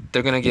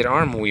 they're going to get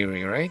arm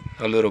weary, right?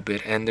 A little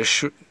bit, and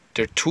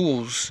their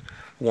tools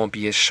won't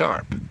be as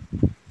sharp.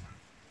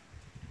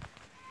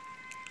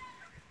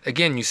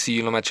 Again, you see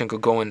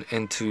Lomachenko going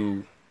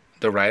into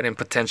the right and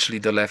potentially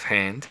the left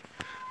hand,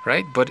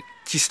 right? But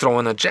he's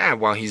throwing a jab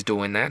while he's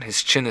doing that.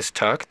 His chin is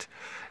tucked,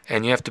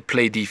 and you have to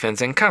play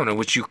defense and counter,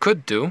 which you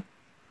could do.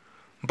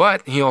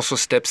 But he also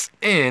steps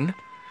in.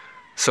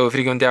 So if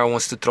Rigondeaux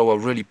wants to throw a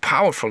really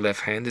powerful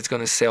left hand, it's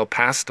going to sail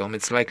past him.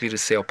 It's likely to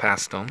sail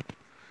past him.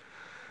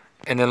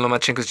 And then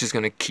Lomachenko's just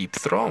going to keep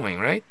throwing,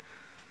 right?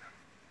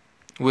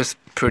 With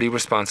pretty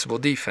responsible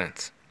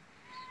defense.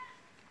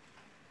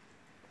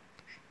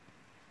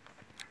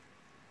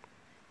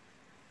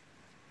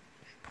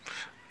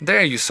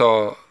 There you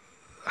saw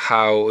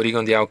how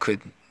Rigondeaux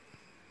could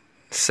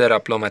set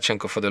up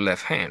Lomachenko for the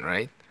left hand,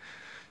 right?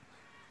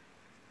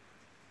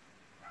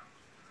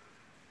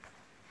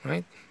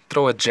 Right?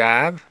 Throw a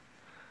jab,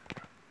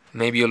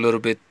 maybe a little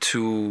bit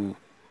to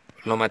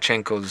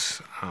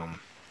Lomachenko's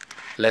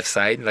left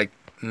side, like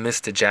miss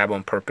the jab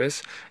on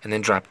purpose, and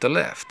then drop the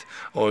left.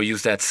 Or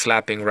use that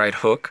slapping right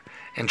hook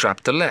and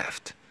drop the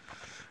left.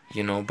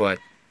 But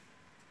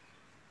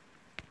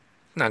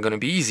not going to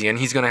be easy, and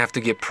he's going to have to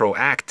get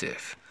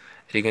proactive.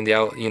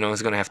 Rigondeaux,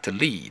 is going to have to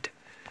lead.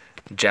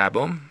 Jab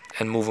him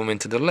and move him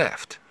into the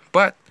left.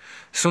 But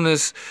as soon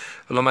as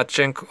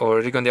Lomachenko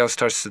or Rigondeaux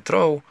starts to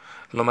throw,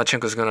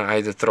 Lomachenko is going to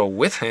either throw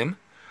with him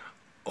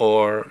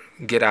or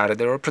get out of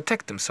there or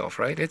protect himself,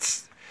 right?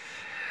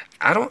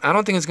 I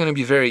don't think it's going to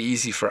be very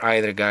easy for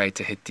either guy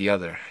to hit the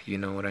other. You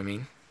know what I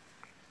mean?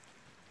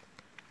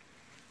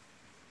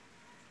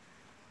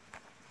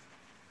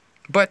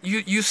 But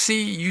you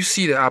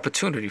see the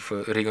opportunity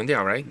for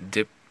Rigondeaux, right?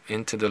 Dip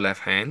into the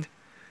left hand.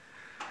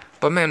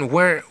 But man,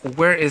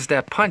 where is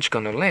that punch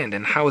going to land,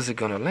 and how is it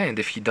going to land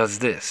if he does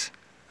this,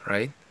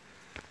 right?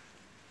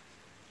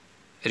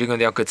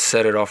 Rigondeaux could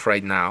set it off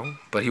right now,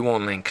 but he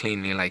won't land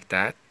cleanly like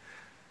that.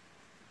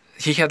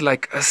 He had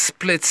like a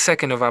split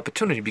second of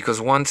opportunity because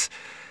once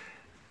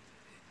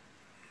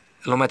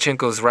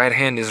Lomachenko's right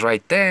hand is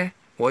right there,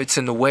 well, it's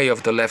in the way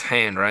of the left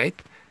hand, right?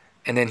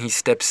 And then he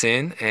steps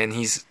in and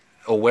he's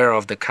aware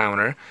of the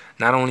counter.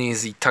 Not only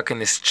is he tucking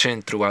his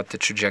chin throughout the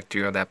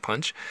trajectory of that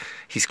punch,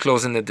 he's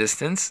closing the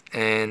distance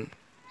and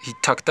he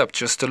tucked up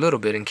just a little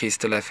bit in case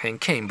the left hand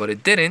came, but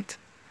it didn't.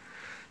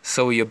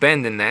 So he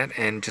abandoned that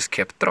and just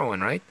kept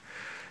throwing, right?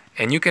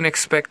 And you can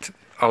expect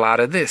a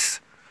lot of this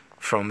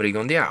from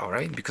Rigondeaux,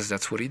 right? Because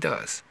that's what he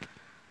does.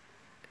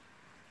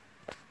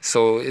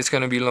 So it's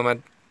going to be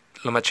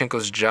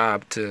Lomachenko's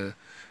job to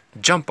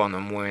jump on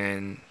him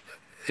when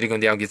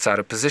Rigondeaux gets out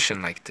of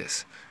position like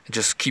this.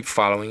 Just keep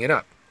following it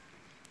up.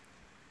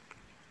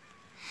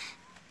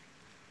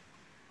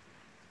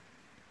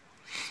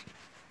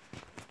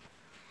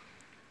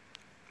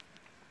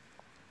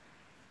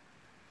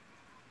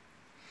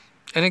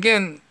 And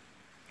again,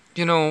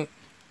 Rigondeaux's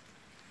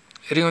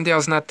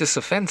not this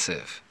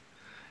offensive.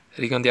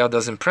 Rigondeaux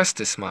doesn't press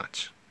this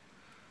much.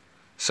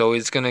 So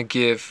it's gonna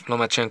give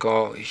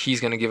Lomachenko.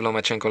 He's gonna give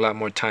Lomachenko a lot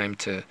more time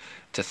to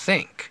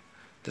think,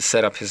 to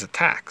set up his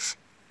attacks.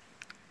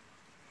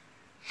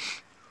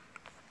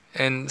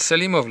 And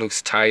Selimov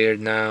looks tired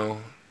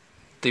now.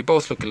 They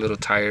both look a little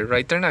tired,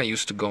 right? They're not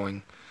used to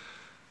going.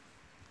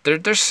 They're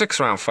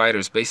 6-round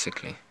fighters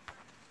basically,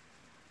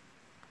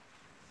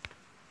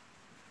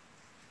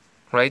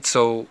 right?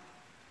 So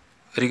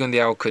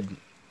Rigondeaux could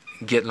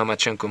get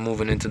Lomachenko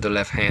moving into the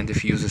left hand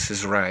if he uses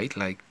his right,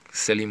 like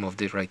Selimov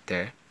did right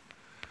there.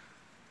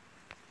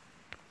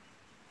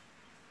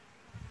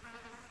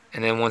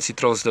 And then once he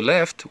throws the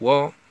left,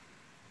 well,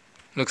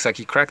 looks like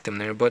he cracked him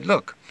there. But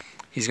look,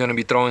 he's going to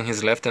be throwing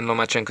his left and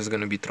Lomachenko's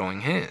going to be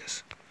throwing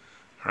his,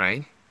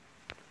 right?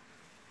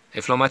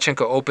 If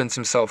Lomachenko opens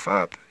himself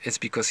up, it's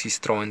because he's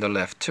throwing the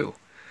left too.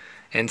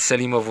 And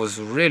Selimov was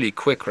really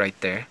quick right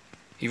there.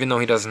 Even though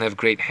he doesn't have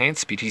great hand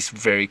speed, he's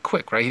very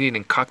quick, right? He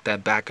didn't cock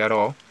that back at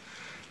all.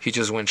 He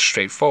just went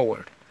straight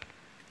forward.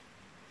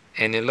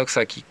 And it looks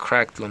like he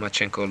cracked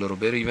Lomachenko a little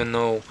bit, even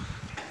though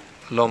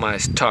Loma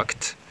is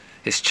tucked.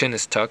 His chin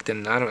is tucked,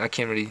 and I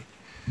can't really...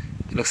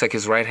 It looks like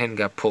his right hand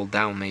got pulled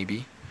down,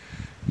 maybe.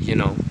 You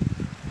know.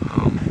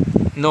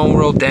 No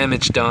real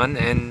damage done,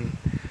 and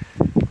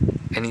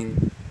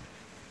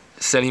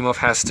Selimov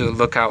has to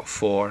look out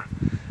for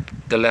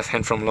the left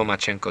hand from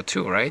Lomachenko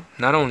too, right?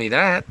 Not only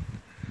that,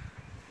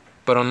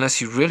 but unless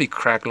you really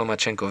crack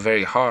Lomachenko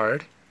very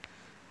hard,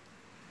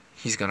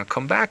 he's going to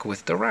come back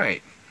with the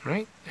right?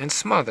 And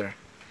smother.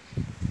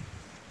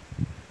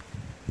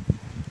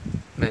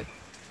 Man,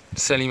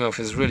 Selimov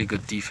has really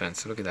good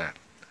defense. Look at that.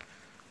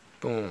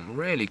 Boom,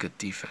 really good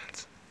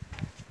defense.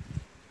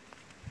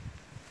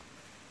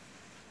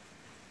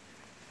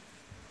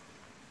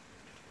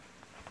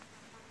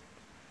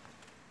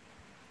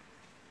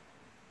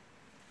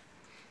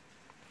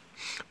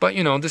 But,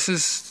 you know, this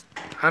is...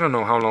 I don't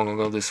know how long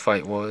ago this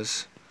fight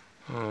was.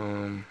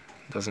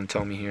 Doesn't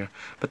tell me here.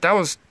 But that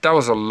was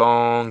a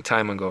long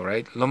time ago,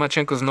 right?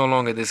 Lomachenko's no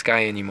longer this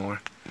guy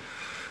anymore.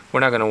 We're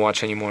not going to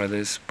watch any more of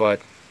this,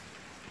 but...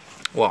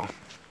 Well,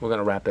 we're going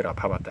to wrap it up.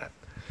 How about that?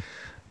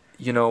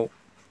 You know,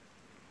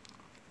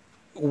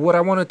 what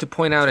I wanted to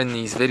point out in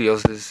these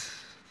videos is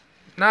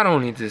not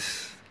only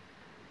this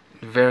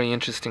very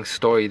interesting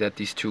story that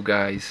these two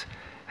guys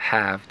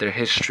have, their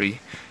history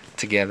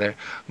together,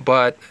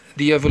 but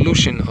the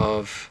evolution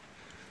of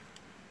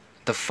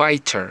the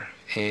fighter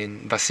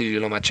in Vasyl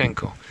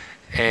Lomachenko.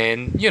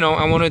 And, you know,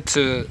 I wanted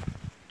to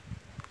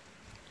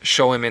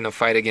show him in a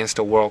fight against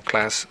a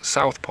world-class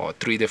southpaw,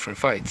 3 different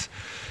fights.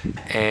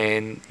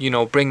 And, you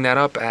know, bring that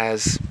up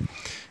as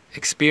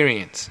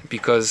experience,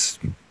 because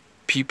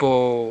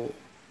people...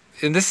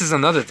 And this is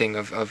another thing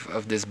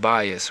of this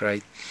bias,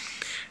 right?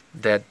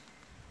 That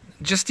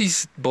just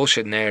these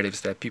bullshit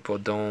narratives that people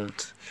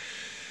don't...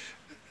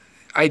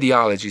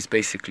 Ideologies,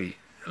 basically.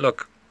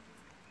 Look,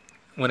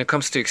 when it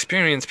comes to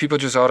experience, people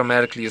just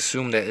automatically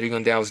assume that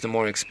Rigondeaux is the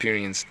more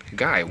experienced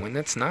guy, when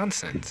that's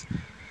nonsense.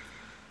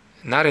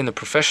 Not in the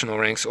professional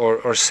ranks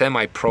or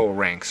semi-pro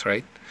ranks,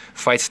 right?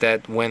 Fights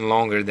that went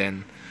longer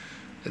than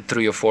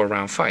 3 or 4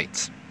 round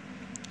fights.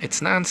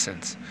 It's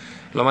nonsense.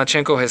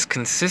 Lomachenko has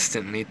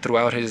consistently,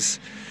 throughout his...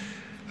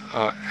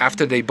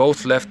 after they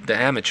both left the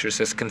amateurs,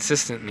 has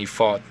consistently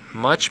fought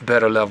much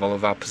better level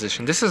of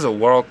opposition. This is a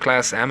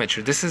world-class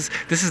amateur. This is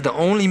the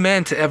only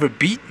man to ever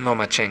beat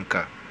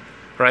Lomachenko,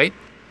 right?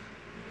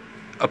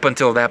 Up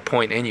until that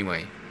point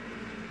anyway.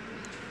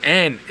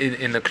 And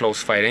in the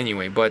close fight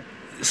anyway. But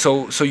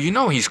so you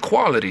know he's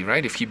quality,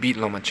 right? If he beat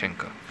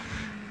Lomachenko.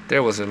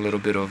 There was a little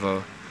bit of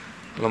a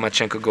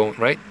Lomachenko going,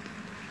 right?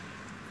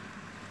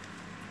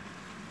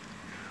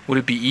 Would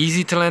it be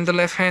easy to land the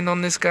left hand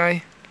on this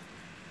guy?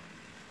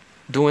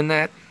 Doing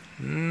that?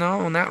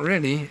 No, not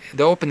really.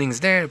 The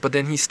opening's there, but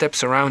then he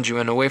steps around you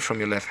and away from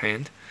your left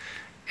hand,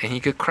 and he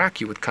could crack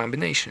you with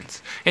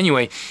combinations.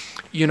 Anyway,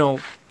 you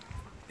know,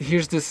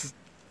 here's this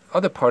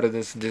other part of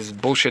this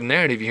bullshit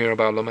narrative you hear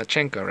about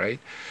Lomachenko, right?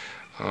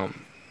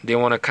 They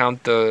want to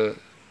count the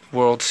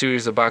World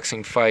Series of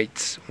Boxing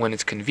fights when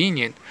it's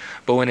convenient,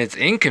 but when it's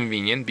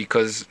inconvenient,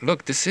 because,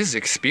 look, this is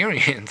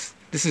experience.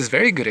 This is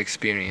very good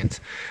experience.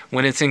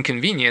 When it's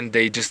inconvenient,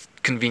 they just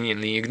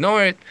conveniently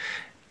ignore it,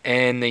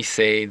 and they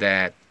say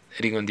that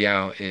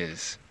Rigondeaux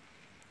is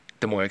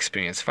the more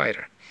experienced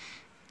fighter,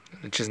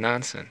 which is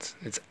nonsense.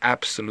 It's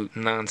absolute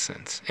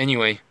nonsense.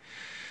 Anyway,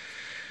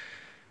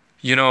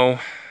 you know,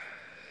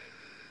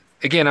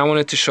 again, I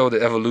wanted to show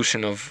the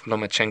evolution of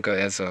Lomachenko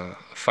as a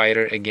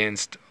fighter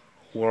against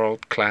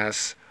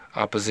world-class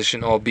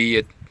opposition,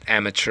 albeit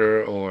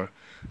amateur or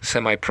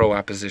semi-pro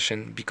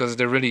opposition, because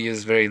there really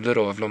is very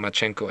little of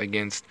Lomachenko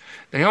against...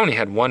 He only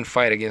had 1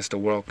 fight against a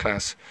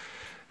world-class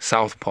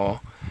southpaw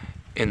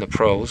in the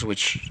pros,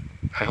 which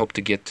I hope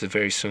to get to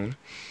very soon,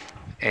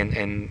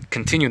 and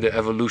continue the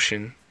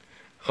evolution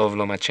of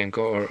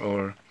Lomachenko,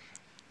 or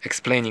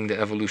explaining the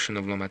evolution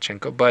of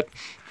Lomachenko. But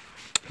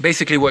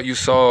basically what you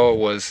saw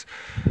was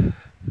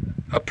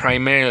a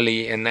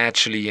primarily and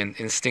naturally and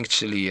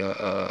instinctually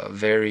a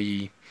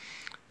very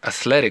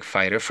athletic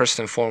fighter, first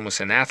and foremost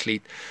an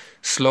athlete,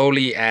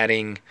 slowly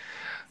adding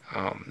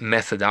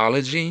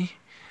methodology,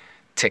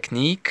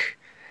 technique,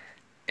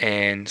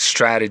 and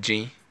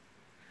strategy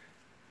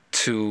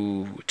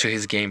to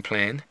his game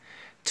plan,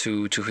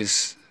 to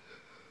his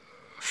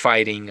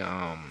fighting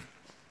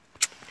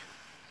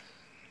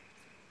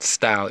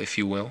style, if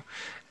you will,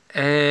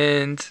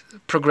 and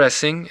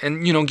progressing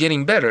and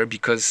getting better,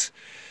 because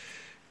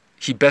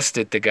he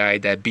bested the guy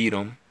that beat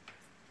him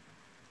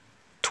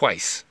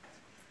twice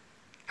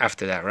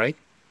after that, right?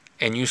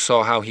 And you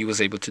saw how he was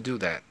able to do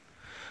that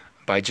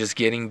by just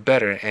getting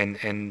better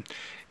and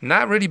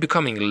not really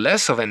becoming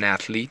less of an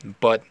athlete,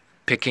 but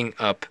picking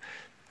up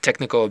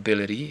technical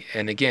ability,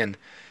 and again,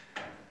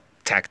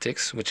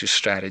 tactics, which is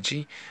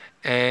strategy,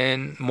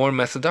 and more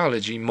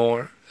methodology,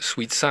 more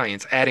sweet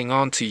science, adding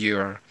on to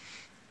your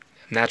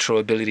natural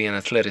ability and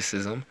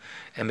athleticism,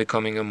 and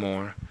becoming a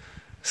more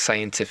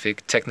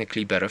scientific,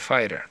 technically better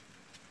fighter.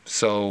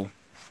 So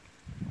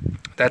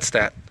that's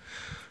that.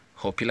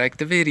 Hope you liked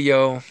the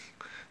video.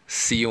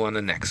 See you on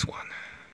the next one.